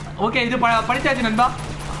 ஓகே இது படிச்சாச்சு நண்பா.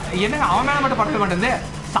 என்னங்க அவன் மேல மட்டும் படுத்த மாட்டேங்குது.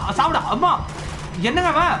 சாவுடா. அம்மா என்னங்க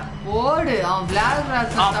அவன் ஓடு அவன் பிளாக்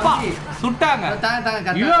ராஸ் அப்பா சுட்டாங்க.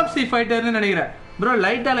 UFC ஃபைட்டர்னு நினைக்கிறேன் ப்ரோ.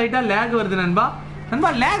 லைட்டா லேக் வருது நண்பா.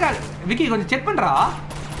 லேக் விக்கி கொஞ்சம் செக் பண்றா.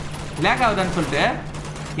 லேக் ஆகுதான்னு சொல்லிட்டு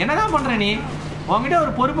என்னதான் பண்ற நீ. உங்ககிட்ட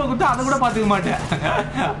ஒரு பொறுப்பை கொடுத்து அதை கூட பாத்துக்க மாட்டேன்.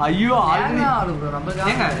 ஐயோ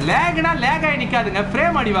ஏங்க லேக்னா லேக் ஆகி நிக்காதுங்க.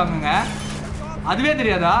 ஃப்ரேம் அடி வாங்குங்க. அதுவே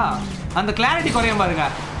தெரியாதா. அந்த கிளாரிட்டி குறையும் பாருங்க.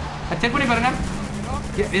 செக் பண்ணி பாருங்க.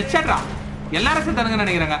 எச்சட்ரா எல்லாருக்கும் தருங்கன்னு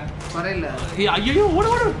நினைக்கிறேங்க. வரல. ஐயோ ஓடு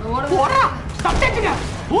ஓடு ஓடா தப்பிச்சுங்க.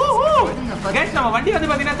 கைஸ் நம்ம வண்டி வந்து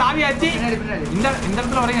பாத்தீங்கன்னா தாவியாச்சு. இந்த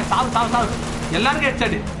இடத்துல வரீங்க. சாவு எல்லாருக்கும்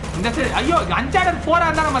ஹெட்செட். இந்த சைடு ஐயோ Uncharted 4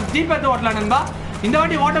 இருந்தா நம்ம ஜீப் எடுத்து ஓட்டலாம் நண்பா. இந்த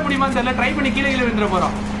வண்டி ஓட்ட முடியுமான்னு தெரியல. ட்ரை பண்ணி கீழே விழுந்துற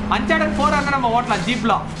போறோம். Uncharted 4 இருந்தா நம்ம ஓட்டலாம்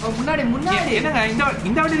ஜீப்ல. முன்னாடி என்னங்க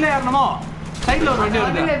இந்த வண்டியில ஏறணுமோ? சைடுல ஒரு வண்டி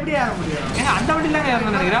வருது. எப்படி ஏற முடியும்? ஏங்க அந்த வண்டியில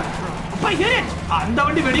ஏறணும்னு நினைக்கிறேன். அப்பா ஏ அந்த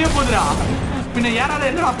வண்டி வெளியே போகுதுடா. பின்ன யாராவது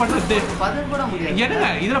என்னடா பண்றது? கூட முடியாது. என்னங்க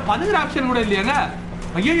இதுல பதுங்குற ஆப்ஷன் கூட இல்லையாங்க?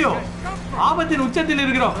 ஐயோ ஆபத்தின் உச்சத்தில்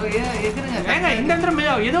இருக்கிறோம். ஏங்க இந்த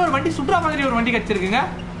இடத்துல ஏதோ ஒரு வண்டி சுற்றுலா மாதிரி ஒரு வண்டி கச்சிருக்குங்க.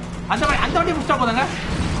 அந்த வண்டி புடிச்சா போதாங்க.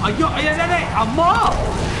 ஐயோ அம்மா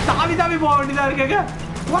தாவி போக வேண்டியதா இருக்குங்க.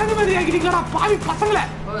 குறைஞ்ச மாதிரி ஆகிட்டீங்களா பாவி பசங்களே.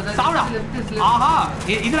 சாவுடா. ஆஹா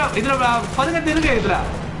இதுல பதுங்கத்து இருக்கு.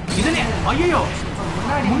 இதுல ஐயோ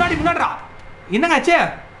முன்னாடிடா என்னங்க ஆச்சு?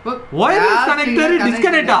 Wireless connector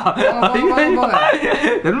டிஸ்கனெக்டா?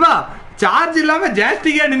 நண்பா சார்ஜ் இல்லாம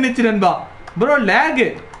ஜாஸ்டிக்கா நின்னுச்சு நண்பா. ப்ரோ லேக்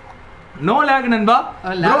நோ லேக் நண்பா.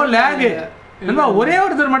 ப்ரோ லேக் நண்பா. ஒரே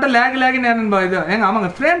ஒருத்தர் மட்டும் லேக் நண்பா. இது ஏங்க ஆமாங்க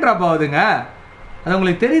ஃப்ரேம் டிராப் ஆகுதுங்க. அது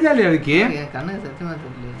உங்களுக்கு தெரியுதா இல்லையா? அதுக்கு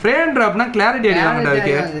ஃப்ரேம் டிராப்னா கிளாரிட்டி அடி வாங்குதா?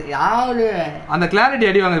 அதுக்கு அந்த கிளாரிட்டி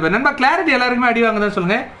அடி வாங்குது நண்பா. கிளாரிட்டி எல்லாருக்குமே அடி வாங்குதான்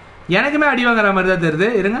சொல்லுங்க. எனக்குமே அடி வாங்குற மாதிரி தான் தெரியுது.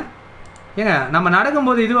 இருங்க ஏங்க நம்ம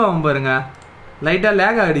நடக்கும்போது இதுவாகும் பாருங்க. லைட்டாக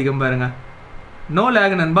லேக் அடிக்கும் பாருங்க. நோ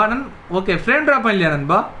லேக் நண்பா. ஓகே ஃப்ரேம் ட்ராப் இல்லையா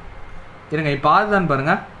நண்பா? இருங்க இப்போ அதுதான்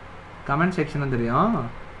பாருங்க. கமெண்ட் செக்ஷன் தெரியும்.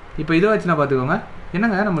 இப்போ இதை வச்சு நான் பார்த்துக்கோங்க.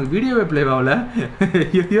 என்னங்க நம்மளுக்கு வீடியோவே ப்ளே ஆகல.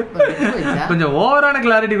 கொஞ்சம் ஓவரான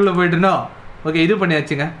கிளாரிட்டிக்குள்ளே போயிட்டுனோ. ஓகே இது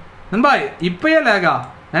பண்ணியாச்சுங்க நண்பா. இப்பயே லேகா?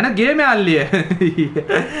 ஏன்னா கேமே ஆடலையே.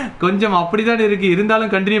 கொஞ்சம் அப்படிதான் இருக்கு.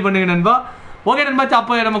 இருந்தாலும் கண்டினியூ பண்ணுங்க நண்பா. ஓகே நண்பா.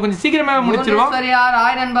 அப்போ நம்ம கொஞ்சம் சீக்கிரமாவே முடிச்சிருவோம்.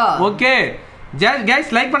 ஓகே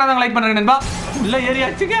கைஸ் லைக் பண்ணாதவங்க லைக் பண்ணுங்க நண்பா. உள்ள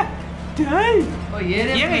ஏறியாச்சுங்க.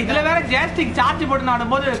 ஏங்க இதுல வேற ஜாஸ்டிக் சார்ஜ் போட்டு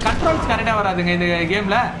ஆடும்போது கண்ட்ரோல்ஸ் கரெக்டா வராதுங்க இந்த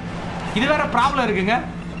கேம்ல. இது வேற ப்ராப்ளம் இருக்குங்க.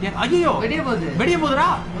 ஐயோ வெடிய போகுதுடா.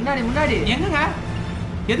 முன்னாடி எங்கங்க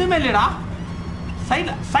எதுவுமே இல்லடா.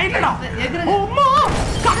 சைடுலடா. அம்மா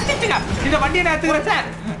கடிச்சிட்டுங்க. இந்த வண்டியை நான் எடுத்துக்கிறேன் சார்.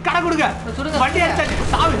 கடை கொடுங்க. வண்டி அடிச்சாச்சு.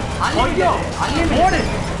 சாவு. ஐயோ ஓடு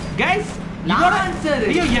கைஸ்.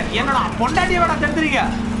 ஐயோ என்னடா பொண்டாட்டியை வேடா தடுத்துறீங்க.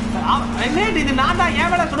 இது நான் தான்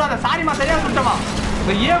ஏன் வேலை சுடாத. சாரிமா சரியா சுட்டமா.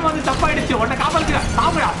 ஏன் வந்து தப்பாயிடுச்சு. உன்னை காப்பாத்துக்க.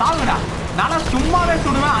 சாவுங்கடா. நானா சும்மாவே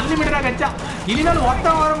சுடுவேன். அன்லிமிட்டடா கச்சா. இனிமேல்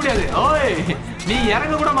ஒட்ட வர முடியாது. ஓய் நீ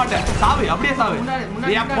இறங்க கூட மாட்டேன். சாவு அப்படியே சாவு.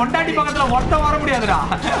 என் பொண்டாட்டி பக்கத்துல ஒட்ட வர முடியாதுடா.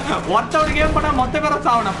 ஒட்ட ஒரு கேம் பண்ணா மொத்த பேர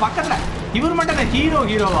சாவணும். பக்கத்துல இவர் மட்டும்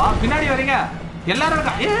ஹீரோவா? பின்னாடி வரீங்க எல்லாரும்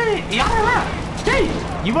இருக்கா? யாரா?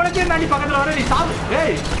 இவனுக்கே தாண்டி பக்கத்துல வர நீ சாவு.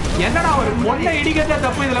 என்னடா ஒரு பொண்ணை இடிக்கிறதா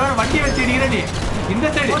தப்பு. இதுல வேற வண்டி வச்சு இடிக்கிற நீ. இந்த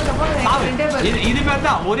சைடு சாவு. இது பேர்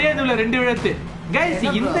தான் ஒரே இதுல 2 விழுத்து. கைஸ்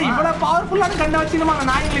இந்த இவ்வளவு பவர்ஃபுல்லான கண்ணை வச்சு நம்ம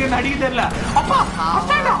நாய்களுக்கு என்ன அடிக்க தெரியல. அப்பா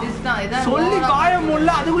சொல்லி காயம்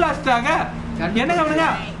முடியல. அதுக்குள்ள அடிச்சிட்டாங்க. என்னங்க அவனுங்க?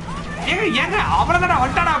 ஏங்க அவ்வளவுதான்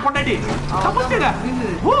வந்துட்டாடா பொண்டாட்டி.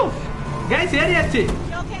 கைஸ் ஏறியாச்சு.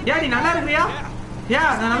 நீ நல்லா இருக்கிறியா?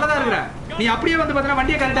 நான் நல்லதா இருக்கிறேன். நீ அப்படியே வந்து பாத்தீங்கன்னா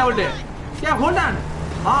வண்டியை கரெக்டா விட்டு. Hold on.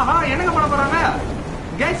 ஆஹா என்னங்க பண்ண போறாங்க?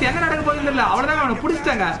 கைஸ் என்ன நடக்க போகுது தெரியல. அவ்வளவுதான் அவனை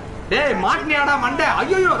பிடிச்சிட்டாங்க. மாட்டினியாடா மண்டை.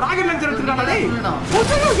 ஐயோ ராக்கெட் லான்ச்சர் வச்சிருக்காங்க.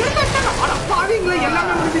 அட பாவீங்களா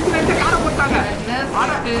எல்லாமே முடிஞ்சிச்சு. காரை போட்டாங்க.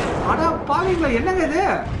 அட பாவீங்களா என்னங்க இது?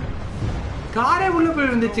 காரே உள்ள போய்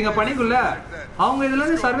இருந்துச்சுங்க பனிக்குள்ள. அவங்க இதுல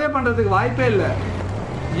இருந்து சர்வே பண்றதுக்கு வாய்ப்பே இல்லை.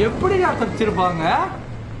 எப்படி தப்பிச்சிருப்பாங்க?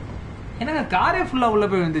 என்னங்க காரே ஃபுல்லா உள்ள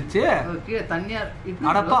போய் வந்துச்சு.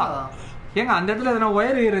 அடப்பா ஏங்க அந்த இடத்துல எதனா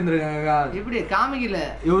ஒயர் இருந்துருங்க. இப்படி காமிக்கல.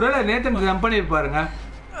 இவரால நேத்தன் ஜம்ப் பண்ணிருப்பாருங்க.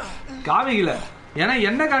 காமிக்கல. ஏன்னா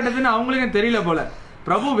என்ன காட்டுதுன்னு அவங்களுக்கும் தெரியல போல.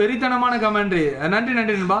 பிரபு வெறித்தனமான கமெண்ட்ரி. நன்றி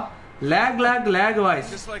நண்பா. லேக்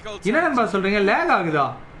வாய்ஸ். என்ன நண்பா சொல்றீங்க? லேக் ஆகுதா?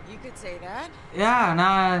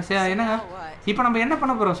 நான் என்னங்க இப்ப நம்ம என்ன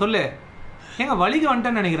பண்ண போறோம் சொல்லு. ஏங்க வலிக்கு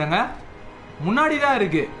வந்துட்டேன்னு நினைக்கிறேங்க. முன்னாடிதான்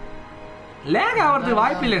இருக்கு. லேக் ஆகிறதுக்கு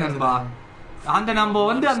வாய்ப்பு இல்லை நண்பா. அந்த நம்ம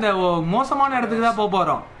வந்து அந்த மோசமான இடத்துக்கு தான் போக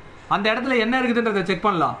போறோம். அந்த இடத்துல என்ன இருக்குதுன்றதை செக்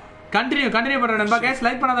பண்ணலாம். கண்டினியூ பண்றேன் நண்பா. கேஸ்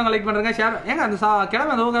லைக் பண்ணாதவங்க லைக் பண்ணுங்க. ஷேர். ஏங்க அந்த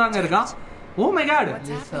கிழமை அந்த ஊங்க இருக்கான். Oh my God.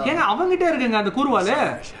 ஏங்க அவங்கிட்டே இருக்குங்க அந்த கூர்வாலு.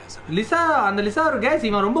 லிசா ஒரு கேஸ்.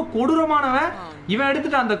 இவன் ரொம்ப கொடூரமானவன். இவன்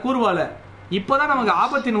எடுத்துட்டு அந்த கூர்வால. இப்போதான் நமக்கு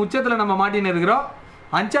ஆபத்தின் உச்சத்துல நம்ம மாட்டின்னு இருக்கிறோம்.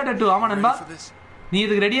 Uncharted 2. ஆமா நண்பா நீ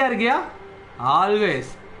இதுக்கு ரெடியா இருக்கியா? Always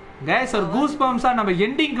case. ஒரு கூஸ் பம்ப்ஸா நம்ம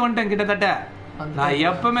எண்டிங்க்கு வந்துட்டேன் கிட்டத்தட்ட. நான்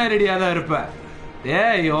எப்பவுமே ரெடியா தான் இருப்பேன்.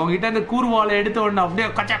 உங்ககிட்ட இந்த கூர்வாலை எடுத்த உடனே அப்படியே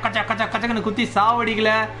கச்சக்கன்னு குத்தி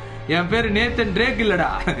சாவடிக்கல. என் பேரு நேத்தன் ட்ரேக் இல்லடா.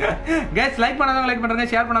 கேஸ் லைக் பண்ணாதவங்க லைக்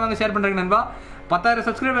பண்றேங்க. ஷேர் பண்ணாதவங்க ஷேர் பண்றேங்க நண்பா. 10,000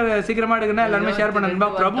 சப்ஸ்கிரைபர் சீக்கிரமா எடுக்கணும். எல்லாருமே ஷேர் பண்ண நண்பா.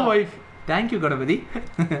 பிரபு வைஃப் தேங்க்யூ கணபதி.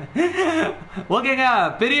 ஓகேங்க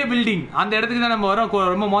பெரிய பில்டிங் அந்த இடத்துக்கு தான் நம்ம வரோம்.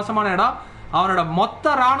 ரொம்ப மோசமான இடம். அவனோட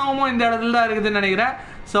மொத்த ராணுவமும் இந்த இடத்துல தான் இருக்குதுன்னு நினைக்கிறேன்.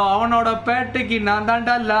 ஸோ அவனோட பேட்டைக்கு நான்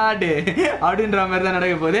தாண்டா லாடு அப்படின்ற மாதிரி தான்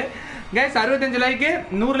நடக்க போகுது. கைஸ் 65 லைக்கு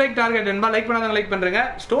 100 லைக் டார்கெட் நண்பா. லைக் பண்ணாதவங்க லைக் பண்ணுறேங்க.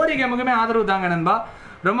 ஸ்டோரி கேமுக்குமே ஆதரவு தாங்க நண்பா,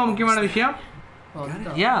 ரொம்ப முக்கியமான விஷயம்.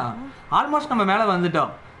 ஏன் ஆல்மோஸ்ட் நம்ம மேலே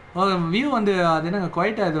வந்துட்டோம். வியூ வந்து அது என்னங்க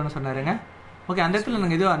குவைட்டாக இதுன்னு சொன்னாருங்க. ஓகே அந்த இடத்துல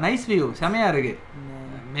எனக்கு இது நைஸ் வியூ செமையாக இருக்குது.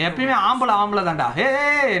 எப்பயுமே ஆம்பளை தான்டா.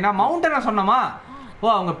 நான் மவுண்டனை சொன்னோமா? ஓ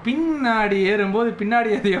அவங்க பின்னாடி ஏறும்போது பின்னாடி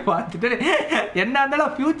எதையோ பார்த்துட்டு என்ன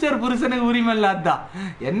இருந்தாலும் ஃபியூச்சர் புருஷனுக்கு உரிமை இல்லாதான்.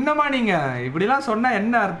 என்னம்மா நீங்கள் இப்படிலாம் சொன்னால்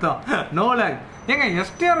என்ன அர்த்தம்? நோ லேக். ஏங்க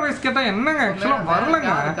எஸ்டிஆர் வைஸ் கேட்டால் என்னங்க ஆக்சுவலாக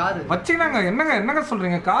வரலங்க வச்சுக்கினாங்க. என்னங்க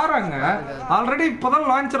சொல்கிறீங்க? காராங்க ஆல்ரெடி இப்போதான்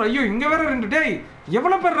லான்ச்சர். ஐயோ இங்கே வேற 2 டேய்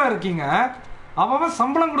எவ்வளோ பேரா இருக்கீங்க? அவன்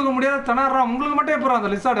சம்பளம் கொடுக்க முடியாத திணறா. உங்களுக்கு மட்டும் எப்போ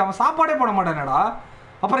அந்த லிஸ்ட்? அவன் சாப்பாடே போட மாட்டானேடா.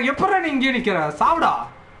 அப்புறம் எப்படா நீ இங்கே நிற்கிற? சாப்பிடா.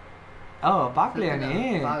 ஓ பார்க்கலையா நீ?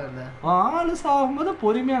 ஆளு சாகும்போது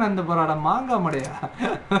பொறுமையா நடந்து போறாடா மாங்கா மடையா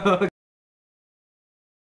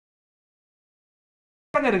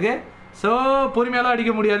இருக்கு. ஸோ பொறுமையாலாம்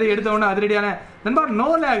அடிக்க முடியாது. எடுத்த உடனே அதிரடியான நண்பா நோ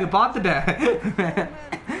லேக் பார்த்துட்டேன்.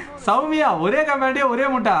 சௌமியா ஒரே கமாண்டியா ஒரே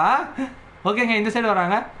முட்டா. ஓகேங்க இந்த சைடு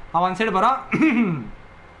வராங்க. அவன் சைடு போறான்.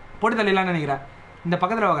 போட்டு தள்ளிடலான்னு நினைக்கிறேன். இந்த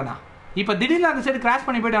பக்கத்துல வாங்கண்ணா. இப்ப திடீர்னு அந்த சைடு கிராஷ்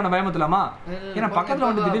பண்ணி போயிட்டு அவனை பயமுத்தலாமா? ஏன்னா பக்கத்துல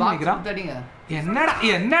வந்து திடீர்னு நினைக்கிறான்.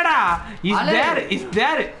 என்னடா இஸ்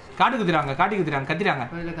தேர் காட்டு குத்துறாங்க கத்திராங்க.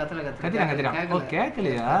 ஓ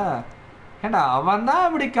கேட்கலையா? ஏண்டா அவன் தான்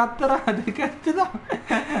அப்படி கத்துறான். அது கத்துதான்.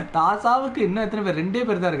 தாசாவுக்கு இன்னும் எத்தனை பேர்? 2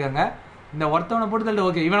 பேர் தான் இருக்காங்க. இந்த ஒருத்தவனை போட்டு தள்ளிட்டு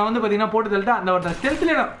ஓகே இவனை வந்து பாத்தீங்கன்னா போட்டு தள்ளிட்டா. அந்த ஒருத்தன்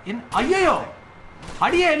ஸ்டெல்த்ல ஐயோ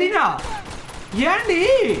அடியே எலினா ஏண்டி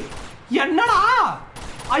என்னடா?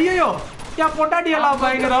 ஐயோ என் பொண்டாட்டி எல்லாம்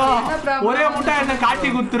பயங்கரம். ஒரே முட்டா என்ன காட்டி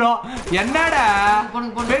குத்துறோம். என்னடா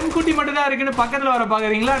பெண் குட்டி மட்டும் தான் இருக்குன்னு பக்கத்துல வர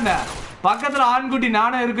பாக்குறீங்களா? என்ன பக்கத்துல ஆண்குட்டி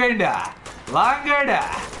நானும் இருக்கேன்டா. வாங்கடா.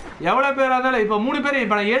 எவ்வளவு பேர் இருந்தாலும் இப்ப 3 பேர்.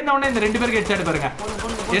 இப்ப நான் எழுந்த உடனே இந்த 2 பேருக்கு ஹெட்ஷாட் பாருங்க.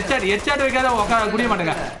 ஹெட்ஷாட் வைக்காத உட்கார குடிய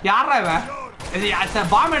மாட்டேங்க. யாரா இவன்?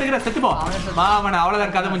 பாம் எடுக்கிற செத்து போ மாமன்.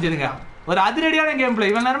 அவ்வளவுதான் கதை முடிஞ்சதுங்க. ஒரு அதிரடியான கேம் பிளே.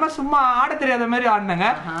 இவன் நேரமா சும்மா ஆட தெரியாத மாதிரி ஆடினாங்க.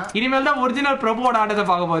 இனிமேல் தான் ஒரிஜினல் பிரபுவோட ஆட்டத்தை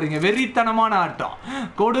பார்க்க போறீங்க. வெறித்தனமான ஆட்டம்,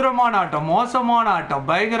 கொடூரமான ஆட்டம், மோசமான ஆட்டம்,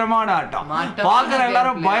 பயங்கரமான ஆட்டம். பாக்குற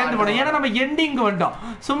எல்லாரும் பயந்து போனோம். ஏன்னா நம்ம எண்டிங் வந்துட்டோம்.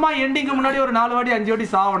 சும்மா எண்டிங்கு முன்னாடி ஒரு 4 வாட்டி 5 வாட்டி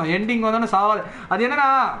சாவணும். எண்டிங் வந்தோன்னு சாவாது. அது என்னன்னா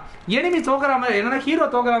எனிமி தோக்குற மாதிரி, என்னன்னா ஹீரோ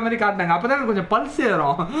தோக்குற மாதிரி காட்டினாங்க. அப்பதான் கொஞ்சம் பல்ஸ்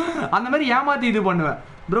ஏறும். அந்த மாதிரி ஏமாத்தி இது பண்ணுவேன்.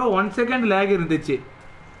 ப்ரோ 1 செகண்ட் லேக் இருந்துச்சு.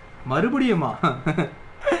 மறுபடியுமா?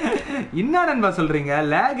 என்ன நண்பா சொல்றீங்க?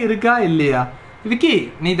 லேக் இருக்கா இல்லையா? விக்கி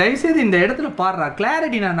நீ தயவுசெய்து இந்த இடத்துல பாடுறா.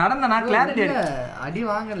 கிளாரிட்டி நான் நடந்தேனா கிளாரிட்டி அடி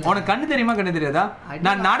வாங்கல. உனக்கு கண்ணு தெரியுமா கண்ணு தெரியாதா?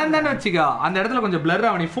 நான் நடந்தேன்னு வச்சுக்கோ அந்த இடத்துல கொஞ்சம் பிளர்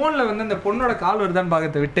ஆகும். நீ போன்ல வந்து அந்த பொண்ணோட கால் வருதான்னு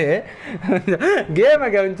பார்க்கறத விட்டு கேமை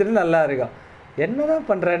கவனிச்சிருந்து நல்லா இருக்கும். என்னதான்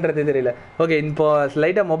பண்றேன்றது தெரியல. ஓகே இப்போ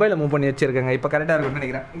லைட்டா மொபைலை மூவ் பண்ணி வச்சிருக்கேங்க. இப்போ கரெக்டா இருக்கும்னு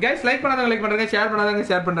நினைக்கிறேன். கைஸ் லைக் பண்ணாதவங்க லைக் பண்றேங்க, ஷேர் பண்ணாதவங்க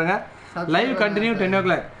ஷேர் பண்றேங்க. லைவ் கண்டினியூ 10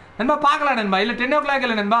 o'clock நண்பா. பார்க்கலாம் நண்பா. இல்லை 10 o'clock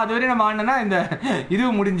இல்லை நண்பா. அது வரையும் நம்ம ஆடினா இந்த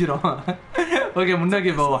இதுவும் முடிஞ்சிடும். ஓகே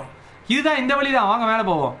முன்னோக்கி போவோம். இதுதான் இந்த வழி தான். வாங்க மேலே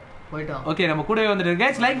போவோம். போயிட்டோம். ஓகே நம்ம கூடவே வந்துட்டு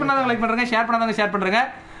கைஸ் லைக் பண்ணாதவங்க லைக் பண்ணுறேங்க, ஷேர் பண்ணாதவங்க ஷேர் பண்ணுறேங்க.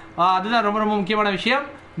 அதுதான் ரொம்ப ரொம்ப முக்கியமான விஷயம்.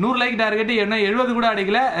 100 லைக் டார்கெட் என்ன 70 கூட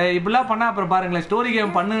அடிக்கல. இப்படிலாம் பண்ணா அப்புறம் பாருங்களேன் ஸ்டோரி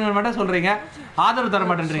கேம் பண்ணுங்க மட்டும் சொல்றீங்க, ஆதரவு தர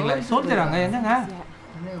மாட்டேன்றீங்களா? சொல்லிடுறாங்க என்னங்க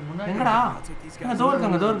எங்கடா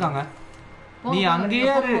இருக்காங்க. நீ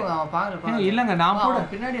அங்கேயே இல்லங்க நான் போட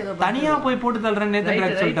தனியா போய் போட்டு தள்ளுறேன்.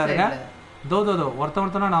 நேத்து சொல்லிட்டாருங்க. தோ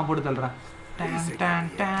ஒருத்தனா நான் போட்டு தள்ளுறேன்.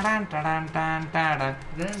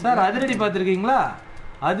 சார் அதிரடி பார்த்துருக்கீங்களா?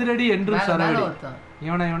 அதிரடி என்றும் சரவடி.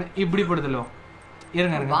 இவனை இப்படி போட்டு தள்ளுவோம்.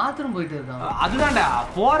 இருங்க பாத்ரூம் போயிட்டு இருக்கான். அதுதான்டா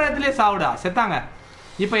போற இடத்துலயே சாவுடா செத்தாங்க.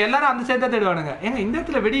 இப்ப எல்லாரும் அந்த சைடு தான் தேடுவானுங்க. ஏங்க இந்த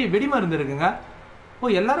இடத்துல வெடி மருந்து இருக்குங்க.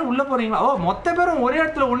 ஓ எல்லாரும் உள்ள போறீங்களா? ஓ மொத்த பேரும் ஒரே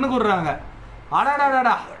இடத்துல ஒண்ணு கூடுறாங்க.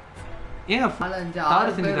 ஆடாடாடாடா ஏங்க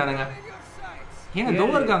தவறு செஞ்சுட்டானுங்க. ஏங்க தோ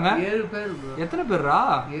இருக்காங்க 7 பேர். எத்தனை பேர்ரா?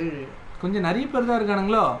 7. கொஞ்சம் நிறைய பேர் தான்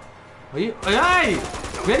இருக்கானுங்களோ. ஐயோ ஏய்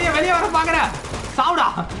வெளிய வர பாக்குற சாவுடா.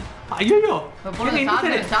 ஐயோ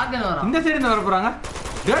இந்த சைடு இருந்து வர போறாங்க.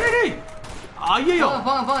 டேய் ஐயோ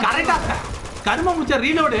கரெக்டா கர்ம முச்ச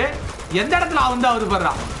ரீலோடு எந்த இடத்துல வந்து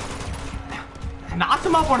பாடுறா.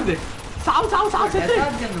 நாசமா போனது. சாவு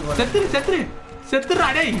செத்துறா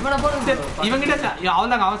டேய். இவங்கிட்ட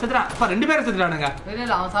அவன்தாங்க அவன் செத்துறான். இப்ப 2 பேரும் செத்துறானுங்க.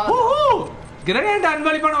 கிரனேட்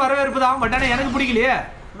அன்பளிப்பான வரவேற்பு தான். பட் ஆனா எனக்கு பிடிக்கலையே.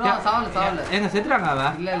 எங்க செத்துறாங்க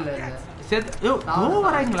அவன். இல்ல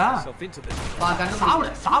வராங்களா?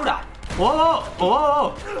 சாவுடா. ஓ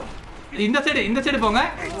இந்த சைடு போங்க.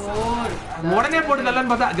 உடனே போட்டு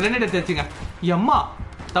தரலான்னு பார்த்தா கிரனேட் எடுத்து வச்சுங்க. எம்மா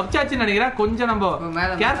தப்பிச்சாச்சுன்னு நினைக்கிறேன். கொஞ்சம் நம்ம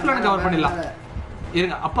கேர்ஃபுல்லான கவர் பண்ணிடலாம்.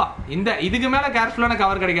 இருங்க அப்பா இதுக்கு மேல கேர்ஃபுல்லான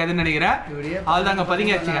கவர் கிடைக்காதுன்னு நினைக்கிறேன். அதுதாங்க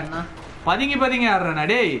பதுங்கி வச்சுங்க. பதுங்கி ஆடுறேன்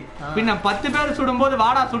டேய். பின்ன 10 பேர் சுடும்போது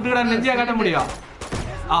வாடா சுட்டுக்கடா நெஞ்சியா காட்ட முடியும்.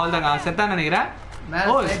 அவள்தாங்க செத்தான்னு நினைக்கிறேன்.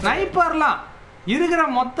 ஓ ஸ்னைப்பர்லாம் இருக்கிற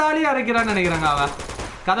மொத்தாலியும் அரைக்கிறான்னு நினைக்கிறாங்க அவன்.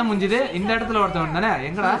 கதை முடிஞ்சுது. இந்த இடத்துல ஒருத்தவன் தானே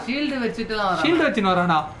எங்கடா ஷீல்டு வச்சுட்டு ஷீல்டு வச்சுன்னு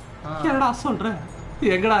வரானா? என்னடா சொல்ற?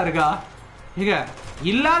 எங்கடா இருக்கா? இங்க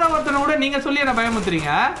இல்லாத ஒருத்தனை கூட நீங்க சொல்லி என்ன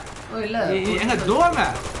பயமுத்துறீங்க? எங்க தோங்க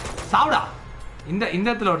சாவுடா. இந்த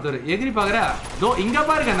இடத்துல ஒருத்தர் எகிரி பாக்குற தோ இங்க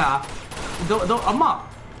பாருங்கண்ணா. தோ அம்மா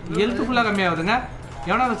எழுத்து ஃபுல்லா கம்மியாகுதுங்க.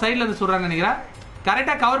 எவனா அந்த சைட்ல இருந்து சொல்றான்னு நினைக்கிறேன்.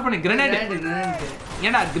 கரெக்டா கவர் பண்ணி கிரனேட்.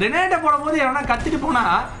 ஏன்னா கிரனேட்டை போடும் போது எவனா கத்திட்டு போனா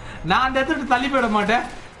நான் அந்த இடத்துல தள்ளி போயிட மாட்டேன்.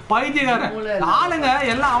 பைத்தியக்காரன் ஆளுங்க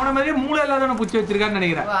எல்லாம் அவன மாதிரியே மூளை இல்லாதவன புடிச்சு வச்சிருக்கான்னு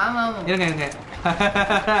நினைக்கிறேன். இருங்க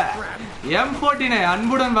M14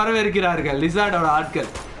 அன்புடன் வரவேற்கிறார்கள் லிசார்டோட ஆட்கள்.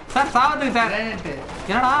 Sir சாவத்துக்கு sir.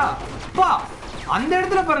 என்னடா அப்பா அந்த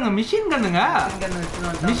இடத்துல பாருங்க மிஷின் கண்ணுங்க.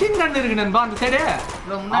 மிஷின் கன் இருக்கு நண்பா அந்த சைடு.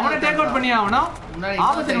 அவனை டேக் அவுட் பண்ணி ஆகணும்.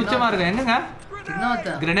 ஆபத்தின் உச்சமா இருக்கு. எங்கங்க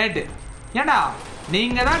கிரனேட்? ஏண்டா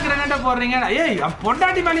நீங்க தான் கிரனேட்டை போடுறீங்க. ஏய்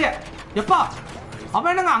பொண்டாட்டி மேலேயே எப்பா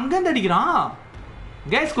அவன் என்னங்க அங்கிருந்து அடிக்கிறான்?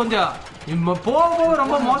 கேஸ் கொஞ்சம் போக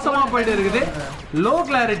ரொம்ப மோசமா போயிட்டு இருக்குது. Low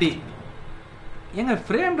clarity. எங்க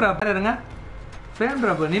ஃப்ரேம் டிராப் இருங்க. Frame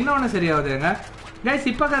drop நின்னோன்னு சரியாகுதுங்க. கேஸ்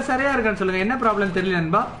இப்போ சரியா இருக்கான்னு சொல்லுங்க. என்ன ப்ராப்ளம் தெரியல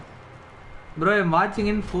நண்பா. ப்ரோ ஐம் வாட்சிங்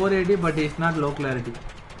இன் 480 but it's not low clarity.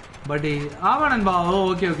 But ஆமா நண்பா. ஓ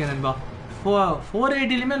ஓகே நண்பா.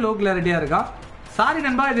 480லுமே லோ கிளாரிட்டியா இருக்கா? சாரி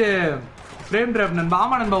நண்பா இது ஃப்ரேம் டிராப் நண்பா.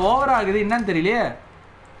 ஆமா நண்பா ஓவர் ஆகுது என்னன்னு தெரியலையே.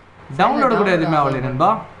 டவுன்லோடு கூட எதுவுமே ஆகலையே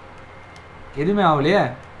நண்பா. எதுவுமே ஆகலையே.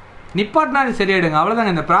 நிப்பாட்டினா அது சரியாயிடுங்க.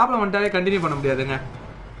 அவ்வளோதாங்க. இந்த ப்ராப்ளம் வந்துட்டாலே கண்டினியூ பண்ண முடியாதுங்க.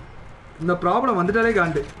 இந்த ப்ராப்ளம் வந்துட்டாலே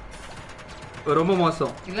காண்டு ரொம்ப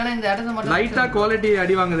மோசம். லைட்டா குவாலிட்டி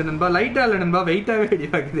அடி வாங்குது நண்பா. லைட்டா இல்ல நண்பா வெயிட்டாவே அடி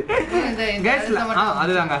வாங்குது.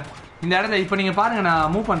 அதுதாங்க இந்த இடத்துல இப்போ நீங்க பாருங்க.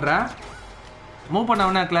 நான் மூவ் பண்றேன். மூவ் பண்ண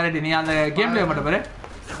உடனே கிளாரிட்டி நீ அந்த கேம் பிளே மட்டும் பாரு.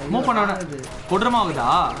 மூவ் பண்ண உடனே கொடூரமா ஆகுதா?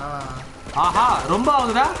 ஆஹா ரொம்ப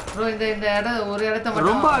ஆகுதா? ப்ரோ இந்த இடம் ஒரு இடத்தை மட்டும்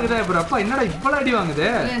ரொம்ப ஆகுதா ப்ரோ? அப்பா என்னடா இவ்வளவு அடி வாங்குது?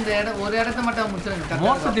 இந்த இடம் ஒரு இடத்தை மட்டும் முடிச்சிருங்க.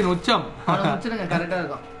 மோசத்தின் உச்சம் முடிச்சிருங்க. கரெக்டா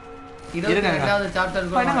இருக்கும். இரண்டாவது சாப்டர்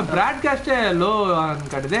இப்போ என்னங்க பிராட்காஸ்ட் லோ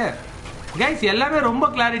காட்டுது. கைஸ் எல்லாமே ரொம்ப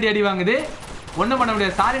கிளாரிட்டி அடி வாங்குது. ஒன்றும் பண்ண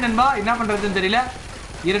முடியாது. சாரி நண்பா என்ன பண்றதுன்னு தெரியல.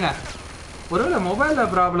 இருங்க ஒருவேளை மொபைல்ல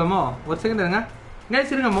ப்ராப்ளமோ? ஒரு செகண்ட் இருங்க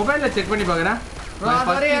கைஸ். இருங்க மொபைல்ல செக் பண்ணி பாக்குறேன்.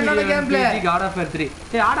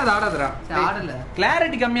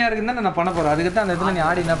 கிளாரிட்டி கம்மியா இருக்குன்னு நான் பண்ண போறேன். அதுக்கு தான் அந்த இடத்துல நீ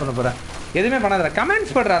ஆடி என்ன பண்ண போற? எதுவுமே பண்ணாத.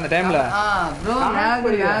 கமெண்ட்ஸ் பண்ற அந்த டைம்ல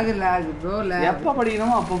எப்ப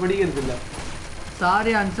படிக்கணுமோ அப்ப படிக்கிறது இல்ல.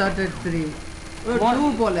 சாரி Uncharted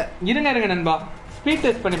 3 போல. இருங்க நண்பா ஸ்பீட்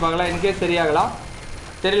டெஸ்ட் பண்ணி பார்க்கலாம். இன்கேஸ் சரியாகலாம்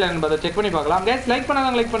தெரியல நண்பா. அதை செக் பண்ணி பார்க்கலாம். கேஸ் லைக்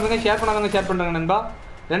பண்ணாதவங்க லைக் பண்ணுங்க, ஷேர் பண்ணாதவங்க ஷேர் பண்ணுறாங்க நண்பா.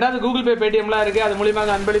 ரெண்டாவது கூகுள் பே பேடிஎம்லாம் இருக்குது. அது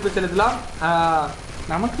மூலியமாக அன்பளிப்பு செலுத்தலாம்.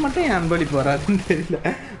 நமக்கு மட்டும் என் அன்பளிப்பு வராதுன்னு தெரியல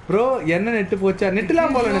ப்ரோ. என்ன நெட்டு போச்சா?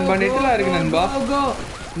 நெட்டுலாம் போல நண்பா. நெட்டுலாம் இருக்கு நண்பா.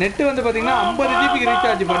 நெட்டு வந்து பார்த்தீங்கன்னா 50 ஜிபிக்கு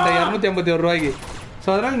ரீசார்ஜ் பண்ணிட்டேன் 251 ரூபாய்க்கு. ஸோ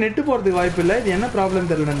அதனால் நெட்டு போகிறதுக்கு வாய்ப்பு இல்லை. இது என்ன ப்ராப்ளம்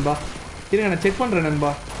தெரியல நண்பா. இருங்க நான் செக் பண்ணுறேன்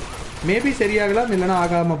நண்பா. மேபி சரியாகலாம் இல்லைன்னா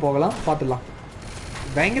ஆகாமல் போகலாம். பார்த்துடலாம்.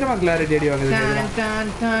 பயங்கரமா கிளாரிட்டி அடி வாங்குது.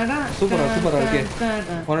 சூப்பரா இருக்கு.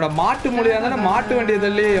 உன்னோட மாட்டு மொழியா தானே மாட்டு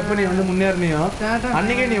வேண்டியதில்ல. எப்ப நீ வந்து முன்னேறினியோ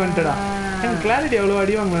அன்னைக்கே நீ வந்துட்டடா. கிளாரிட்டி எவ்வளவு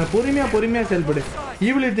அடி வாங்க. பொறுமையா செயல்படு.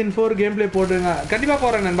 ஈவில் வித்தின் 4 கேம் பிளே போட்டுருங்க. கண்டிப்பா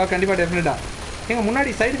போறேன் நண்பா. கண்டிப்பா டெஃபினட்டா. எங்க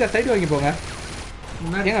முன்னாடி சைடு வாங்கி போங்க.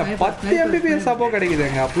 ஏங்க 10 mbps அப்போ கிடைக்குது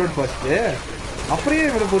எங்க அப்லோட் ஃபர்ஸ்ட். அப்படியே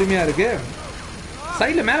இவ்வளவு பொறுமையா இருக்கு.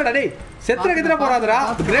 சைடுல மேலடா டேய் செத்துற கிட்ட போறாதடா.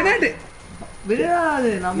 கிரனேட் விடாது.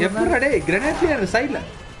 நம்ம எப்பறா டேய் கிரனேட்ல அந்த சைடுல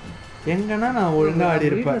எங்கனா நான் ஒழுங்கா ஆடி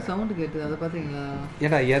இருப்பேன். சவுண்ட் கேக்குது. அத பாத்தீங்களா?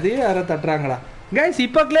 ஏடா எதையோ யாரோ தட்டறாங்கடா. गाइस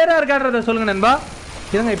இப்போ கிளியரா இருக்கான்றத சொல்லுங்க நண்பா.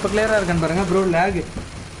 இருங்க இப்போ கிளியரா இருக்கான்னு பாருங்க. ப்ரோ லாக்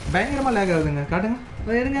பயங்கரமா லாக் ஆகுதுங்க. காட்டுங்க.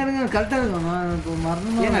 இருங்க கரெக்டா இருக்கும். நான் இப்போ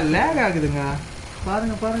மறந்துமா. ஏங்க லாக் ஆகுதுங்க.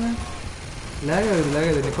 பாருங்க லாக்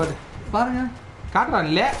ஆகுது நிப்பாட்டு. பாருங்க காட்றான்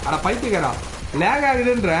இல்ல. அட பைத்தியக்காரா லாக்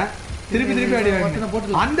ஆகுதுன்ற திருப்பி அடி வாங்க.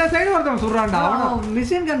 அந்த சைடு ஒருத்தன் சுடுறான்டா. அவன்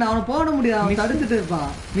மிஷின் கன் அவன போட முடியாது. அவன் தடுத்துட்டு இருப்பான்.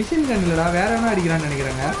 மிஷின் கன் இல்லடா வேற என்ன அடிக்கிறான்னு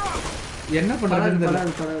நினைக்கிறேங்க. என்ன பண்றதுன்னு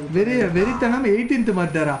தெரியல. வெறித்தனம் 18th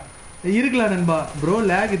மாட்டாரா இருக்கலாம் நண்பா. ப்ரோ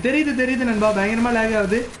லேக் தெரியுது நண்பா. பயங்கரமா லேக்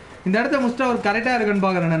ஆகுது. இந்த இடத்த முஸ்டா ஒரு கரெக்டா இருக்குன்னு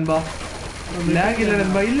பாக்குறேன் நண்பா. லேக் இல்ல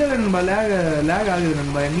நண்பா. இல்ல நண்பா லேக் ஆகுது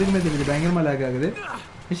நண்பா. எங்களுக்குமே தெரியுது பயங்கரமா லேக் ஆகுது.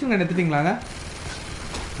 Machine gun எடுத்துட்டீங்களாங்க?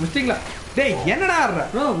 முடிச்சிட்டீங்களா? டேய் என்னடா ஆடுற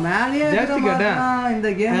ப்ரோ? மேலேயே இந்த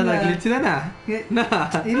கேம் கிளிச் தானே?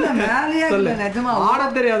 இல்ல மேலேயே நிஜமா ஆட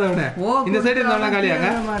தெரியாதவனே இந்த சைடு இருந்தவனா காலியாங்க.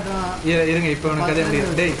 இருங்க இப்போ உனக்கு கதை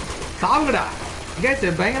முடியும். டேய் சாவுங்கடா. கேஸ்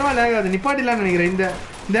பயங்கரமா லேக் ஆகுது. நிப்பாட்டிடலாம்னு நினைக்கிறேன்.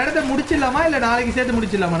 இந்த இடத்த முடிச்சிடலாமா இல்ல நாளைக்கு சேர்த்து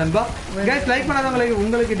முடிச்சிடலாமா நண்பா? கேஸ் லைக் பண்ணாதவங்களுக்கு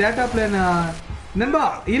உங்களுக்கு டேட்டா பிளான் நண்பா.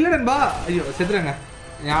 இல்ல நண்பா ஐயோ செத்துறேங்க.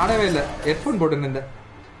 ஆடவே இல்லை. ஹெட்ஃபோன் போட்டுங்க. இந்த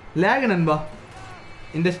லேக் நண்பா.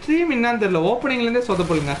 இந்த ஸ்ட்ரீம் என்னன்னு தெரியல. ஓப்பனிங்ல இருந்தே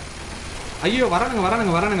சொதப்பலுங்க. ஐயோ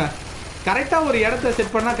வரானுங்க. கரெக்டா ஒரு இடத்த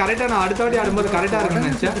செட் பண்ணா கரெக்டா நான் அடுத்த வாட்டி ஆடும்போது கரெக்டா இருக்குன்னு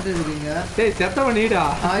நினைச்சேன். டேய் செத்தவன் நீடா.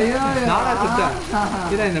 நானா செத்தேன்.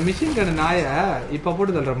 இதான் இந்த மிஷின் கண்ணு நாய இப்ப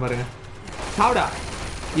போட்டு தள்ளுறேன் பாருங்க. சாவுடா.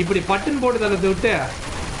 இப்படி பட்டுன்னு போட்டு தள்ளத்தை விட்டு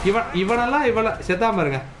இவனெல்லாம் செத்தாம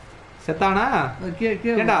பாருங்க. செத்தானா?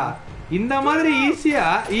 ஏண்டா இந்த மாதிரி ஈஸியா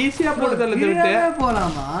போட்டு தள்ளத்தை விட்டு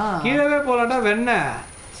போலாமா? கீழவே போலாம்டா வெண்ண.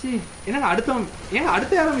 என்னங்க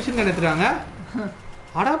அடுத்த யாரும் மிஷின் கண்ணு எடுத்துறாங்க?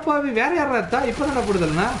 அடப்பாவி வேற யாரா எடுத்தா? இப்பதான் போட்டு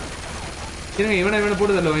தள்ளுனா இவனை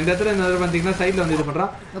போட்டு தள்ளுவோம். இந்த இடத்துல இந்த பாத்தீங்கன்னா சைட்ல வந்து இது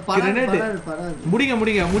பண்றான். முடிங்க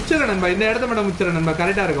முச்சிடறேன் நண்பா. இந்த இடத்த மட்டும் முச்சிடறேன் நண்பா.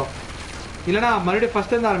 கரெக்டா இருக்கும். இல்லனா மறுபடியும்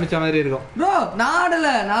ஃபர்ஸ்ட் இருந்து ஆரம்பிச்ச மாதிரி இருக்கும். ப்ரோ நான் ஆடல.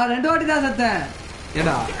 நான் 2 வாட்டி தான் செத்தேன்.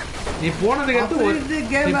 ஏடா நீ போனதுக்கு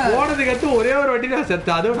ஒரே ஒரு வாட்டி தான் செத்த.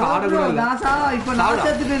 அதுவும் ஆட கூட இல்ல. இப்ப நான்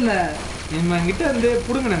செத்துட்டு இல்ல. நம்ம கிட்ட இருந்து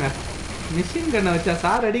புடுங்கனங்க. மிஷின் கன்னை வச்சா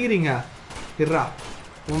சார் அடிக்கிறீங்க. இருடா.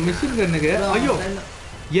 உன் மிஷின் கன்னுக்கு ஐயோ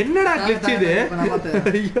என்னடா கிளிச் இது?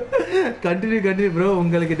 Continue bro.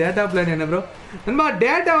 உங்களுக்கு டேட்டா பிளான் என்ன ப்ரோ? நண்பா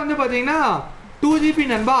டேட்டா வந்து பாத்தீங்கன்னா 2 GB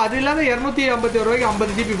நண்பா. அது இல்லாத 251 ரூபாய்க்கு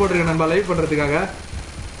 50 GB போட்டிருக்கேன் நண்பா லைவ் பண்றதுக்காக.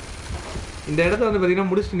 இந்த இடத்த வந்து பாத்தீங்கன்னா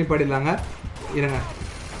முடிச்சுட்டு நிப்பாடிடலாங்க. இருங்க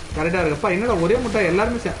கரெக்டா இருக்குப்பா. என்னடா ஒரே முட்டை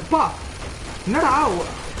எல்லாருமே அப்பா என்னடா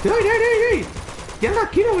என்னடா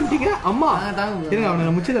கீழே வந்துட்டீங்க அம்மா. இருங்க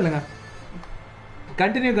அவனுங்களை முடிச்சதில்லைங்க.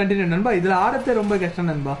 கண்டினியூ நண்பா. இதுல ஆடத்தை ரொம்ப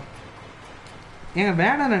கஷ்டம் நண்பா. ஏங்க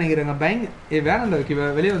வேணாம் நினைக்கிறேங்க. வேணாம்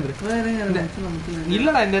வெளியே வந்துரு.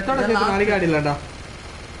 இல்லடா இந்த இடத்தோட சேர்த்து நாளைக்கு ஆடிடலாம்டா.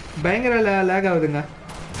 பயங்கர லேக் ஆகுதுங்க.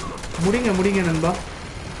 முடிங்க நண்பா.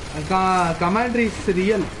 கமாண்ட்ரிஸ்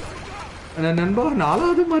ரியல் நண்பா.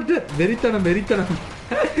 4வது மட்டும் வெறித்தனம்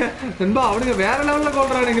நண்பா. அவனுங்க வேற லெவல்ல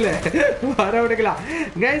கொள்றானுங்களே. வரவிடுக்கலாம்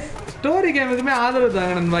கைஸ். ஸ்டோரி கேமுக்குமே ஆதரவு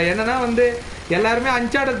தாங்க நண்பா. என்னன்னா வந்து எல்லாருமே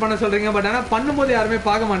அன்சார்டட் பண்ண சொல்றீங்க. பட் ஆனா பண்ணும்போது யாருமே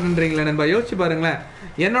பார்க்க மாட்டேன்றீங்களே நண்பா. யோசிச்சு பாருங்களேன்.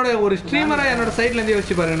 என்னோட ஒரு ஸ்ட்ரீமரா என்னோட சைட்ல இருந்து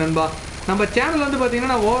யோசிச்சு பாருங்க நண்பா. நம்ம சேனல் வந்து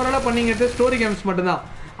பாத்தீங்கன்னா நான் ஓவராலா பண்ணிக்கிட்டு ஸ்டோரி கேம்ஸ் மட்டும்தான்.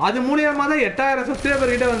 அது மூலியமா தான் 8000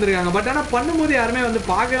 சப்ஸ்கிரைபர் கிட்ட வந்திருக்காங்க. பட் ஆனா பண்ணும்போது யாருமே வந்து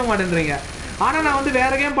பார்க்கவே மாட்டேன்றீங்க. ஆனா நான் வந்து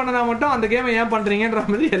வேற கேம் பண்ணனா மட்டும் அந்த கேமை ஏன் பண்றீங்கன்ற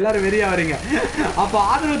மாதிரி எல்லாரும் வெறியா வரீங்க. அப்போ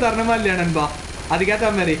ஆதரவு தரணுமா இல்லையா நண்பா? அதுக்கேற்ற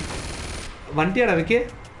மாதிரி வண்டியாடா வைக்க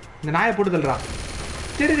இந்த நாயை போட்டு தள்ளுறான்.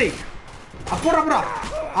 சரி அப்புறம்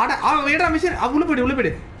ஆடா மிஷின் உள்ள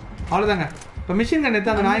போயிடு. அவ்வளவுதாங்க. இப்போ மிஷின் கன்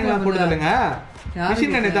எடுத்து அந்த நாய்ங்களாம் போட்டு தள்ளுங்க.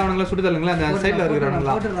 மிஷின் கன் எடுத்து அவனுங்களா சுட்டு தள்ளுங்களா. அந்த சைட்ல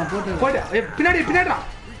இருக்கிறவங்களா போட்டு பின்னாடிடா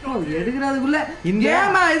எடுக்கிறதுக்குள்ள இந்த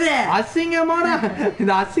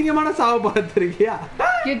அசிங்கமான சாவு பார்த்திருக்கியா?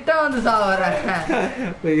 கிட்ட வந்து சாவற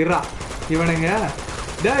இவனுங்க.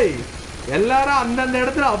 டேய் எல்லாரும் அந்தந்த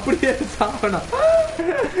இடத்துல அப்படியே சாவணும்.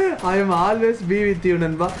 I am always be with you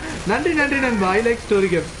நண்பா. நன்றி நண்பா. I like story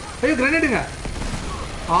game. ஐயோ கிரனேடுங்க.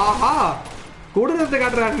 ஆஹா கூடுதலத்தை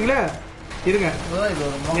காட்டுறாங்களே. இருங்க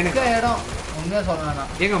இடம்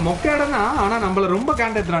எங்க மொக்க இடம் தான். ஆனா நம்மள ரொம்ப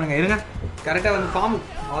காண்டேத்துறானுங்க. இருங்க கரெக்டா வந்து ஃபார்ம்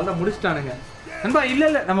அவ்வளோதான் முடிச்சுட்டானுங்க நண்பா.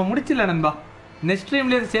 இல்ல நம்ம முடிச்சிடல நண்பா. நெக்ஸ்ட்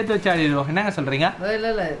ஸ்ட்ரீம்லயே சேர்த்து வச்சு ஆடிடுவோம். என்னங்க சொல்றீங்க?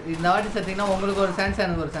 இல்ல இந்த வாட்டி செத்தீங்கன்னா உங்களுக்கு ஒரு சான்ஸ்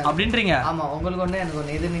எனக்கு ஒரு சான்ஸ் அப்படின்றீங்க? ஆமா உங்களுக்கு ஒண்ணு எனக்கு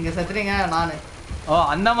ஒண்ணு. இது நீங்க செத்துறீங்க நானு. ஓ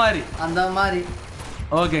அந்த மாதிரி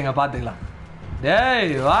ஓகேங்க பாத்துக்கலாம்.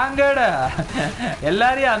 டேய் வாங்கடா.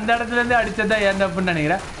 எல்லாரையும் அந்த இடத்துல இருந்து அடிச்சதா ஏன் தப்புன்னு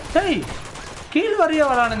நினைக்கிறேன். டேய் கீழ் வரைய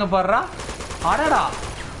வரானுங்க பாடுறா. அடடா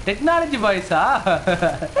டெக்னாலஜி பாய்ஸா.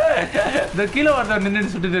 இந்த கீழே ஒருத்தர்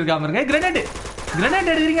நின்று சுட்டுட்டு இருக்காம இருங்க. கிரனேட்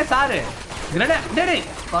எடுக்கிறீங்க சாரு.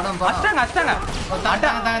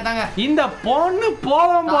 இந்த பொண்ணு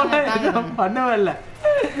போவோம் போல பண்ணவே இல்லை.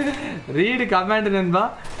 ரீடு கமெண்ட் நண்பா.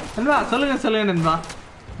 சொல்லுங்க நண்பா.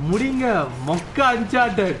 முடிங்க மொக்க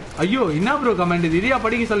அன்சார்டட். ஐயோ என்ன ப்ரோ கமெண்ட் இது? இதையா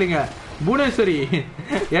படிக்க சொல்லுங்க புவனேஸ்வரி.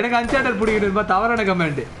 எனக்கு அன்சார்டட் பிடிக்கும் நண்பா. தவறான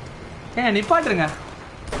கமெண்ட். ஏங்க நிப்பாட்டுருங்க.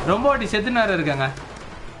 ரொம்ப வாட்டி செத்துன்னு வேற இருக்காங்க.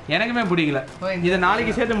 எனக்குமே பிடிக்கல. இதை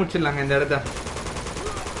நாளைக்கு சேர்த்து முடிச்சிடலாங்க. இந்த இடத்த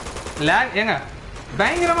லேக் ஏங்க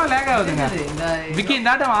பயங்கரமா லேக் ஆகுதுங்க. விக்கி இந்த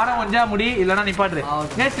ஆட்டம் ஆட கொஞ்சா முடி இல்லைன்னா நிப்பாட்டுரு.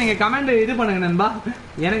 நேஸ் நீங்க கமெண்ட் இது பண்ணுங்க நண்பா.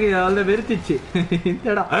 எனக்கு அவ்வளோ வெறுத்துச்சு. இந்த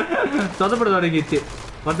இடம் சொதப்பட தொடங்கிடுச்சு.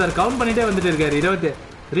 ஒருத்தர் கவுண்ட் பண்ணிட்டே வந்துட்டு இருக்காரு. 20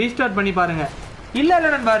 ரீஸ்டார்ட் பண்ணி பாருங்க. இல்ல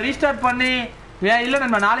நண்பா ரீஸ்டார்ட் பண்ணி இல்ல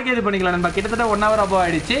நண்பா நாளைக்கே இது பண்ணிக்கலாம் நண்பா. கிட்டத்தட்ட 1 hour above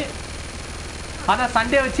ஆயிடுச்சு. அதான்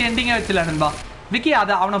சண்டே வச்சு எண்டிங்கே வச்சுல நண்பா. விக்கி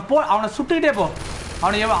அதை அவனை சுட்டுக்கிட்டே போ.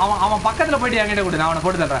 அவன் பக்கத்துல போயிட்டு என்கிட்ட கொடு. நான் அவனை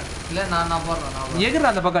போட்டு தர்றேன். இல்ல நான் போடுறேன். எகிற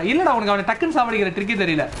அந்த பக்கம் இல்லடா. உனக்கு அவனை டக்குன்னு சாவடிக்கிற ட்ரிக்கே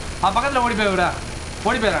தெரியல. அவன் பக்கத்துல ஓடி போய் விட.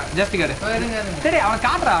 ஓடி போயிடறான். Just card. சரி அவனை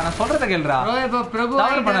காட்டுறா. நான் சொல்றத கேளுடா.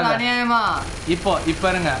 இப்போ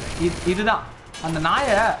இருங்க. இதுதான் அந்த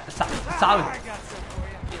நாயை சாவு.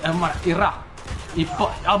 அம்மா இறா. இப்போ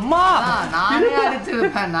அம்மா நானே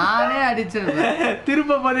அடிச்சிருப்பேன்.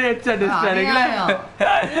 திரும்ப போதே அடிச்சாடுங்களா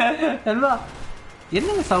நண்பா.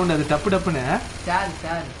 என்னங்க சவுண்ட் அது டப்பு டப்புன்னு?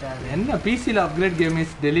 என்ன பிசில upgrade game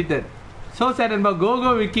is deleted. So sad நண்பா. கோ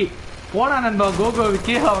விக்கி. போனா நண்பா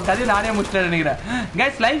கோகோவிக்கு அவன் கதையை நானே முடிச்சிட்டேன் நினைக்கிறேன்.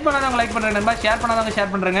 கைஸ் லைக் பண்ணாதவங்க லைக் பண்ணுறேன் நண்பா, ஷேர் பண்ணாதவங்க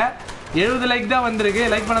ஷேர் பண்ணுறேங்க. 70 லைக் தான் வந்திருக்கு.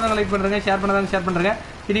 லைக் பண்ணாதவங்க லைக் பண்ணுறேங்க, ஷேர் பண்ணாதவங்க ஷேர் பண்ணுறேங்க.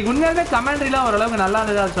 இன்னைக்கு உண்மையாலுமே கமெண்ட்ரிலாம் ஓரளவுக்கு நல்லா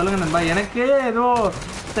இருந்தது, அது சொல்லுங்க நண்பா. எனக்கு ஏதோ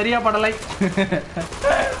சரியா படலை.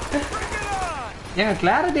 ஏங்க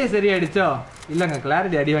கிளாரிட்டியே சரியாயிடுச்சோ? இல்லைங்க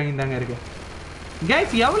கிளாரிட்டி அடி வாங்கிட்டாங்க இருக்கு.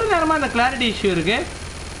 கைஸ் எவ்வளோ நேரமாக இந்த கிளாரிட்டி இஷ்யூ இருக்கு?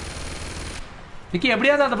 விக்கி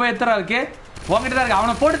எப்படியாவது அதை போய் எத்தரா இருக்கு உங்ககிட்ட தான் இருக்கு.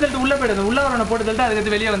 அவனை போட்டு தள்ளிட்டு உள்ளே போயிடுது, உள்ள அவனை போட்டு தள்ளிட்டு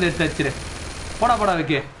அதுக்கு வெளியே வந்து எடுத்து வச்சிரு. போடா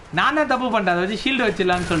விக்கி. நான் தான் தப்பு பண்ணிட்டேன், அதை வச்சு ஷீல்டு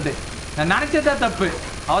வச்சிடலான்னு சொல்லிட்டு. நான் நினைச்சதான் தப்பு.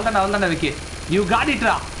 அவள் தாண்டா Vicky. You got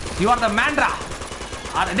இட்ரா, you are த மேன்ரா.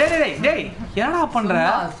 டேய் டேய் என்னடா பண்ற?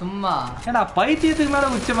 சும்மா ஏடா பைத்தியத்துக்கு மேல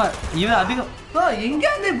உச்சமா இது அதிகம். எங்க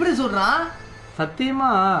வந்து இப்படி சொல்றான்? சத்தியமா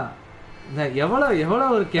எவ்வளவு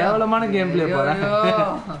ஒரு கேவலமான கேம் பிளே போற.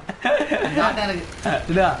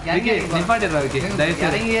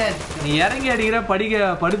 நீ இறங்கி அடிக்கிற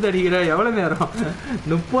படுத்து அடிக்கிற எவ்வளவு நேரம்?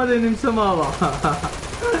 30 நிமிஷமாவா?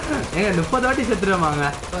 ஏங்க 30 வாட்டி செத்துருவாங்க.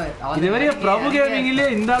 இதுவரையும் பிரபு கேமிங்லயே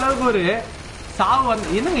இந்த அளவுக்கு ஒரு சாவு வந்து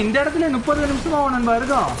என்னங்க இந்த இடத்துல 30 நிமிஷமா நண்பா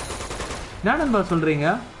இருக்கும்? என்ன நண்பா சொல்றீங்க?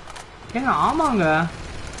 ஏங்க ஆமாங்க.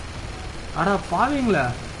 அடா பாவீங்களா,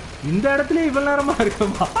 இந்த இடத்துல இவ்வளவு நேரமா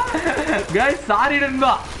இருக்குமா? கைஸ் சாரி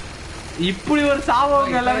நண்பா, இப்படி ஒரு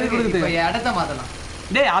சாவங்க எல்லாரும் கொடுக்குது. இடத்த மாத்தலாம்.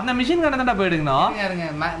 டேய் அந்த மிஷின் கண்ணதான்டா போயிடுங்கணும்.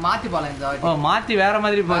 மாத்தி போலாம் இந்த வாட்டி. ஓ மாத்தி வேற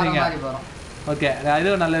மாதிரி போறீங்க. ஓகே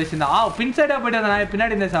இது ஒரு நல்ல விஷயம் தான். பின் சைடா போயிட்டு நான்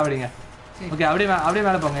பின்னாடி இருந்தே சாவடிங்க. ஓகே அப்படியே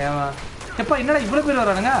மேலே போங்க. எப்பா என்னடா இவ்வளவு பேர்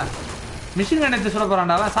வரானுங்க? மிஷின் கண்ணை எடுத்து சொல்ல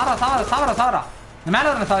போறான்டா அவன். சாவரா மேலே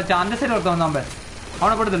வரணும் சாவச்சா. அந்த சைடு ஒருத்தன் வந்தான்,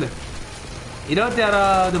 அவனை போடுதல்.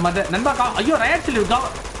 26வது மத நண்பா. ஐயோ ரயட் சொல்லி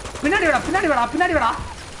பின்னாடி வேடா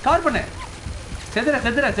கவர் பண்ணு. செத்துற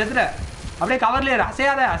அப்படியே கவர்ல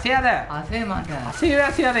அசையாத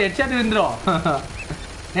எச்சாட்டு விந்துரும்.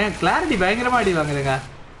 ஏன் கிளாரிட்டி பயங்கரமா அடி வாங்குதுங்க.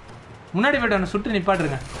 முன்னாடி போய்ட்டு சுட்டு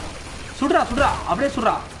நிப்பாட்டுருங்க. சுடுறா அப்படியே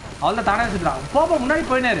சுடுறா. அவள்தான் தானே சுடுறா. போப்போ முன்னாடி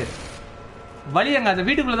போயினாரு. வழி எங்க அந்த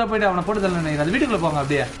வீட்டுக்குள்ளதான் போயிட்டு அவனை போட்டு தள்ள நினைக்கிறேன். அந்த வீட்டுக்குள்ள போங்க.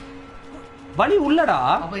 அப்படியே வழி உள்ளடா.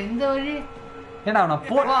 இந்த வழி ஏன்னா அவனை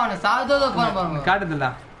காட்டுதில்ல.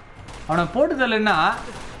 அவனை போட்டு தள்ளுன்னா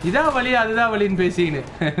இதான் வழி அதுதான் வழின்னு பேசிக்கின்னு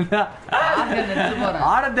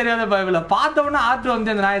ஆட தெரியாத பைபிள பார்த்தவொன்னா ஆட்டு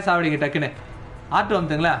வந்து அந்த நாயை சாவடிங்க டக்குன்னு. ஆட்டு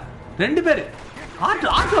வந்துங்களா 2 பேரு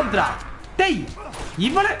ஆட்டு வந்துடா. டேய்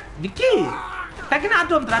இவனை விக்கி டக்குன்னு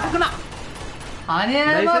ஆட்டு வந்துடா. டக்குனா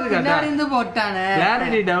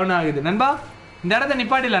கிளாரிட்டி டவுன் ஆகுது நண்பா. இந்த இடத்த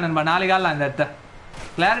நிப்பாட்டிடலாம் நண்பா. 4 காலம் இந்த இடத்த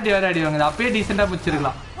கிளாரிட்டி வேற அடி வாங்குது. அப்பயே டீசெண்டா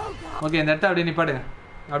முடிச்சிருக்கலாம். ஓகே இந்த இடத்த அப்படியே நிப்பாடுங்க.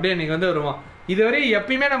 அப்படியே இன்னைக்கு வந்து வருவோம். இதுவரை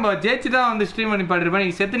எப்பயுமே நம்ம ஜெயிச்சு தான் வந்து ஸ்ட்ரீம் பண்ணி பாடுறோம்.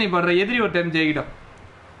 நீங்க செத்து நீ பாடுற எதிரி ஒரு டைம் ஜெயிக்கிட்டோம்.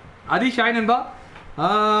 அதி ஷாய் நண்பா.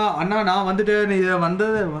 அண்ணா நான் வந்துட்டு நீ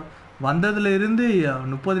வந்ததுல இருந்து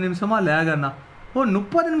 30 நிமிஷமா லேக் அண்ணா. ஓ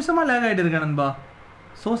 30 நிமிஷமா லேக் ஆகிட்டு இருக்கேன் நண்பா.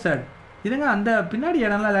 So sad. இதுங்க அந்த பின்னாடி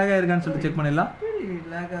இடம்லாம் லேக் ஆகிருக்கான்னு சொல்லிட்டு செக் பண்ணிடலாம்.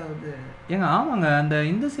 லேக் ஆகுது ஏங்க ஆமாங்க அந்த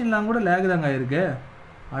இந்த சீன்லாம் கூட லேக் தாங்க இருக்கு.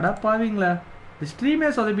 அடப்பாவீங்களா ஸ்ட்ரீமே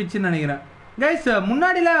சொதப்பிச்சுன்னு நினைக்கிறேன். கைஸ்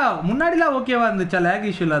முன்னாடிலாம் ஓகேவா இருந்துச்சா லேக்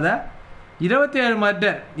இஷ்யூ இல்லாத? 27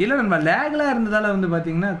 மாட்டேன் இல்லை நண்பா. லேக்லாம் இருந்ததால வந்து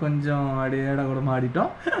பார்த்தீங்கன்னா கொஞ்சம் ஏடா கூட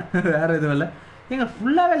ஆடிட்டோம். வேற எதுவும் இல்லை. எங்க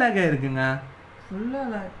ஃபுல்லாகவே லேக் ஆகிருக்குங்க.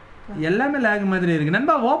 எல்லாமே லேக் மாதிரி இருக்கு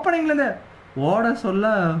நண்பா. ஓப்பனிங்லேருந்து ஓட சொல்ல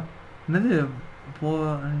என்னது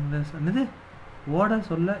ஓட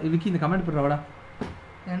சொல்ல விக்கி இந்த கமெண்ட் பண்ணுறவாடா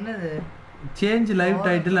என்னது change live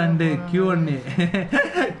title and Q&A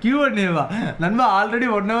நண்பா. ஆல்ரெடி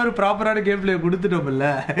 1 hour ப்ராப்பரான கேம் பிளே கொடுத்துட்டோம்ல.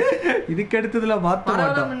 இதுக்கு அடுத்ததுல மாற்ற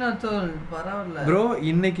மாட்டோம் ப்ரோ.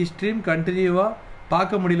 இன்னைக்கு ஸ்ட்ரீம் கண்டினியூவா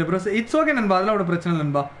பார்க்க முடியல ப்ரோ. இட்ஸ் ஓகே நண்பா, அதெல்லாம் ஒரு பிரச்சனை இல்லை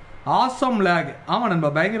நண்பா. ஆசம் லேக். ஆமா நண்பா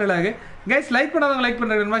பயங்கர லேக். கைஸ் லைக் பண்ணாதவங்க லைக்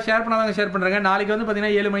பண்ணுறாங்க நண்பா, ஷேர் பண்ணாதவங்க ஷேர் பண்ணுறாங்க. நாளைக்கு வந்து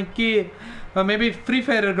பார்த்தீங்கன்னா 7 மணிக்கு மேபி ஃப்ரீ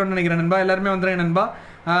ஃபயர் இருக்குன்னு நினைக்கிறேன் நண்பா. எல்லாருமே வந்துடுறேன் நண்பா.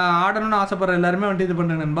 ஆடணும்னு ஆசைப்படுற எல்லாருமே வந்துட்டு இது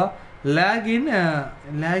பண்ணுறேன் நண்பா. லேகின்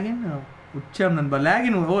உச்சம் நண்பா.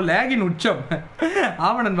 லேகின் உச்சம்.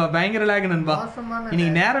 ஆமா நண்பா பயங்கர லேக் நண்பா.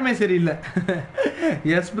 இன்னைக்கு நேரமே சரியில்லை.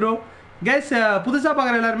 S bro. கைஸ் புதுசாக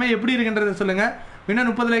பார்க்குற எல்லாருமே எப்படி இருக்குன்றதை சொல்லுங்க.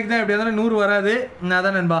 இன்னும் 30 லைக் தான். எப்படி இருந்தாலும் 100 வராது.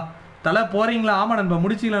 அதான் நண்பா. தலை போறீங்களா? ஆமா நண்பா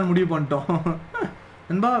முடிச்சிக்கலான்னு முடிவு பண்ணிட்டோம்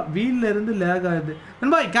நண்பா. வீல்ல இருந்து லேக் ஆகுது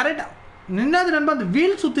நண்பா. கரெக்டா நின்னாது நண்பா. அந்த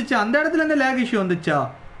வீல் சுத்திச்சு அந்த இடத்துல இருந்து லேக் இஷ்யூ வந்துச்சா?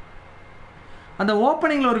 அந்த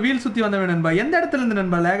ஓப்பனிங்ல ஒரு வீல் சுத்தி வந்தவன் நண்பா. எந்த இடத்துல இருந்து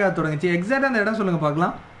நண்பா லேக் ஆக தொடங்குச்சு? எக்ஸாக்டா அந்த இடம் சொல்லுங்க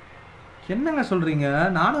பார்க்கலாம். என்னங்க சொல்றீங்க?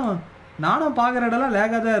 நானும் பார்க்குற இடம்லாம்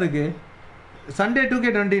லேகாக தான் இருக்கு. சண்டே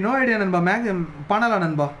 2K20 நோ ஐடியா நண்பா. பண்ணலாம்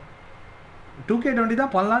நண்பா. 2K20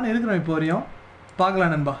 தான் பண்ணலான்னு இருக்கிறோம் இப்போ வரையும்.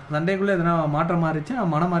 பார்க்கலாம் நண்பா. சண்டேக்குள்ளே எதனா மாற்றம் மாறிச்சு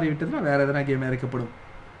நான் மனம் மாறி விட்டுதுன்னா வேறு எதனா கேம் இறக்கப்படும்.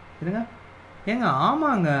 இருங்க ஏங்க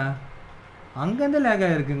ஆமாங்க அங்கேருந்து லேக்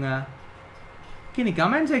ஆகிருக்குங்க. நீ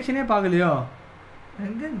கமெண்ட் செக்ஷனே பார்க்கலையோ?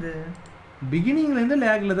 எங்கேருந்து? பிகினிங்லேருந்து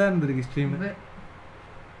லேக்கில் தான் இருந்திருக்கு ஸ்ட்ரீமு.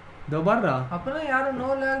 இதோ பாருடா. அப்பெல்லாம் யாரும் நோ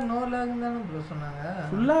லேக் தானே ப்ரோ சொன்னாங்க.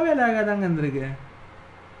 ஃபுல்லாவே லேகா தாங்க இருந்திருக்கு.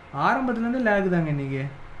 ஆரம்பத்துல இருந்து லேக் தாங்க இன்னைக்கு.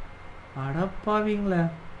 அடப்பாவீங்களா,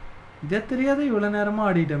 இதை தெரியாத இவ்வளோ நேரமாக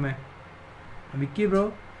ஆடிட்டோமே. விக்கி ப்ரோ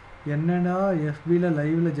என்னடா எஃபியில்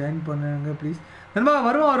லைவில் ஜாயின் பண்ணுங்க ப்ளீஸ். நண்பா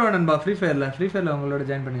வருவா நண்பா ஃப்ரீ ஃபயரில் உங்களோட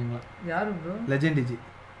ஜாயின் பண்ணுவீங்களா? யாரு ப்ரோ? லெஜெண்டிஜி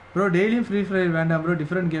ப்ரோ. டெய்லியும் ஃப்ரீ ஃபயர் வேண்டாம் ப்ரோ,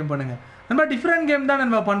 டிஃப்ரெண்ட் கேம் பண்ணுங்க. நண்பா டிஃப்ரெண்ட் கேம் தான்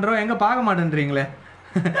நண்பா பண்ணுறோம், எங்கே பார்க்க மாட்டேன்றீங்களே.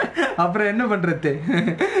 அப்புறம் என்ன பண்ணுறது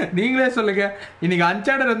நீங்களே சொல்லுங்க. இன்னைக்கு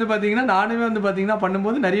அன்சார்டட் வந்து பார்த்தீங்கன்னா நானுமே வந்து பார்த்தீங்கன்னா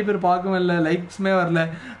பண்ணும்போது நிறைய பேர் பார்க்கவும் இல்லை, லைக்ஸுமே வரல,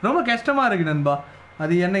 ரொம்ப கஷ்டமாக இருக்குது நண்பா.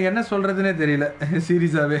 அது எனக்கு என்ன சொல்கிறதுனே தெரியல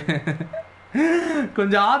சீரியஸாகவே.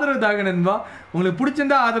 கொஞ்சம் ஆதரவு தாங்க நண்பா, உங்களுக்கு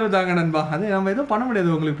பிடிச்சிருந்தா ஆதரவு தாங்க நண்பா. அது நம்ம எதுவும் பண்ண முடியாது,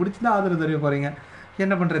 உங்களுக்கு பிடிச்சிருந்தா ஆதரவு தெரிய போகிறீங்க.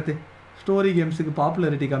 என்ன பண்ணுறது, ஸ்டோரி கேம்ஸுக்கு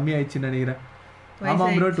பாப்புலாரிட்டி கம்மியாயிடுச்சுன்னு நினைக்கிறேன்.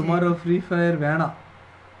 ஆமாம் ப்ரோ டுமாரோ ஃப்ரீ ஃபயர் வேணாம்.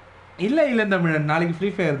 இல்லை தமிழன், நாளைக்கு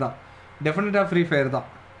ஃப்ரீ ஃபயர் தான், டெஃபினட்டாக ஃப்ரீ ஃபயர் தான்.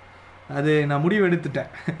 அது நான் முடிவு எடுத்துட்டேன்.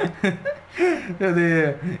 அது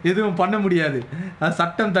எதுவும் பண்ண முடியாது, அது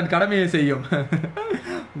சட்டம் தன் கடமையை செய்யும்.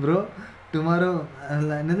 ப்ரோ டுமாரோ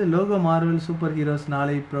என்னது லோகோ மார்வல் சூப்பர் ஹீரோஸ்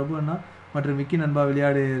நாளை பிரபு அண்ணா மற்றும் விக்கி நண்பா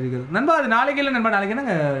விளையாடுறீர்கள் நண்பா. அது நாளைக்கு இல்லை நண்பா, நாளைக்கு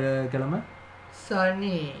என்னங்க கிழமை?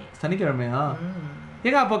 சனிக்கிழமையா?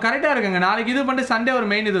 ஏங்க அப்போ கரெக்டாக இருக்குங்க. நாளைக்கு இது பண்ணிட்டு சண்டே ஒரு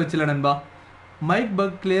மெயின் இது வச்சுல நண்பா. மைக்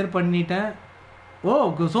பக் கிளியர் பண்ணிட்டேன். ஓ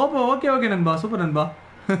சோப்போ ஓகே நண்பா, சூப்பர் நண்பா.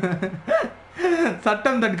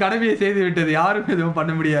 சட்டம் தன் கடமையை செய்து விட்டது, யாரும் எதுவும்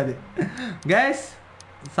பண்ண முடியாது. கேஸ்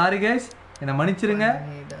சாரி கேஸ், என்னை மன்னிச்சிருங்க.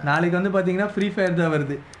 நாளைக்கு வந்து பார்த்தீங்கன்னா ஃப்ரீ ஃபயர் தான்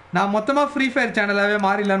வருது. நான் மொத்தமாக ஃப்ரீ ஃபயர் சேனலாகவே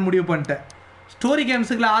மாறிடலான்னு முடிவு பண்ணிட்டேன். ஸ்டோரி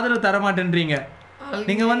கேம்ஸுக்குலாம் ஆதரவு தர மாட்டேன்றீங்க.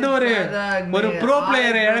 நீங்கள் வந்து ஒரு ப்ரோ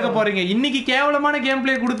பிளேயரை இழக்க போகிறீங்க. இன்னைக்கு கேவலமான கேம்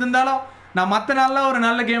பிளே கொடுத்துருந்தாலும் நான் மற்ற நாளில் ஒரு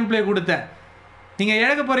நல்ல கேம் பிளே கொடுத்தேன். நீங்கள்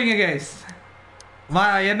இழக்க போகிறீங்க கேஸ்,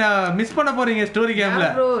 என்ன மிஸ் பண்ண போறீங்க. ஸ்டோரி கேம்ல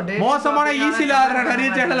மோசமான ஈஸில ஆடுற நிறைய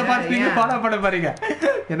சேனலை பார்த்து நீங்க ஃபாலோ பண்ண போறீங்க.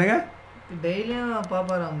 என்னங்க டெய்லியும்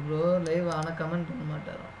பாப்பாராம் ப்ரோ லைவ், ஆனா கமெண்ட் பண்ண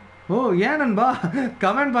மாட்டாராம். ஓ ஏன் நண்பா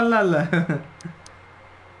கமெண்ட் பண்ணலாம்ல?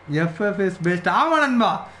 FFS best. ஆமா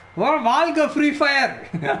நண்பா, ஓ வாழ்க்கை ஃப்ரீ ஃபயர்.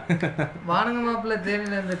 வணக்கம் மாப்ள,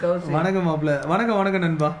 தேனில இருந்து கௌசி. வணக்கம் மாப்ள, வணக்கம்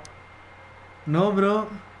நண்பா. நோ ப்ரோ,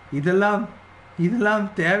 இதெல்லாம்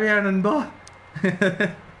தேவையா நண்பா?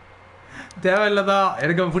 தேவையில்லதா,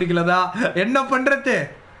 எனக்கு பிடிக்கலதா, என்ன பண்றது?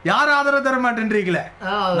 யாரும் ஆதரவு தர மாட்டேன்றீங்களே,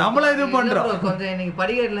 நம்மள இது பண்றோம். கொஞ்சம் இன்னைக்கு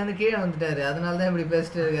படிக்கட்டுல இருந்து கீழே வந்துட்டாரு, அதனாலதான் இப்படி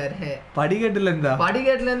பேசிட்டு இருக்காரு. படிக்கட்டுல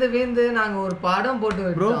இருந்து வீந்து நாங்க ஒரு படம்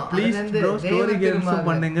போட்டு ப்ரோ ப்ளீஸ் ப்ரோ ஸ்டோரி கேம்ஸும்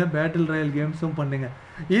பண்ணுங்க, பேட்டில் ராயல் கேம்ஸும் பண்ணுங்க.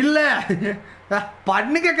 இல்ல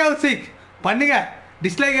பண்ணுங்க கௌசிக், பண்ணுங்க.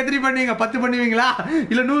 டிஸ்லைக் எத்தனை பண்ணுவீங்க? 10 பண்ணுவீங்களா,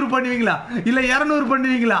 இல்ல 100 பண்ணுவீங்களா, இல்ல 200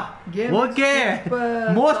 பண்ணுவீங்களா? ஓகே,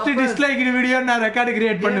 மோஸ்ட் டிஸ்லைக் வீடியோ நான் ரெக்கார்ட்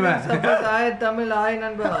கிரியேட் பண்ணுவேன். தமிழ் ஆய்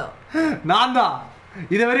நண்பா, நான் தான்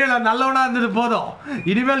இதை வரையும் நான் நல்லவனா இருந்தது போதும்,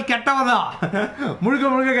 இனிமேல் கெட்டவன் தான்,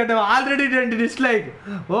 முழுக்க கெட்டவன். Already 20 dislike.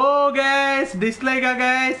 ஓ guys, டிஸ்லைக்கா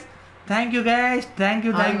guys? Thank you guys,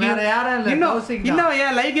 thank you. இன்னும்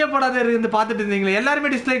ஏன் லைக்கே போடாத இருந்து பார்த்துட்டு இருந்தீங்களே,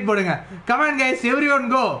 எல்லாருமே டிஸ்லைக் போடுங்க. கமெண்ட் கைஸ், எவ்ரிஒன்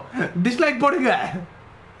கோ டிஸ்லைக் போடுங்க.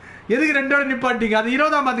 எதுக்கு 2ஓட நிப்பாட்டிங்க? அது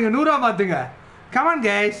 20ஆ மாத்துங்க, 100ஆ மாத்துங்க. Comment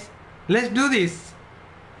guys, let's do this.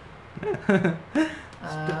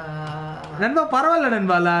 நண்பா பரவாயில்ல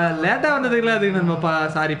நண்பா, லேட்டா வந்ததுக்குலாம் அதுக்கு நண்பா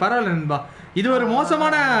சாரி, பரவாயில்ல நண்பா. இது ஒரு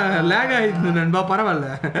மோசமான லேக் ஆயிடுச்சு நண்பா, பரவாயில்ல.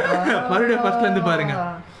 மறுபடியும் ஃபர்ஸ்ட்ல இருந்து பாருங்க.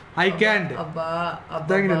 I can't.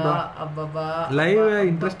 Thank you namba. Live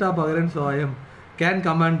interest பாக்குறேன், so I am can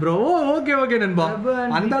comment bro. Okay நண்பா.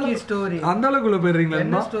 அந்த அளவுக்குள்ள போயிடுறீங்களா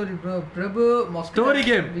நண்பா? ஸ்டோரி ப்ரோ பிரபு story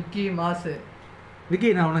game Vicky mass. Vicky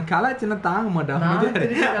நான் உனக்கு கலாச்சினா தாங்க மாட்டேன்,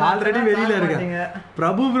 ஆல்ரெடி வெளியில இருக்கேன்.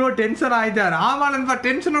 பிரபு ப்ரோ டென்ஷன் ஆயிட்டார். ஆமா நண்பா,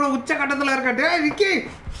 டென்ஷனோட உச்ச கட்டத்துல இருக்க. டேய் விக்கி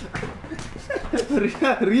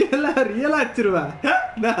ரியலா அடிச்சிருவேன்,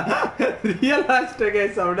 ரியலா அடிச்சிட்டேன்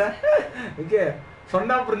கைஸ். அவட ஓகே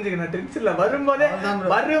சொன்னா புரிஞ்சுக்கணும். டென்ஷன்ல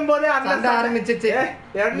வரும்போதே அந்த ஆரம்பிச்சிச்சு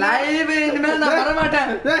லைவ். இனிமேல் நான் வர மாட்டேன்,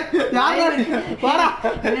 வாடா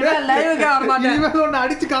இனிமேல் லைவ்க்கு வர மாட்டேன். இனிமேல் ஒன்னு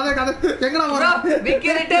அடிச்சு கதை எங்கடா வர? விக்கி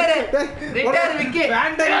ரிட்டர் விக்கி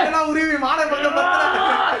வேண்டா இதெல்லாம் உரிமை மாட பண்ண பத்தல.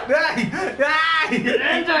 டேய்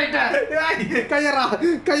கையறா,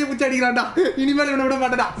 கைய புடிச்சு அடிக்கறான்டா. இனிமேல் இவனை விட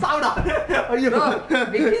மாட்டடா, சாவுடா. ஐயோ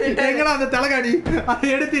எங்கடா அந்த தலகாடி? அதை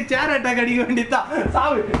எடுத்து சேர் அட்டாக் அடிக்க வேண்டியதா.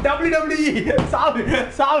 சாவு WWE,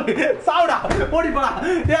 சாவுடா, ஓடி போடா.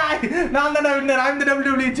 நான் தான் winner, I'm the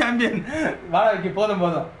WWE champion. வாடா விக்கி, போதும்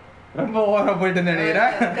ரொம்ப ஓவரா போயிட்டு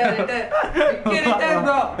நினைக்கிறேன்.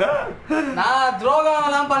 நான்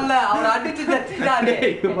துரோகம்லாம் பண்ணல, அவர் அடிச்சு தச்சிட்டாரு.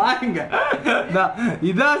 வாங்க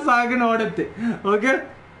இதான் சாகுன்னு ஓடுது. ஓகே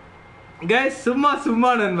கைஸ்,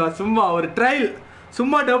 சும்மா நண்பா, சும்மா ஒரு ட்ரையல்,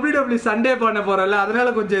 சும்மா WWE சண்டே பண்ண போறோம்ல, அதனால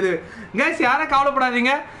கொஞ்சம் இது கைஸ். யாரும்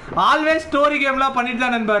கவலைப்படாதீங்க, ஆல்வேஸ் ஸ்டோரி கேம்லாம் பண்ணிட்டு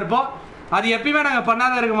தான் நண்பா இருப்போம். அது எப்பயுமே நாங்கள்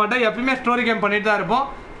பண்ணாத இருக்க மாட்டோம். எப்பயுமே ஸ்டோரி கேம் பண்ணிட்டு தான் இருப்போம்.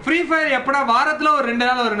 ஃப்ரீ ஃபயர் எப்படா வாரத்தில் ஒரு 2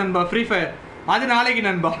 நாள் வரும் நண்பா ஃப்ரீ ஃபயர். அது நாளைக்கு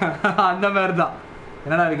நண்பா. அந்த மாதிரி தான்.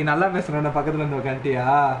 என்னடா அதுக்கு நல்லா பேசுகிறேன் பக்கத்தில் இருந்து உட்காந்துட்டியா?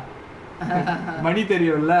 மணி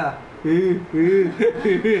தெரியும்ல.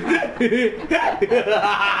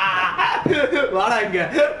 வாடா இங்க.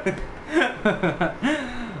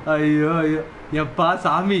 ஐயோ ஐயோ எப்பா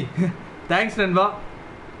சாமி. தேங்க்ஸ் நண்பா.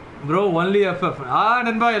 Bro only FF.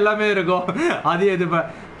 நண்பா எல்லாமே இருக்கும். அது எதுப்பா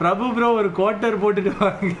பிரபு ப்ரோ ஒரு கோட்டர் போட்டுட்டு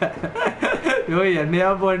வாங்க. ஐயோ என்னையா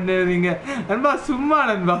பண்ணுவீங்க நண்பா? சும்மா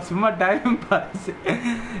நண்பா சும்மா டைம் பாஸ்.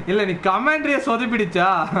 இல்லை நீ கமெண்ட்ரியை சொதப்பிடிச்சா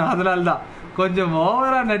அதனால தான் கொஞ்சம்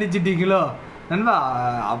ஓவராக நடிச்சிட்டீங்களோ நண்பா.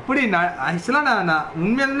 அப்படி ஆக்சுவலாக நான்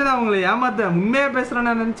உண்மையிலேருந்து நான் உங்களை ஏமாத்தேன். உண்மையாக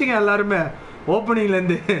பேசுகிறேன்னு நினச்சிங்க எல்லாருமே.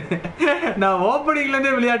 ஓப்பனிங்லேருந்து நான்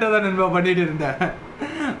ஓப்பனிங்லேருந்தே விளையாட்டை தான் நண்பா பண்ணிட்டு இருந்தேன்.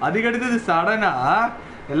 அதுக்கடுத்தது சடனா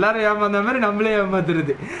எல்லாரும் ஏமாந்த மாதிரி நம்மளே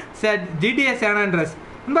ஏமாத்துறது. சரி GTA San Andreas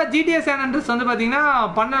நண்பா. GTA San Andreas வந்து பார்த்தீங்கன்னா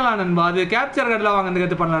பண்ணலாம் நண்பா. அது கேப்சர் கார்டில்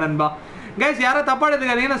வாங்கிறதுக்கு பண்ணலாம் நண்பா. கைஸ் யாரும் தப்பா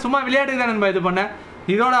எடுத்துக்காதீங்க. நான் சும்மா விளையாட்டுக்கு தான் நண்பா இது பண்ணேன்.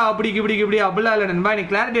 இதோட இப்படி அப்படிலாம் இல்லை நண்பா.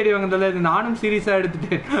 எனக்கு கிளாரிட்டி ஐடி வாங்குறதுல நானும் சீரியஸாக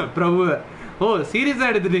எடுத்துட்டேன் பிரபு. ஓ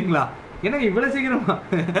சீரியஸாக எடுத்துட்டீங்களா? எனக்கு இவ்வளோ சீக்கிரமா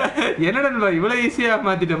என்ன நண்பா இவ்வளோ ஈஸியாக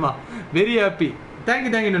மாற்றிட்டோமா? Very happy.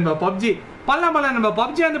 தேங்க்யூ நண்பா. பப்ஜி பண்ணலாம் நண்பா.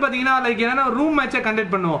 பப்ஜி வந்து பார்த்தீங்கன்னா லைக் என்னன்னா ரூம் மேட்சை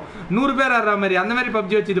கண்டக்ட் பண்ணுவோம். 100 பேர் ஆடுற மாதிரி அந்த மாதிரி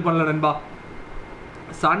பப்ஜி வச்சு இது பண்ணலாம் நண்பா.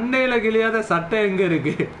 சண்டையில கிளியாத சட்டை எங்க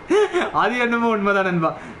இருக்கு? அது என்னமோ உண்மைதான் நண்பா.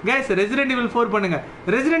 கைஸ் ரெசிடென்ட் ஈவில் 4 பண்ணுங்க.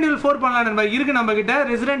 ரெசிடென்ட் ஈவில் 4 பண்ணலாம் நண்பா. இருக்கு நம்ம கிட்ட.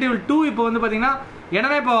 ரெசிடென்ட் ஈவில் 2 இப்போ வந்து பார்த்தீங்கன்னா ஏன்னா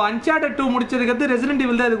இப்போ Uncharted 2 முடிச்சதுக்கு ரெசிடென்ட்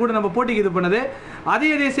ஈவில் தான் இது கூட நம்ம போட்டிக்கு இது பண்ணது.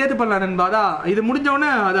 அதையும் சேர்த்து பண்ணலாம் நண்பா. அதான் இது முடிஞ்சோடனே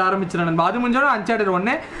அது ஆரம்பிச்சிடலாம் நண்பா. அது முடிஞ்சோடனே Uncharted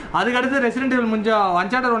 1, அதுக்கு அடுத்து ரெசிடென்ட் ஈவில்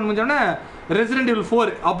Uncharted 1 முடிஞ்சோடனே ரெசிடென்ட் ஈவில்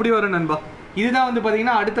 4 அப்படி வரும் நண்பா. இதுதான் வந்து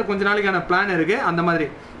பார்த்தீங்கன்னா அடுத்த கொஞ்ச நாளைக்கான பிளான் இருக்கு. அந்த மாதிரி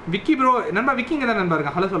விக்கி ப்ரோ நண்பா. விக்கிங்க தான் நண்பா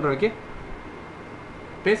இருக்கேன். ஹலோ சொல்கிறேன். ஓகே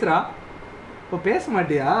பேசுறா. இப்போ பேச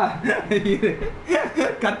மாட்டியா?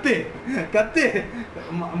 கத்து கத்து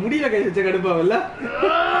முடியல கை வச்ச கடுப்பாவில்ல.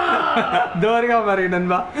 தோர்கா பாருங்க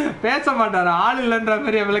நண்பா. பேச மாட்டாரா? ஆள் இல்லைன்ற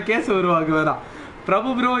மாதிரி அவளை கேஸ் உருவாக்கு வரான். பிரபு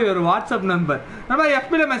ப்ரோ ஒரு வாட்ஸ்அப் நம்பர் நண்பா.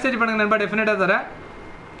 FB மெசேஜ் பண்ணுங்க நண்பா. டெஃபினட்டாக தரேன்.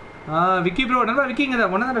 விக்கி ப்ரோ நண்பா. விக்கிங்க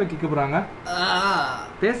தான் ஒன்றா தானே விக்கிக்க போகிறாங்க.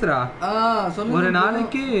 பேசுறா. ஒரு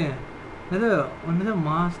நாளைக்கு இது ஒன்று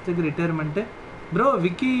மாதத்துக்கு ரிட்டையர்மெண்ட்டு ப்ரோ.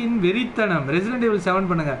 விக்கியின் வெறித்தனம். ரெசிடென்ட் ஈவில் 7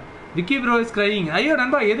 பண்ணுங்க. Vicky bro is crying. ஐயோ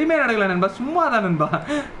நண்பா எதுவுமே நடக்கல நண்பா. சும்மா தான் நண்பா.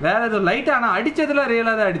 வேற எதுவும் லைட்டாக ஆனால் அடித்ததுல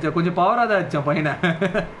ரியலாக தான் அடித்தேன். கொஞ்சம் பவராக தான் அடித்தேன் பையனை.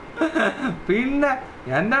 பின்ன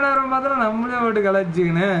எந்த நேரம் பார்த்தாலும் நம்மளே போட்டு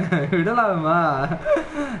கலாச்சிக்கின்னு விடலாமா?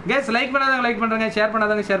 கேஸ் லைக் பண்ணாதவங்க லைக் பண்ணுறேங்க. ஷேர்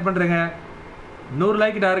பண்ணாதவங்க ஷேர் பண்ணுறேங்க. 100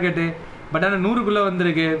 லைக் டார்கெட்டு. பட் ஆனால் 100க்குள்ளே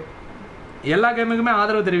வந்திருக்கு. எல்லா கேமுக்குமே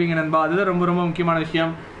ஆதரவு தெரிவிங்க நண்பா. அதுதான் ரொம்ப ரொம்ப முக்கியமான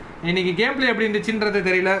விஷயம். இன்னைக்கு கேம் பிளே எப்படி இருந்துச்சுன்றது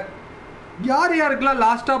தெரியல. யார் யாருக்கெல்லாம்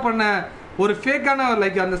லாஸ்ட்டாக பண்ண ஒரு ஃபேக்கான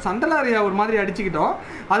லைக் அந்த சண்டலாரியா ஒரு மாதிரி அடிச்சுக்கிட்டோம்.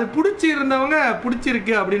 அது பிடிச்சி இருந்தவங்க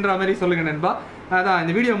பிடிச்சிருக்கு அப்படின்ற மாதிரி சொல்லுங்க நண்பா. அதான்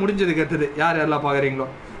இந்த வீடியோ முடிஞ்சதுக்கு அடுத்தது யார் யாரெல்லாம் பார்க்குறீங்களோ.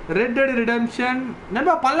 ரெட் டெட் ரிடெம்ஷன்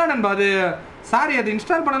நண்பா பண்ணலாம் நண்பா. அது சாரி அது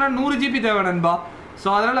இன்ஸ்டால் பண்ணனா 100 GB தேவை நண்பா. ஸோ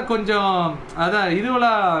அதனால் கொஞ்சம் அதான்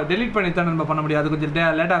இதுவெல்லாம் டெலீட் பண்ணித்தான் நண்பா பண்ண முடியாது. அது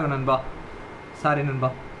கொஞ்சம் லேட் ஆகும் நண்பா. சாரி நண்பா.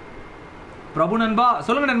 பிரபு நண்பா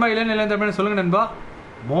சொல்லுங்க நண்பா. இல்லை தமிழ் சொல்லுங்க நண்பா.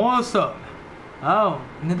 மோசம்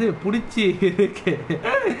என்னது பிடிச்சி இருக்கு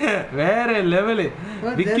வேற level.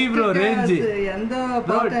 Vicky bro range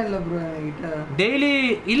daily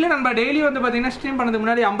இல்லை நண்பா. டெய்லி வந்து பார்த்தீங்கன்னா ஸ்ட்ரீம் பண்ணதுக்கு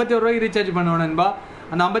முன்னாடி 51 ரூபாய்க்கு ரீசார்ஜ் பண்ணுவேன் நண்பா.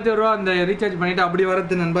 அந்த 51 ரூபா அந்த ரீசார்ஜ் பண்ணிட்டு அப்படி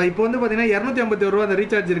வரது நண்பா. இப்போ வந்து பார்த்தீங்கன்னா 251 ரூபா அந்த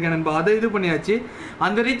ரீசார்ஜ் இருக்கேன் நண்பா. அதை இது பண்ணியாச்சு.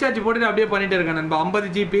 அந்த ரீசார்ஜ் போட்டுட்டு அப்படியே பண்ணிட்டு இருக்கேன் நண்பா.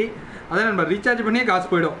 50 GB அதான் நண்பா. ரீசார்ஜ் பண்ணியே காசு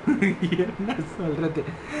போயிடும். என்ன சொல்றது?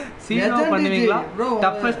 சீனோ பண்ணுவீங்களா?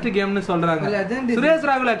 டஃபஸ்ட் கேம்னு சொல்றாங்க சுரேஷ்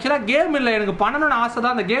ராகுல். ஆக்சுவலாக கேம் இல்லை எனக்கு பண்ணணும்னு ஆசை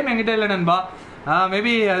தான். அந்த கேம் என்கிட்ட இல்லை நண்பா.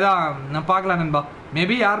 மேபி அதான் நான் பார்க்கலாம் நண்பா.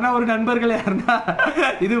 மேபி யாருன்னா ஒரு நண்பர்கள் யாருன்னா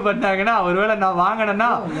இது பண்ணாங்கன்னா ஒருவேளை நான் வாங்கினேன்னா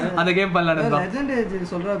அந்த கேம் பண்ணலாம் நண்பா.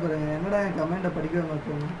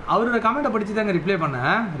 அவரோட கமெண்ட்டை படிச்சு தாங்க ரிப்ளை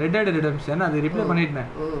பண்ணேன். ரெட் டெட் ரிடெம்ஷன் அது ரிப்ளை பண்ணிட்டேன்.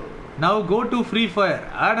 Now go to free fire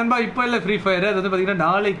நண்பா. இப்போ இல்லை ஃப்ரீ ஃபயர். அது வந்து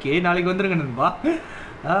பார்த்தீங்கன்னா நாளைக்கு வந்துருங்க நண்பா.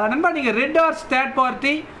 நண்பா நீங்கள் ரெட் ஆர்ஸ் தேர்ட்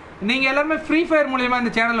பார்ட்டி நீங்கள் எல்லாருமே ஃப்ரீ ஃபயர் மூலியமா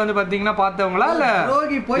இந்த சேனல் வந்து பார்த்தீங்கன்னா பார்த்தவங்களா இல்லை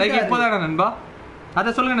இப்போதானே நண்பா? அதை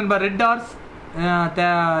சொல்லுங்க நண்பா. ரெட் ஆர்ஸ்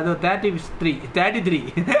 33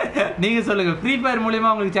 நீங்கள் சொல்லுங்கள். ஃப்ரீ ஃபயர்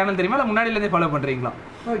மூலியமாக உங்களுக்கு சேனல் தெரியுமா இல்லை முன்னாடியிலேருந்தே ஃபாலோ பண்ணுறீங்களா?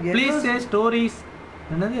 Please say stories.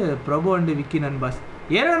 என்னது பிரபு அண்ட் விக்கி நண்பாஸ்.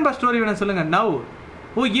 ஏன் நண்பா ஸ்டோரி வேணும் சொல்லுங்கள். நவ்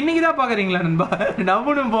ஓ இன்னைக்கு தான் பார்க்குறீங்களா நண்பா?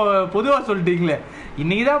 நவ்னு பொதுவாக சொல்லிட்டீங்களே.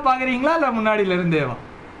 இன்னைக்கு தான் பார்க்குறீங்களா இல்லை முன்னாடியிலேருந்தேவா?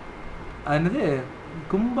 என்னது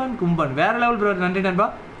கும்பன் வேற லெவல் ப்ரோ. நன்றி நண்பா.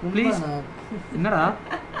 ப்ளீஸ் என்னடா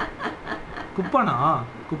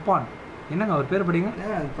குப்பான் என்னங்க அவர் பேர் படிங்க.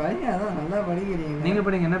 நல்லா படிக்கிறீங்க. நீங்க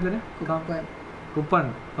படிங்க. என்ன பேரு?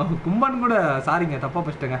 கும்பன் கூட சாரிங்க தப்பா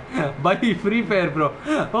பேசிட்டேங்க. By free fire bro.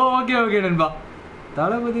 Okay நண்பா.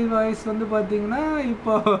 தளபதி வாய்ஸ் வந்து பாத்தீங்கன்னா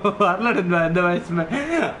இப்போ வரல நண்பா எந்த வாய்ஸுமே.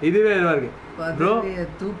 இதுவே இதுவா இருக்கு ப்ரோ.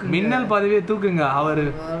 மின்னல் பதவியை தூக்குங்க. அவரு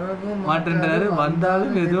மாட்டேன்றாரு,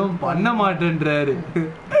 வந்தாலும் எதுவும் பண்ண மாட்டேன்றாரு.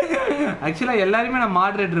 ஆக்சுவலா எல்லாருமே நான்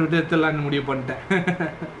மாடரேட்டர் விட்டு எடுத்துடலான்னு முடிவு பண்ணிட்டேன்.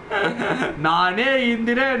 நானே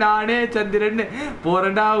இந்திரன் நானே சந்திரன்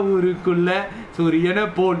போறண்டா ஊருக்குள்ள சூரியனை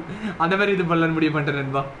போல் அந்த மாதிரி இது பண்ணலான்னு முடிவு பண்ணிட்டேன்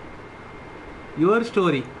நண்பா. யுவர்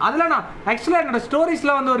ஸ்டோரி அதெல்லாம் நான் ஆக்சுவலா என்னோட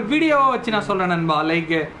ஸ்டோரிஸ்ல வந்து ஒரு வீடியோ வச்சு நான் சொல்றேன் நண்பா.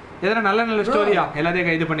 லைக் எதனா நல்ல ஸ்டோரியா எல்லாத்தையும்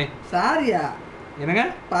கைது பண்ணி சாரியா என்னங்க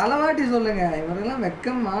பல வாட்டி சொல்லுங்க. இவரெல்லாம்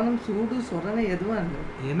வெக்கம் மானம் சூடு சொரணை எதுவும் இல்லை.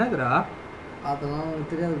 என்னதுடா அதெல்லாம்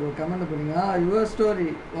உங்களுக்கு தெரியாது ப்ரோ. கமெண்ட் பண்ணுங்க. யுவர் ஸ்டோரி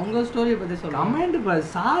உங்க ஸ்டோரியை பத்தி சொல்லுங்க. கமெண்ட்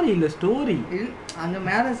சாரி இல்ல ஸ்டோரி அங்க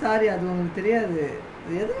மேல சாரி அது உங்களுக்கு தெரியாது.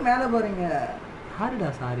 எதுக்கு மேல போறீங்க?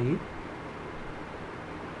 யாருடா சாரி?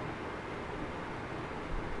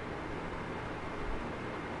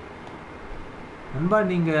 நண்பா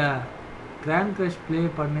நீங்க கிராண்ட் கிரஷ் ப்ளே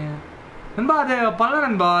பண்ணு நண்பா. அது பண்ணல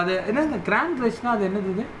நண்பா. அது என்னங்க கிராண்ட் கிரஷ்னா அது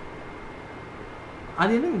என்னது?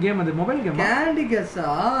 அது என்ன கேம்? அது mobile game. Candy கிரஷா?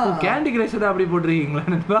 Candy crush தான் அப்படி போட்டிருக்கீங்களா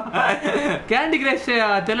நண்பா? கேண்டி கிரஷ்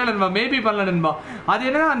தெரியல நண்பா. மேபி பண்ணல நண்பா. அது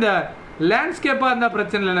என்ன அந்த லேண்ட்ஸ்கேப்பா இருந்தா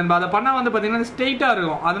பிரச்சனை இல்லை நண்பா. அதை பண்ணா வந்து பாத்தீங்கன்னா ஸ்ட்ரெயிட்டா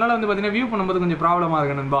இருக்கும். அதனால வந்து பாத்தீங்கன்னா வியூ பண்ணும்போது கொஞ்சம் ப்ராப்ளமா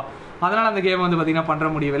இருக்கு நண்பா. அதனால அந்த கேம் வந்து பாத்தீங்கன்னா பண்ற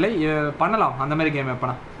முடியவில்லை. பண்ணலாம் அந்த மாதிரி கேம்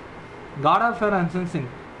எப்பனா God of fair and Singh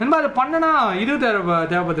நண்பா. அது பண்ணனா இது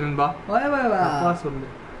தேவைப்படுது நண்பா. தப்பா சொல்லு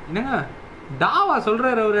என்னங்க டாவா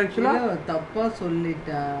சொல்றாரு அவரு. ஆக்சுவலா தப்பா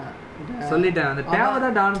சொல்லிட்டேன். அந்த தேவை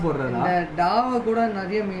தான் டான் போடுறாரு. இந்த டாவா கூட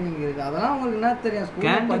நிறைய மீனிங் இருக்கு. அதெல்லாம் உங்களுக்கு என்ன தெரியும்?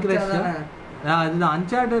 கேண்டி கிரஷ் அதுதான்.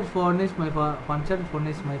 Uncharted 4 is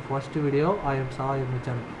my first video I saw in my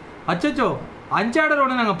channel. அச்சச்சோ Uncharted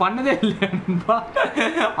ஒன்று நாங்கள் பண்ணதே இல்லை நண்பா.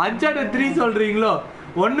 Uncharted 3 சொல்றீங்களோ?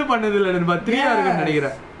 ஒன்று பண்ணது இல்லை நண்பா. 3 இருக்குன்னு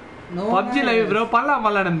நினைக்கிறேன். பப்ஜி லைவ் ப்ரோ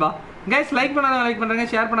பண்ணலாம் நண்பா. கைஸ் லைக் பண்ணாதவங்க லைக் பண்ணுறேங்க,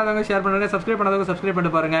 ஷேர் பண்ணாதவங்க ஷேர் பண்ணுறேங்க, சப்ஸ்கிரைப் பண்ணாதவங்க சப்ஸ்கிரைப்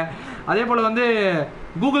பண்ணிட்டு பாருங்க. அதே போல் வந்து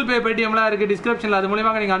கூகுள் பே பேடிஎம்லாம் இருக்குது டிஸ்கிரிப்ஷனில். அது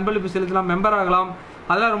மூலியமாக நீங்கள் அன்பளிப்பு செலுத்தலாம், மெம்பர் ஆகலாம்.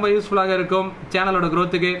 அதெல்லாம் ரொம்ப யூஸ்ஃபுல்லாக இருக்கும் சேனலோட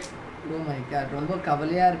க்ரோத்துக்கு. ரொம்ப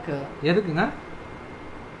கவலையா இருக்கு. எதுக்குங்க?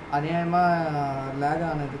 அநியாயமா லேக்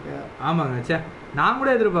ஆனதுக்கு. ஆமாங்க. சே நான் கூட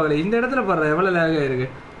எதிர்பார்க்கல. இந்த இடத்துல பாரு எவ்வளோ லேக் ஆயிருக்கு.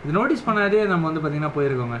 இது நோட்டீஸ் பண்ணாதே நம்ம வந்து பார்த்தீங்கன்னா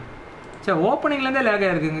போயிருக்கோங்க. சே ஓப்பனிங்லேருந்தே லேக்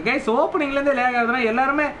ஆயிருக்குங்க கைஸ். ஓப்பனிங்லேருந்தே லேக் ஆகுதுன்னா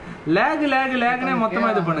எல்லாருமே லேக்னே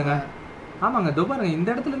மொத்தமாக இது பண்ணுங்க. ஆமாங்க இதோ பாருங்க இந்த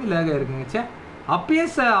இடத்துலேருந்து லேக் ஆயிருக்குங்க. சே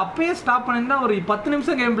அப்பயே ஸ்டாப் பண்ணிருந்தா ஒரு 10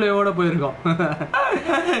 நிமிஷம் கேம் பிளேயோட போயிருக்கோம்.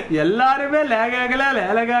 எல்லாருமே லேக்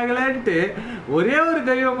ஆகலன்ட்டு ஒரே ஒரு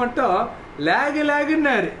தெய்வம் மட்டும்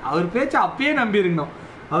லேகுன்னாரு. அவர் பேச்சு அப்பயே நம்பி இருக்கணும்.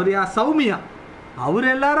 அவர் சௌமியா அவர்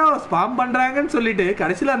எல்லாரும் ஸ்பாம் பண்றாங்கன்னு சொல்லிட்டு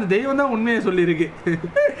கடைசியில் அந்த தெய்வம் தான் உண்மையை சொல்லியிருக்கு.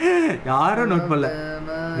 யாரும் நோட் பண்ணல.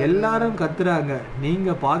 எல்லாரும் கத்துறாங்க, நீங்க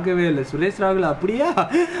பார்க்கவே இல்லை. சுரேஷ் ராகுல் அப்படியா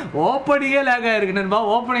ஓப்பனிங்கே லேக் ஆயிருக்கு நண்பா.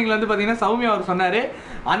 ஓப்பனிங்ல வந்து பாத்தீங்கன்னா சௌமியா அவர் சொன்னாரு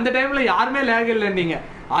அந்த டைம்ல யாருமே லேக் இல்லைன்னு. நீங்க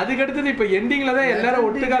அதுக்கடுத்தது இப்ப எண்டிங்ல தான் எல்லாரும்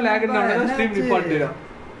ஒட்டுக்கா லேக்னால ஸ்ட்ரீம் ரிப்போர்ட்.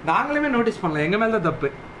 நாங்களுமே நோட்டீஸ் பண்ணல, எங்க மேல தான் தப்பு.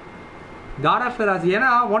 காட் ஆஃப் ஃபேர் ஏன்னா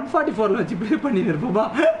 144 வச்சு ப்ளே பண்ணி இருப்போமா.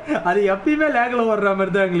 அது எப்பயுமே லேக்ல ஓடுற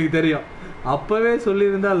மாதிரி தான் எங்களுக்கு தெரியும். அப்பவே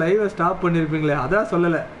சொல்லியிருந்தா லைவை ஸ்டாப் பண்ணிருப்பீங்களே. அதான்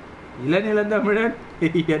சொல்லல. இளநிலந்தமிழன்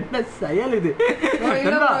என்ன செயல் இது?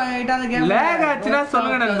 லேக் ஆச்சுன்னா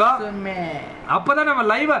சொல்லுங்க நண்பா. அப்பதான் நம்ம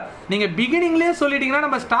லைவ நீங்க பிகினிங்லயே சொல்லிட்டீங்கன்னா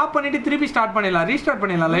நம்ம ஸ்டாப் பண்ணிட்டு திருப்பி ஸ்டார்ட் பண்ணிடலாம், ரீஸ்டார்ட்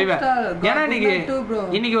பண்ணிடலாம் லைவ. ஏன்னா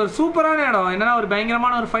இன்னைக்கு ஒரு சூப்பரான இடம். என்னன்னா ஒரு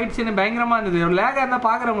பயங்கரமான ஒரு ஃபைட் சீன் பயங்கரமா இருந்தது. ஒரு லேகா இருந்தா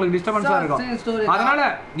பாக்குறவங்களுக்கு டிஸ்டர்பன்ஸா இருக்கும். அதனால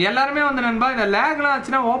எல்லாருமே வந்து நண்பா இந்த லேக்லாம்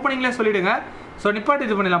ஆச்சுன்னா ஓப்பனிங்லயே சொல்லிடுங்க. ஸோ நிப்பாட்டி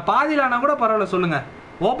இது பண்ணிடலாம். பாதியில் ஆனால் கூட பரவாயில்ல சொல்லுங்க.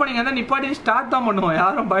 ஓப்பனிங் வந்து நிப்பாட்டி ஸ்டார்ட் தான் பண்ணுவோம்.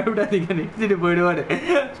 யாரும் பயப்படாதீங்க, நிறுத்திட்டு போயிடுவாரு.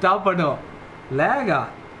 ஸ்டாப் பண்ணுவோம். லேகா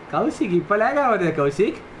கௌசிக் இப்போ லேகா வருது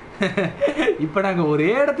கௌசிக். இப்போ நாங்கள்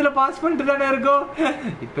ஒரே இடத்துல பாஸ் பண்ணிட்டு தானே இருக்கோம்.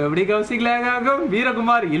 இப்போ எப்படி கௌசிக் லேக் ஆகும்?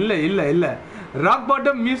 வீரகுமார் இல்லை இல்லை இல்லை. Rock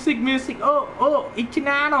bottom music it's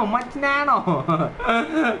nano much nano.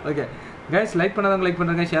 Okay guys, like பண்ணாதவங்க லைக்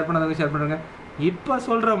பண்ணுறேங்க, ஷேர் பண்ணாதவங்க ஷேர் பண்ணுறேங்க. இப்போ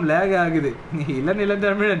சொல்கிறோம் லேக் ஆகுது.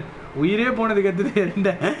 இளநிலந்தமிழன் உயிரே போனதுக்கு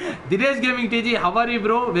எடுத்துட்டு தினேஷ் கேமிங் டிஜி ஹவாரி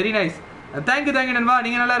ப்ரோ வெரி நைஸ். தேங்க்யூ நண்பா.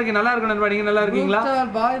 நீங்க நல்லா இருக்கு நண்பா. நீங்க நல்லா இருக்கீங்களா?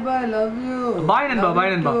 Bye love you. பாய்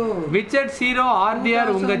நண்பா. விச்சட் 0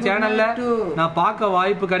 ஆர்டிஆர் உங்க சேனல்ல நான் பார்க்க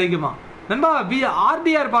வாய்ப்பு கிடைக்குமா நண்பா?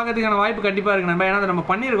 ஆர்டிஆர் பார்க்கறதுக்கான வாய்ப்பு கண்டிப்பா இருக்கு நண்பா. ஏன்னா நம்ம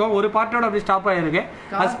பண்ணிருக்கோம், ஒரு பார்ட்டோட அப்படி ஸ்டாப் ஆயிருக்கு.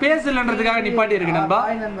 அது ஸ்பேஸ் இல்லன்றதுக்காக நிப்பாட்டி இருக்கு நண்பா.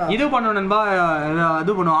 இது பண்ணுவோம் நண்பா,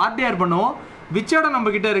 அது பண்ணுவோம், ஆர்டிஆர் பண்ணுவோம். விச்சோட நம்ம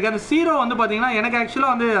கிட்ட இருக்கு. அந்த 0 வந்து பாத்தீங்கன்னா எனக்கு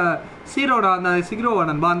ஆக்சுவலா வந்து 0 அந்த 0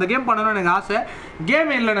 நண்பா அந்த கேம் பண்ணணும்னு எனக்கு ஆசை.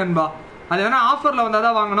 கேம் இல்லை நண்பா, அது எதனா ஆஃபர்ல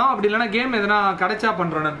வந்தாதான் வாங்கணும். அப்படி இல்லைன்னா கேம் எதனா கிடைச்சா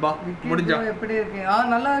பண்றோம் நண்பா. முடிஞ்சா எப்படி இருக்கீங்க?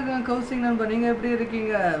 நல்லா இருக்கேன் கௌசிக் நண்பா. நீங்க எப்படி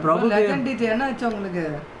இருக்கீங்க? பிரபு லெஜெண்ட் டிஜி என்ன ஆச்சு உங்களுக்கு?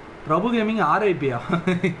 பிரபு கேமிங் ஆர்ஐபியா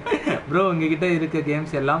ப்ரோ உங்ககிட்ட இருக்க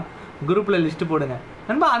கேம்ஸ் எல்லாம் குரூப்பில் லிஸ்ட்டு போடுங்க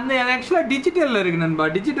நண்பா. அந்த ஆக்சுவலாக டிஜிட்டலில் இருக்குது நண்பா.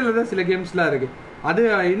 டிஜிட்டலில் தான் சில கேம்ஸ்லாம் இருக்குது. அது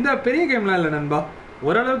இந்த பெரிய கேம்லாம் இல்லை நண்பா,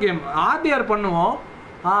 ஓரளவு கேம். ஆர்டிஆர் பண்ணுவோம்.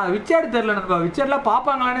 விச்சார்ட் தெரில நண்பா. விச்சார்ட்லாம்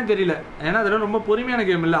பார்ப்பாங்களானே தெரியல, ஏன்னா அதெல்லாம் ரொம்ப பொறுமையான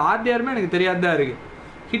கேம் இல்லை. ஆர்டிஆருமே எனக்கு தெரியாது தான் இருக்குது.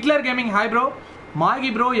 Hitler gaming hi bro. மாகி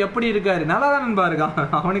ப்ரோ எப்படி இருக்காரு? நல்லா தான் நண்பா இருக்கான்.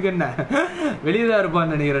 அவனுக்கு என்ன, வெளியே தான்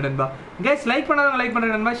இருப்பான்னு நினைக்கிறேன் நண்பா. கைஸ் லைக் பண்ணாதவங்க லைக்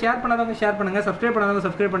பண்ணுங்க நண்பா, ஷேர் பண்ணாதவங்க ஷேர் பண்ணுங்கள், சப்ஸ்கிரைப் பண்ணாதவங்க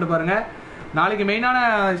சப்ஸ்கிரைப் பண்ணிட்டு பாருங்கள். நாளைக்கு மெயினான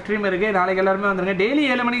ஸ்ட்ரீம் இருக்குது. நாளைக்கு எல்லாருமே வந்துருங்க. டெய்லி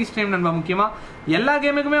 7 மணிக்கு ஸ்ட்ரீம் நண்பா. முக்கியமாக எல்லா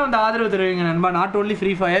கேமுக்குமே வந்து ஆதரவு தெரிவிங்க நண்பா. நாட் ஓன்லி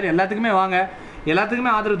ஃப்ரீ ஃபயர், எல்லாத்துக்குமே வாங்க,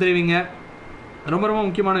 எல்லாத்துக்குமே ஆதரவு தெரிவிங்க. ரொம்ப ரொம்ப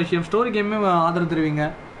முக்கியமான விஷயம். ஸ்டோரி கேமுமே ஆதரவு தெரிவிங்க.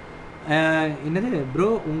 என்னது ப்ரோ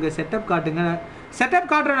உங்கள் செட்டப் காட்டுங்க. செட்டப்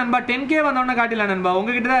காட்டுற நண்பா. 10K வந்தோடனே காட்டிடலாம் நண்பா.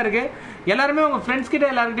 உங்ககிட்ட தான் இருக்குது. எல்லாருமே உங்கள் ஃப்ரெண்ட்ஸ் கிட்ட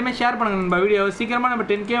எல்லாருக்கிட்டையுமே ஷேர் பண்ணுங்க நண்பா. வீடியோ சீக்கிரமாக நம்ம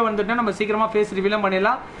 10K வந்துட்டு நம்ம சீக்கிரமாக ஃபேஸ் ரிவீலாம்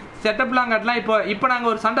பண்ணிடலாம், செட்டப்லாம் காட்டலாம். இப்போ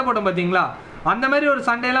நாங்கள் ஒரு சண்டை போட்டோம் பார்த்தீங்களா, அந்த மாதிரி ஒரு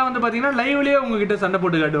சண்டையெல்லாம் வந்து பார்த்தீங்கன்னா லைவ்லேயே உங்ககிட்ட சண்டை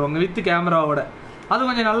போட்டு காட்டுவாங்க வித் கேமராவோட. அது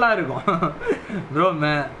கொஞ்சம் நல்லா இருக்கும் ப்ரோ.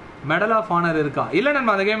 மெடல் ஆஃப் ஆனர் இருக்கா? இல்லை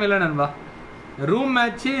நண்பா, அந்த கேம் இல்லை நண்பா. ரூம்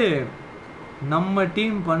மேட்ச்சு நம்ம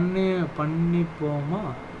டீம் பண்ணிப்போமா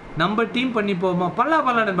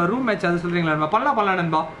பண்ணலாம் நண்பா. ரூம் மேட்ச் அது சொல்கிறீங்களா நண்பா? பண்ணலாம்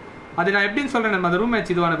நண்பா. அது நான் எப்படின்னு சொல்கிறேன் நண்பா. அந்த ரூம்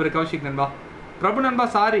மேட்ச் இதுவான பேர் கௌஷிக் நண்பா. பிரபு நண்பா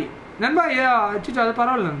சாரி நண்பா. அச்சு அது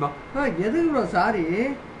பரவாயில்ல நண்பா. எதுக்கு ப்ரோ சாரி?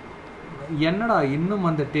 என்னடா இன்னும்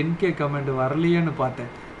அந்த 10K கமெண்ட் வரலையேன்னு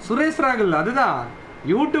பார்த்தேன். சுரேஷ் ராகுல் அதுதான்.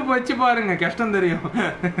 யூடியூப் வச்சு பாருங்க, கஷ்டம் தெரியும்.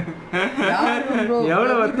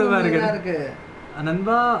 எவ்வளோ வருத்தமா இருக்கு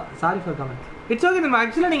நண்பா. Sorry for comment. It's okay நண்பா.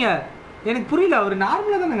 ஆக்சுவலாக நீங்கள் எனக்கு புரியல, அவர்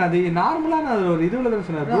நார்மலாக தானேங்க. அது நார்மலான ஒரு இதுவில் தான்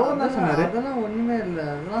சொன்னார். ப்ரோ தான் சொன்னார். அதெல்லாம் ஒன்றுமே இல்லை,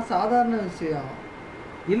 அதெல்லாம் சாதாரண விஷயம்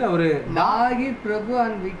இல்லை. ஒரு மாகி பிரபு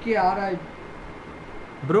அண்ட் விக்கி ஆராய்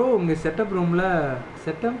ப்ரோ உங்க செட்டப் ரூம்ல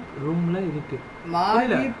இருக்கு.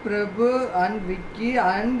 மாகி பிரபு அண்ட் விக்கி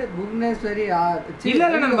அண்ட் புவனேஸ்வரி. இல்ல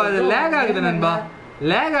நண்பா, அது லேக் ஆகுது நண்பா,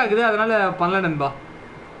 லேக் ஆகுது, அதனால பண்ணல நண்பா.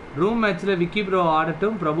 ரூம் மேட்ச்ல விக்கி ப்ரோ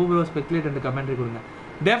ஆடட்டும், பிரபு ப்ரோ ஸ்பெகுலேட் அண்ட் கமெண்ட்ரி கொடுங்க.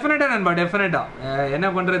 டெஃபினட்டா நண்பா, டெஃபினட்டா. என்ன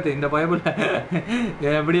பண்றது, இந்த பைபிள்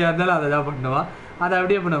எப்படியா இருந்தாலும் அதை தான் பண்ணுவா. அதை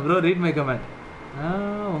அப்படியே பண்ண. Bro read my comment.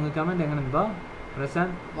 உங்க கமெண்ட் எங்க நண்பா?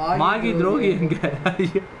 பிரசாந்த் மாகி துரோகி எங்க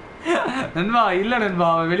நண்பா? இல்ல நண்பா,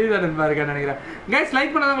 வெளியதான் நண்பா இருக்கேன்னு நினைக்கிறேன். கைஸ்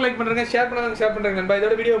லைக் பண்ணாதவங்க லைக் பண்றேங்க, ஷேர் பண்ணாதவங்க ஷேர் பண்றேங்க நண்பா.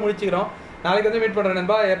 இதோட வீடியோ முடிச்சுக்கிறோம். நாளைக்கு வந்து மீட் பண்றேன்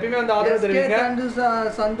நண்பா. எப்பயுமே வந்து ஆதரவு தெரிவிங்க.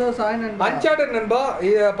 சந்தோஷ் நண்பா. அன்சார்ட்டட் நண்பா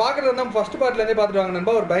பாக்குறது வந்து ஃபர்ஸ்ட் பார்ட்ல இருந்தே பாத்துட்டு வாங்க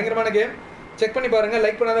நண்பா. ஒரு பயங்கரமான கேம். செக் பண்ணி பாருங்க.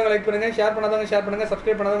 லைக் பண்ணாதவங்க லைக் பண்ணுங்க, ஷேர் பண்ணாதவங்க ஷேர் பண்ணுங்க,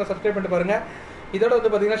 சப்ஸ்கிரைப் பண்ணாதவங்க சப்ஸ்கிரைப் பண்ணிட்டு பாருங்க. இதோட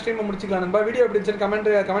வந்து பாத்தீங்கன்னா ஸ்ட்ரீம் முடிச்சுக்கலாம் நண்பா. வீடியோ எப்படி இருந்துச்சு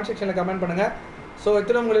கமெண்ட் செக்ஷன்ல கமெண்ட் பண்ணுங்க. சோ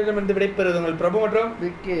இத்தனை உங்களிடம் இருந்து விடைபெறுவது உங்கள் பிரபு மற்றும்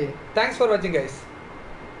விக்கி. தேங்க்ஸ் ஃபார் வாட்சிங் கைஸ்.